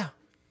 Yeah.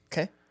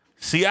 Okay.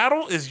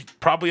 Seattle is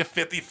probably a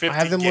 50-50 I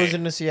have them game.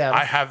 losing to Seattle.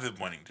 I have them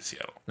winning to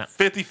Seattle.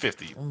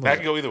 50-50. That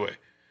can go either way.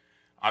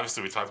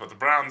 Obviously, we talked about the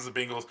Browns, the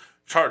Bengals,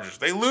 Chargers.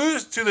 They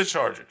lose to the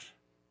Chargers.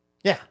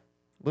 Yeah.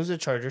 Lose the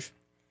Chargers.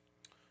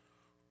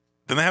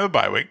 Then they have a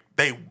bye week.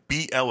 They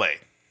beat LA.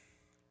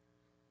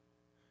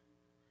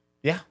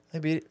 Yeah. They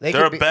beat.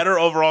 They're a better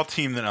overall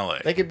team than LA.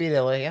 They could beat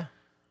LA. Yeah.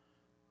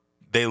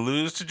 They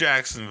lose to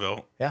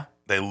Jacksonville. Yeah.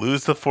 They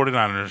lose to the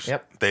 49ers.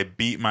 Yep. They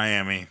beat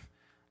Miami.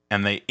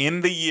 And they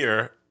end the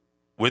year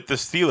with the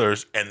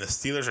Steelers. And the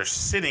Steelers are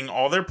sitting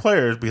all their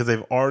players because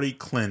they've already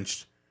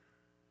clinched.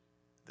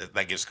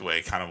 That gives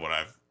away kind of what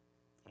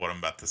I'm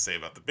about to say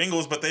about the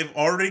Bengals. But they've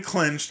already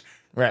clinched.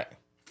 Right.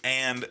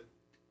 And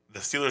the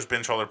Steelers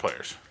bench all their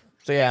players.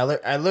 So yeah,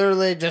 I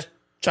literally just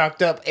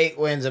chalked up 8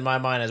 wins in my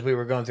mind as we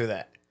were going through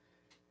that.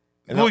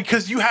 Well,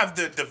 because you have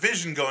the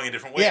division going a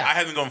different way. Yeah. I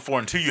have them going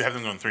 4-2. You have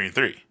them going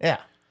 3-3. Yeah,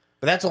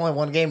 but that's only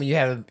one game,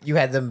 and you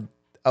had them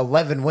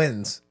 11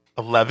 wins.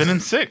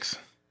 11-6.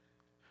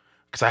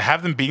 Because I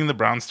have them beating the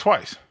Browns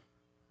twice.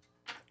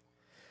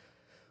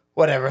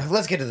 Whatever.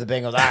 Let's get to the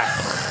Bengals.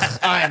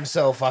 I am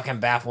so fucking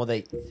baffled.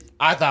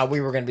 I thought we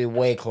were going to be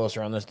way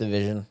closer on this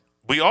division.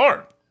 We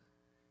are.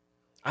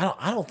 I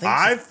don't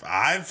think so.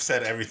 I've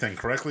said everything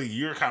correctly.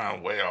 You're kind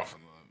of way off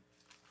in the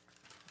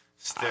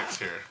sticks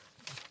here.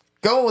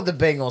 Going with the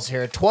Bengals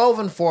here,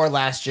 12-4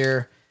 last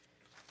year.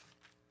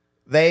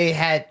 They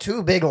had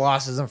 2 big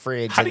losses in free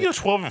agency. How do you go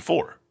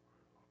 12-4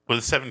 with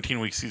a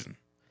 17-week season?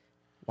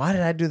 Why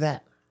did I do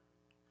that?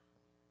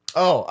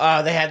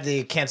 Oh, they had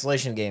the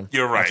cancellation game.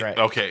 You're right. That's right.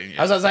 Okay.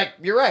 Yeah. I was like,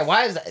 you're right.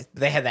 Why is that?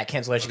 They had that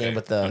cancellation game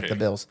with the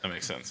Bills. That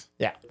makes sense.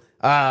 Yeah.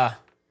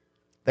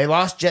 They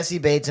lost Jesse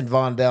Bates and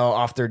Von Bell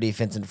off their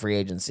defense in free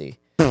agency.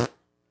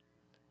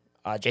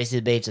 Jesse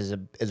Bates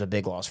is a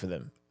big loss for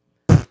them.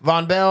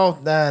 Von Bell,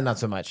 not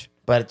so much,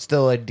 but it's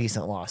still a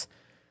decent loss.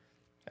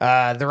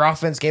 Their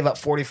offense gave up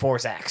 44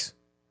 sacks.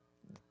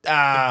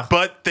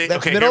 But they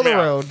that's okay. middle Hear of me the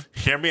out. road.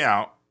 Hear me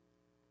out.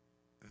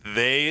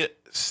 They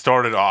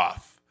started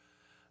off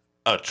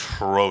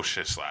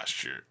atrocious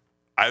last year.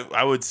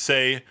 I would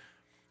say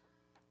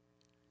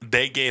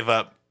they gave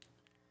up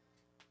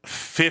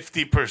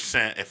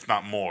 50%, if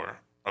not more,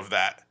 of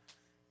that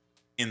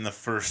in the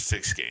first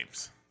 6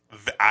 games.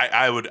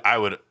 I would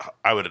argue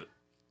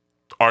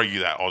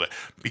that all day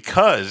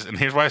because, and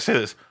here's why I say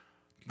this: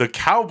 the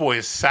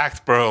Cowboys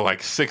sacked Burrow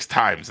like 6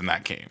 times in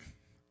that game.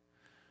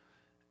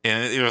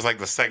 And it was like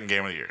the second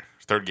game of the year,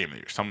 third game of the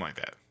year, something like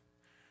that.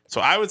 So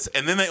I would,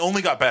 and then they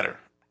only got better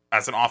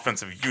as an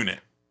offensive unit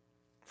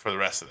for the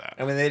rest of that.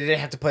 I mean, they didn't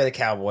have to play the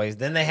Cowboys.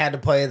 Then they had to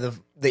play the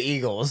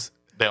Eagles.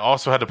 They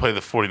also had to play the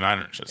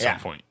 49ers at some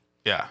point.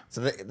 Yeah.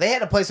 So they had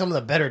to play some of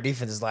the better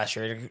defenses last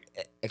year,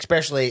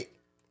 especially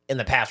in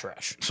the pass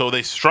rush. So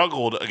they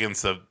struggled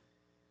against the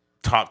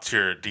top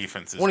tier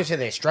defenses. When you say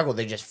they struggled,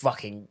 they just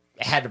fucking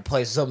had to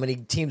play so many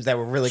teams that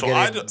were really good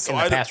in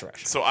the pass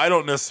rush. So I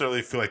don't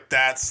necessarily feel like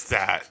that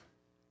stat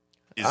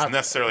is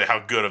necessarily how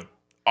good of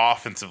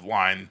offensive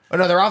line. Oh,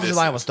 no, their offensive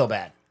line was still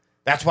bad.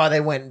 That's why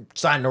they went and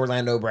signed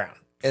Orlando Brown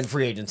in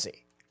free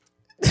agency.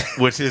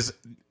 Which is,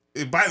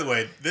 by the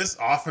way, this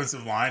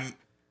offensive line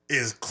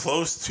is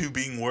close to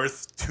being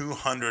worth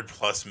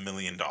 $200+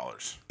 million.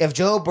 If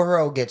Joe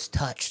Burrow gets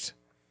touched,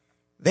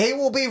 they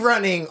will be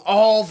running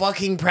all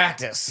fucking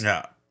practice.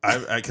 Yeah.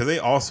 Because they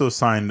also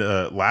signed,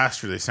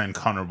 last year, they signed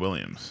Connor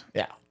Williams.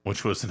 Yeah.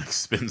 Which was an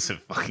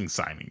expensive fucking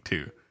signing,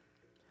 too.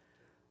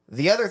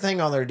 The other thing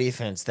on their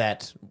defense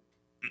that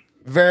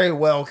very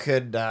well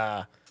could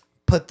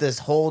put this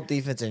whole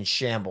defense in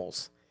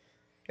shambles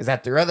is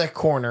that their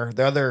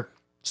other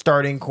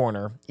starting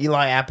corner,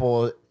 Eli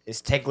Apple,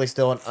 is technically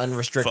still an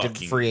unrestricted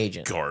Fucking free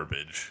agent.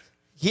 Garbage.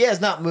 He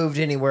has not moved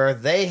anywhere.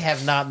 They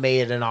have not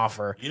made an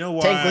offer. You know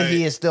why? Technically,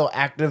 he is still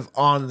active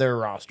on their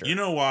roster. You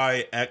know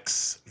why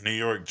ex-New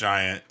York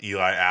Giant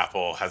Eli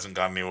Apple hasn't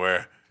gone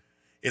anywhere?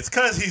 It's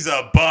because he's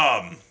a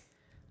bum.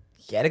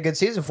 He had a good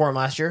season for him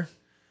last year.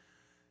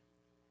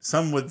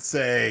 Some would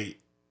say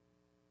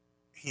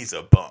he's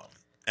a bum.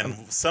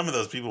 And some of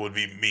those people would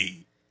be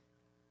me.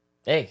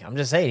 Hey, I'm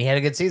just saying, he had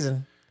a good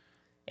season.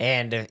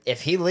 And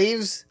if he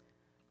leaves,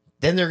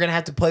 then they're going to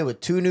have to play with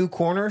 2 new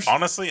corners.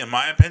 Honestly, in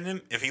my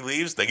opinion, if he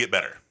leaves, they get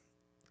better.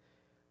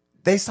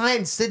 They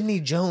signed Sidney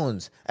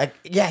Jones.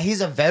 Yeah,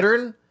 he's a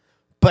veteran,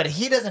 but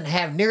he doesn't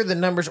have near the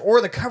numbers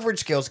or the coverage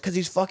skills because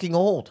he's fucking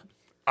old.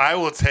 I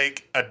will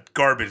take a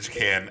garbage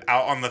can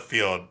out on the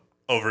field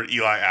over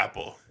Eli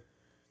Apple.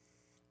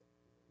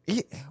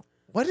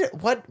 Why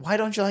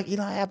don't you like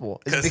Eli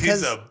Apple? Because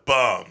he's a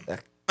bum.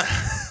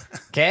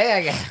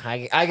 Okay,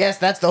 I guess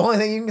that's the only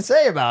thing you can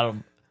say about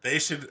him. They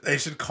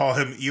should call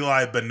him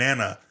Eli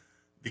Banana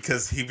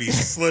because he be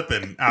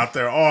slipping out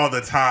there all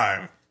the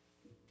time.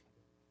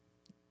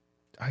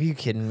 Are you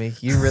kidding me?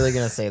 You really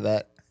gonna say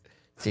that?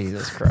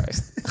 Jesus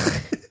Christ.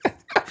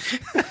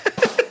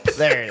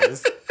 There it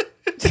is.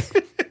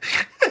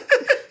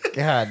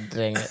 God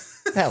dang it.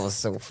 That was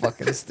so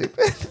fucking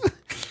stupid.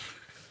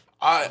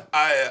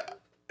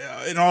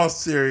 In all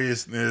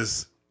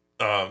seriousness,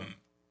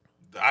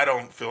 I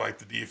don't feel like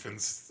the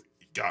defense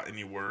got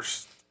any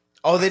worse.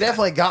 Oh, they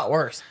definitely got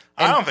worse.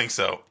 I don't think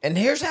so. And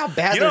here's how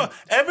bad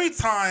every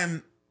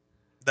time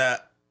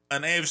that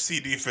an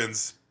AFC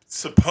defense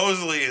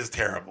supposedly is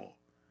terrible,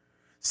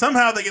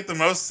 somehow they get the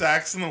most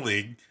sacks in the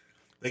league.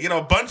 They get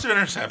a bunch of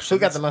interceptions. Who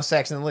got the most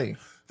sacks in the league?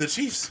 The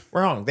Chiefs.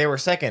 Wrong. They were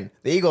second.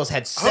 The Eagles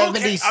had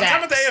 70 sacks. I'm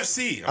talking about the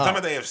AFC. I'm talking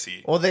about the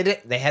AFC. Well, they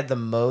did. They had the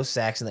most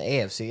sacks in the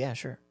AFC. Yeah,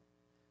 sure.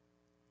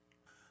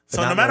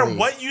 So no matter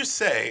what you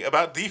say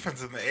about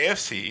defense in the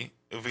AFC,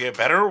 if we get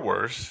better or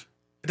worse,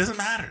 it doesn't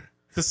matter.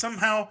 Because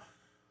somehow,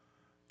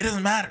 it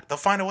doesn't matter. They'll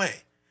find a way.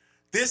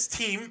 This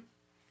team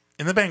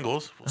in the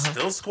Bengals will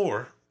still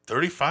score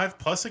 35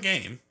 plus a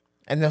game.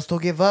 And they'll still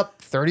give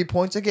up 30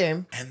 points a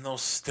game. And they'll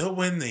still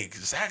win the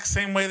exact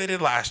same way they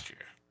did last year.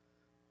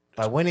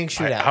 By winning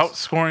shootouts. By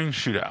outscoring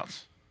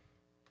shootouts.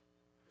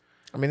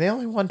 I mean, they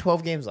only won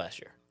 12 games last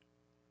year.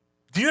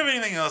 Do you have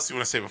anything else you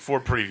want to say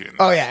before previewing?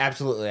 Oh, yeah,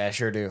 absolutely. I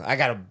sure do. I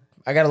got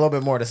a little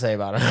bit more to say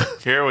about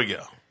it. Here we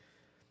go.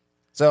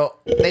 So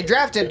they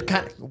drafted.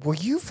 Will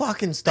you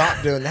fucking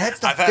stop doing that?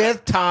 That's the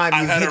fifth time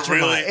you've hit your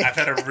mic. I've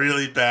had a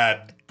really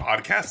bad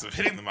podcast of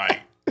hitting the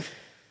mic.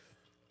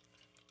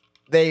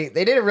 They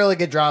did a really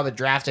good job of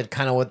drafted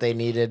kind of what they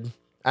needed.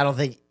 I don't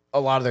think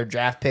a lot of their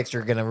draft picks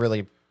are going to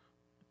really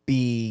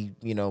be,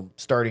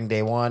 starting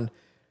day one.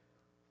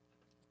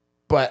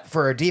 But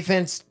for a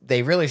defense,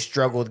 they really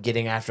struggled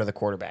getting after the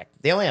quarterback.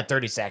 They only had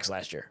 30 sacks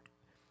last year.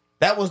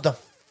 That was the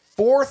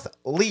 4th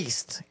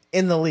least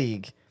in the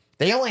league.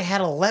 They only had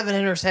 11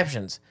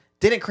 interceptions.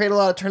 Didn't create a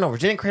lot of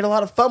turnovers. Didn't create a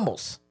lot of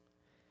fumbles.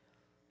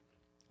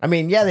 I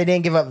mean, yeah, they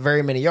didn't give up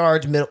very many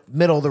yards.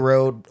 Middle of the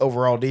road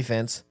overall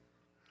defense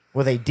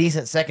with a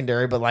decent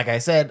secondary. But like I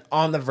said,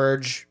 on the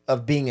verge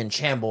of being in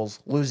shambles,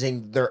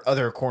 losing their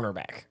other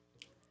cornerback.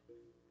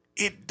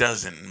 It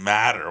doesn't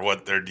matter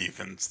what their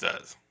defense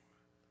does.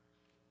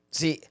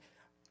 See,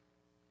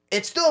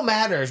 it still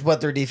matters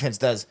what their defense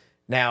does.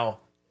 Now,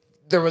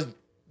 there was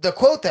the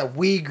quote that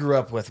we grew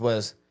up with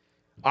was,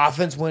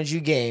 offense wins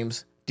you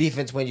games,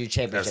 defense wins you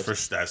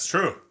championships. That's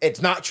true.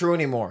 It's not true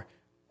anymore.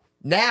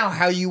 Now,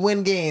 how you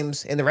win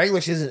games in the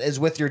regular season is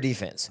with your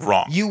defense.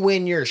 Wrong. You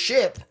win your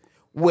ship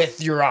with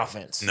your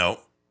offense. No.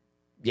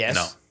 Yes.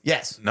 No.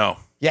 Yes. No.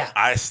 Yeah.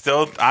 I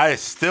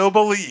still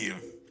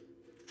believe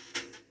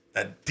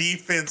that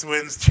defense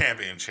wins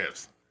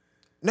championships.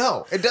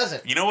 No, it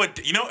doesn't. You know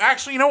what? You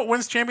know what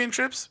wins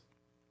championships?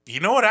 You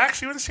know what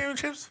actually wins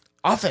championships?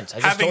 Offense. I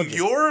just Having told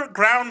you. your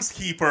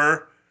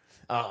groundskeeper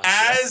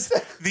as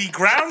the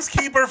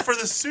groundskeeper for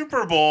the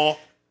Super Bowl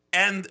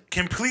and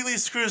completely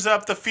screws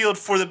up the field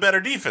for the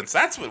better defense.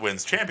 That's what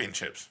wins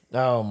championships.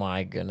 Oh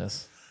my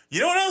goodness.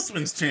 You know what else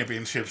wins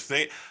championships?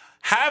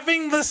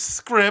 Having the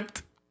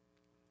script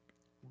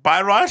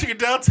by Roger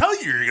Goodell tell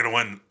you you're going to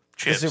win The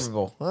chips. Super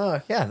Bowl.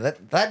 Yeah,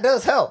 that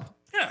does help.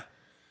 Yeah.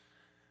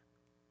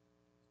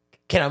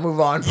 Can I move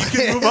on? You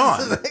can move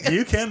on.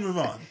 You can move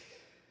on.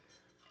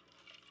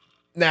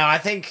 Now, I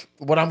think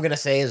what I'm going to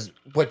say is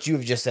what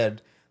you've just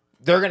said.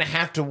 They're going to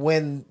have to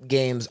win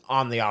games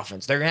on the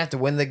offense. They're going to have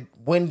to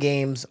win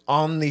games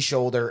on the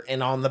shoulder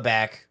and on the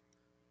back.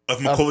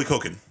 Of Macaulay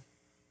Culkin.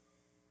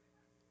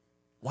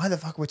 Why the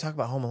fuck are we talking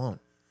about Home Alone?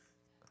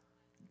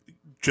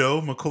 Joe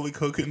Macaulay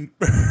Culkin.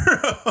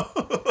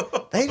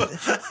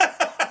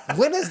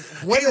 When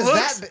is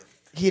that?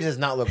 He does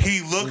not look.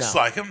 He looks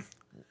like him.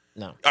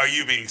 No. Are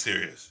you being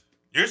serious?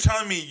 You're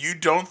telling me you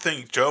don't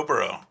think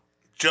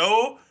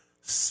Joe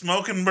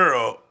Smoking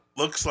Burrow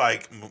looks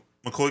like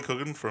Macaulay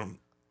Culkin from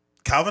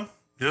Calvin?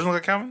 He doesn't look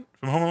like Calvin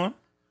from Home Alone?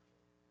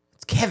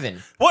 It's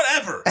Kevin.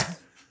 Whatever.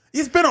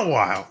 It's been a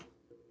while.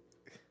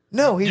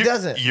 No, he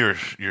doesn't. You're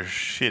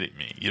shitting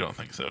me. You don't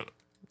think so?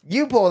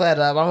 You pull that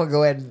up. I'm gonna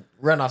go ahead and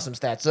run off some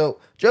stats. So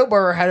Joe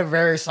Burrow had a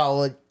very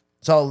solid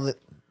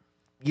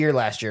year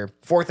last year.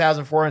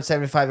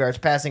 4,475 yards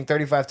passing,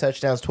 35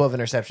 touchdowns, 12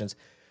 interceptions.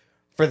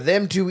 For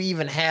them to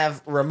even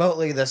have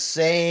remotely the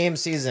same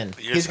season,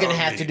 he's going to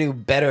have to do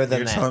better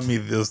than that. You're telling me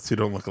those two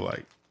don't look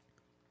alike.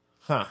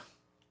 Huh.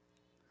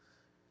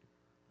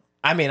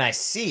 I mean, I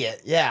see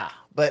it, yeah,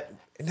 but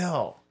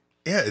no.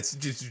 Yeah, it's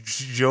just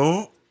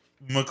Joe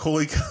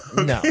Macaulay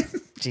Culkin. No.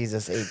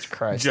 Jesus H.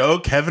 Christ. Joe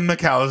Kevin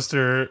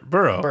McAllister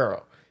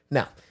Burrow.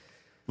 No.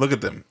 Look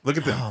at them. Look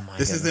at them. Oh, my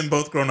This is goodness. them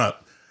both grown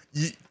up.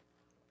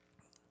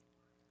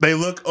 They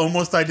look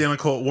almost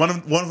identical. One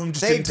of them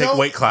just didn't take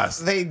weight class.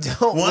 They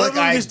don't One look of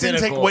them just didn't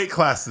take identical. weight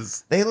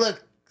classes. They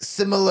look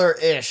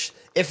similar-ish.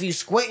 If you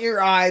squint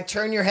your eye,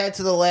 turn your head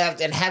to the left,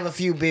 and have a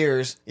few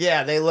beers,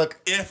 yeah, they look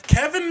If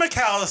Kevin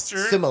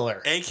McAllister,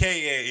 similar.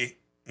 a.k.a.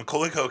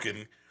 Macaulay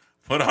Culkin,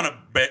 put on a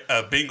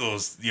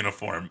Bengals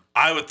uniform,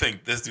 I would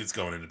think this dude's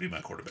going in to be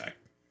my quarterback.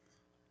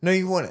 No,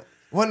 you wouldn't.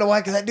 Wonder why?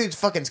 Because that dude's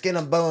fucking skin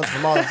and bones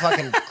from all the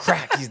fucking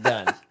crack he's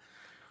done.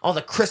 All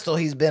the crystal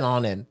he's been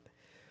on in.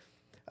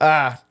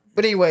 But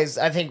anyways,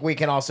 I think we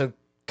can also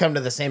come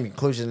to the same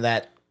conclusion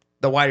that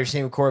the wide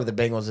receiver core of the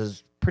Bengals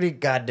is pretty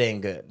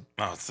goddamn good.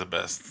 Oh, it's the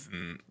best.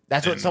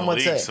 That's what some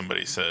would say.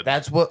 Somebody said.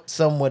 That's what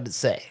some would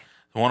say.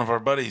 One of our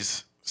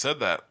buddies said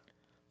that.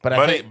 But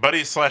I think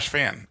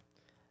Buddy/fan.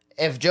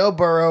 if Joe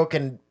Burrow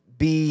can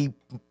be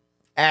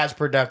as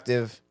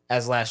productive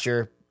as last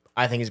year,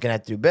 I think he's going to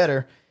have to do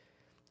better.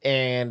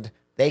 And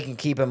they can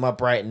keep him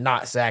upright and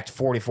not sacked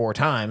 44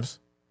 times.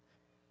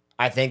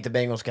 I think the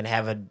Bengals can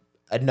have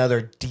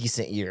another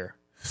decent year.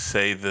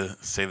 Say the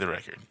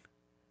record.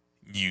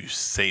 You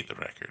say the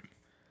record.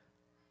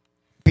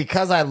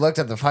 Because I looked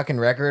at the fucking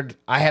record,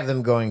 I have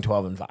them going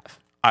 12-5.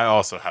 I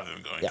also have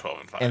them going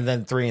 12-5. And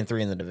then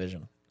 3-3 in the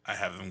division. I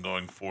have them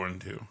going 4-2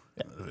 in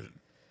the division.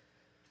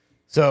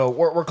 So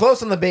we're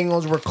close on the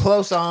Bengals. We're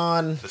close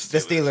on the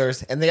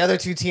Steelers. And the other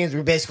two teams,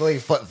 we basically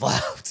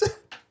flip-flopped.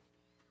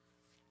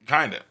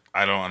 Kind of.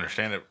 I don't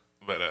understand it,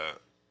 but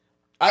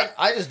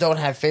I just don't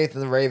have faith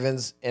in the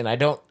Ravens, and I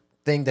don't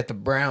think that the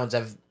Browns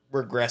have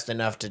regressed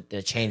enough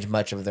to change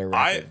much of their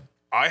record.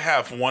 I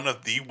have one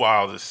of the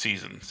wildest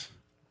seasons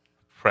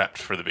prepped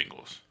for the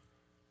Bengals.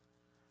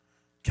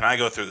 Can I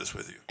go through this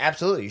with you?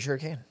 Absolutely, you sure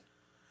can.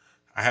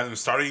 I have them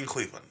starting in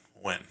Cleveland,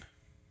 win.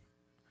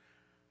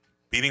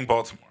 Beating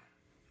Baltimore,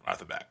 right off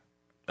the bat.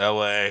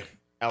 LA,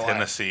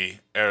 Tennessee,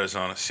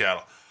 Arizona,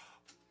 Seattle.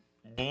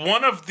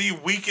 One of the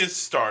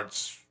weakest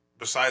starts,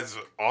 besides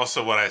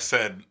also what I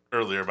said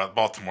earlier about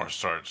Baltimore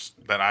starts,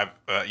 that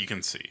you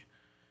can see.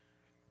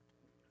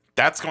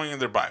 That's going into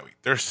their bye week.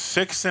 They're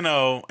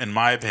 6-0, in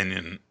my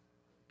opinion,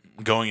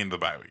 going into the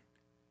bye week.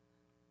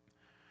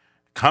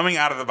 Coming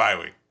out of the bye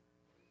week,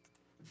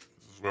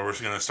 this is where we're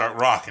going to start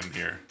rocking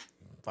here.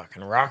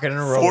 Fucking rocking and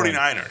rolling.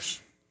 49ers,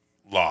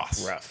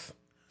 loss. Rough.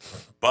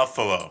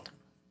 Buffalo,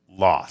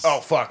 loss. Oh,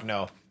 fuck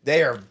no.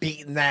 They are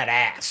beating that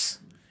ass.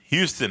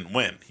 Houston,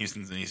 win.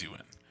 Houston's an easy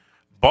win.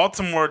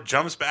 Baltimore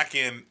jumps back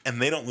in,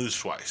 and they don't lose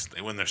twice.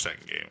 They win their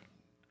second game.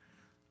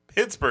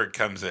 Pittsburgh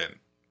comes in.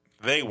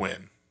 They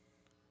win.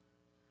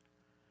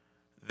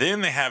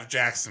 Then they have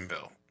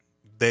Jacksonville.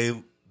 They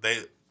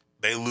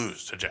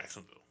lose to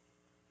Jacksonville.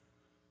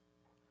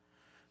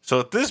 So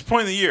at this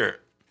point in the year,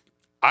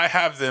 I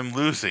have them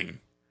losing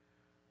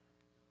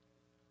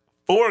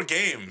 4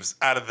 games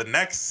out of the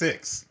next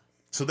 6.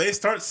 So they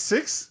start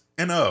 6-0.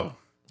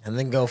 And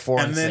then go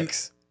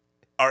 4-6.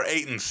 Are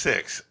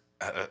 8-6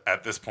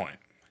 at this point.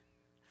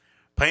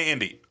 Play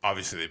Indy.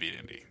 Obviously, they beat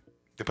Indy.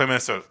 They play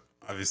Minnesota.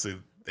 Obviously,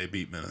 they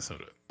beat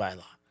Minnesota. By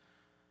law.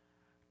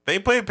 They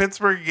play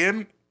Pittsburgh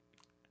again.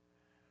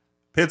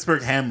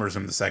 Pittsburgh hammers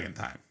him the second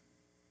time.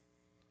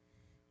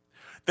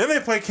 Then they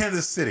play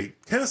Kansas City.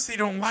 Kansas City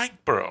don't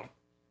like Burrow.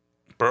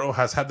 Burrow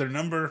has had their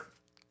number.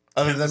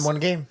 Other than one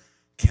game.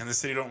 Kansas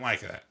City don't like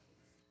that.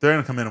 They're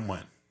going to come in and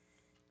win.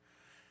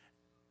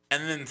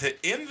 And then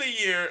to end the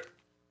year,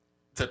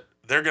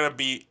 they're going to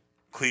beat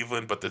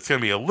Cleveland, but it's going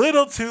to be a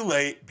little too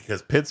late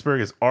because Pittsburgh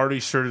has already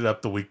shirted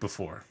up the week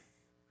before.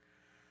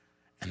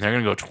 And they're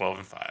going to go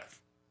 12-5.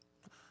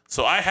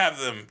 So I have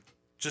them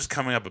just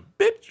coming up a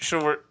bit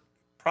short,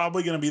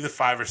 probably going to be the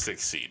 5 or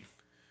 6 seed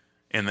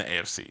in the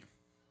AFC.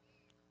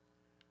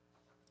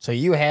 So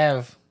you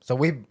have,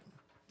 what'd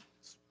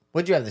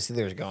you have the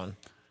Steelers going?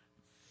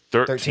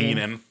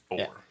 13-4.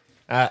 Yeah.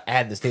 I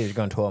had the Steelers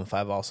going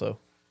 12-5 also.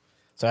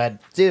 So I had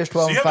Steelers 12-5.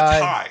 So you have a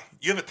tie.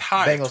 You have a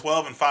tie. Bengals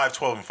 12-5,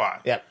 12-5.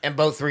 Yeah, and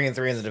both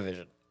 3-3 in the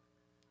division.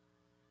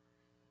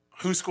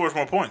 Who scores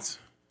more points?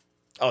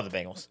 Oh, the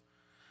Bengals.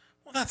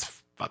 Well,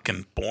 that's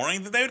fucking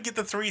boring. They would get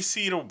the 3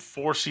 seed or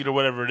 4 seed or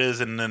whatever it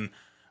is, and then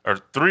or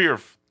 3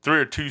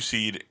 or 2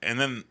 seed, and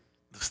then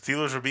the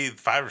Steelers would be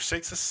 5 or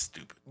 6. That's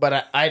stupid.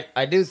 But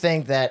I do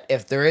think that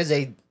if there is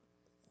a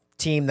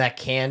team that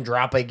can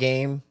drop a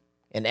game,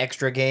 an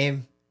extra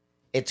game,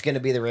 it's going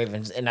to be the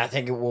Ravens, and I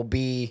think it will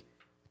be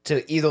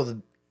to either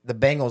the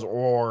Bengals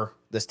or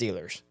the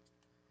Steelers.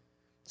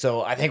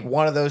 So I think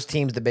one of those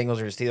teams, the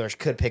Bengals or the Steelers,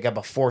 could pick up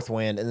a 4th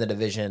win in the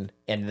division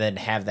and then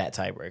have that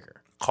tiebreaker.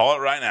 Call it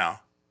right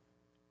now.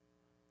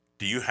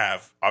 Do you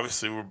have the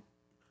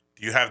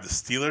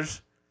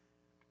Steelers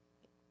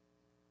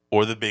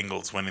or the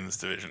Bengals winning this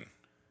division?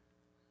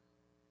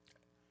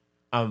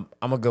 I'm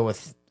gonna go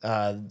with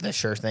the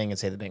sure thing and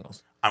say the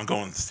Bengals. I'm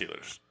going with the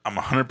Steelers. I'm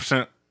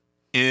 100%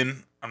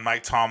 in on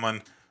Mike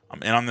Tomlin.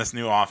 I'm in on this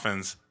new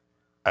offense.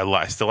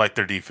 I still like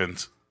their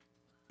defense.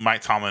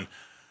 Mike Tomlin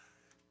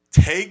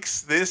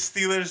takes this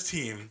Steelers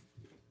team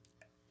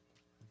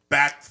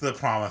back to the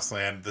promised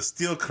land. The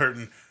steel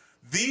curtain,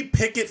 the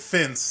picket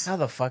fence. How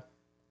the fuck?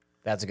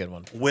 That's a good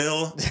one.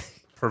 Will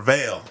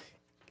prevail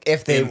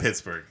if they in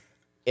Pittsburgh.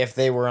 If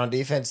they were on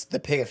defense, the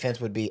picket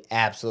fence would be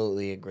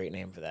absolutely a great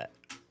name for that.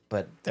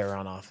 But they're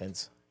on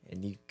offense,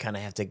 and you kind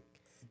of have to.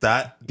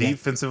 That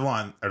defensive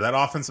line or that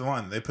offensive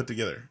line they put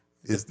together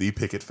is the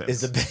picket fence.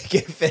 Is the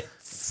picket fence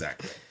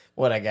exactly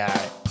what I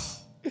got?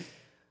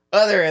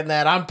 Other than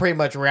that, I'm pretty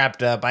much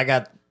wrapped up. I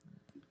got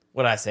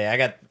what I say. I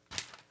got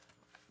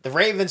the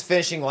Ravens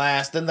finishing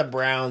last, then the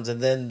Browns,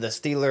 and then the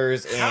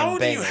Steelers and How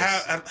do Bengals. you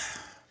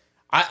have?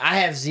 I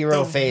have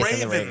zero faith in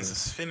the Ravens.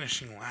 Is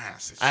finishing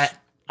last. It's I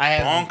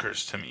have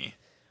bonkers to me.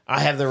 I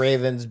have the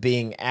Ravens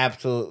being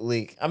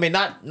absolutely. I mean,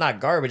 not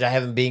garbage. I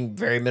have them being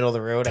very middle of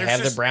the road. I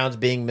have the Browns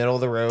being middle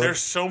of the road.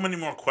 There's so many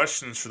more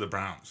questions for the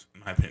Browns,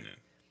 in my opinion.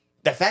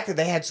 The fact that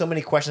they had so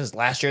many questions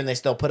last year and they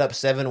still put up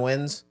 7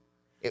 wins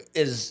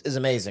is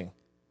amazing.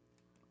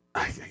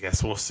 I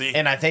guess we'll see.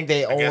 And I think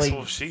they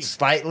only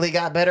slightly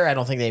got better. I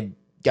don't think they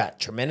got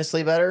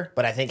tremendously better,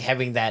 but I think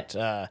having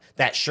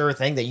that sure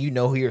thing that you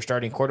know who your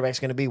starting quarterback is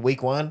going to be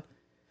week 1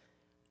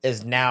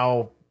 is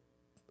now.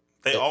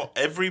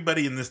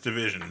 Everybody in this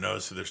division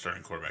knows who their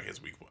starting quarterback is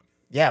week 1.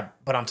 Yeah,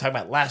 but I'm talking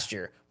about last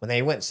year when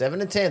they went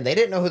 7-10. They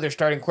didn't know who their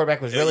starting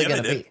quarterback was really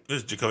going to be. It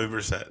was Jacoby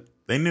Brissett.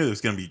 They knew it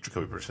was going to be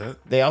Jacoby Brissett.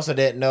 They also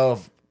didn't know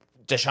if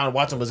Deshaun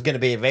Watson was going to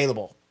be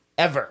available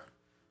ever.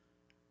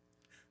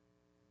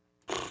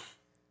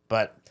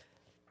 But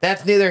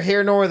that's neither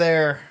here nor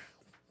there.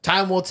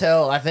 Time will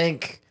tell. I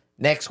think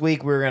next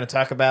week we're going to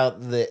talk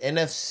about the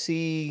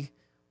NFC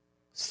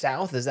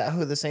South. Is that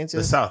who the Saints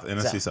is? The South,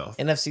 NFC South.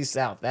 NFC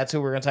South. That's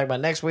who we're going to talk about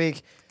next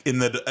week. In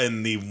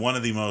the one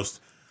of the most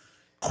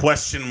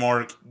question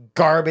mark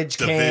garbage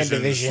can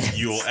divisions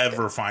you'll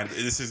ever find.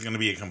 This is going to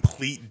be a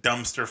complete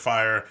dumpster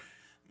fire.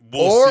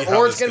 Or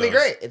it's going to be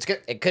great.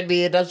 It could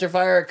be a dumpster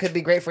fire. It could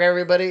be great for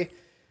everybody.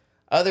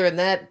 Other than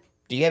that,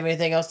 do you have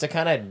anything else to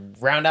kind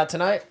of round out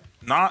tonight?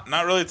 Not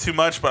really too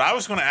much, but I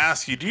was going to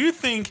ask you, do you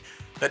think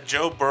that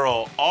Joe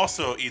Burrow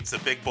also eats a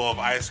big bowl of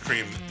ice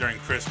cream during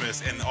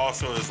Christmas and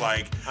also is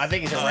like... I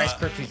think he's a Rice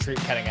Krispie treat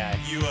kind of guy.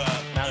 You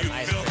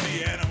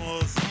filthy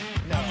animals.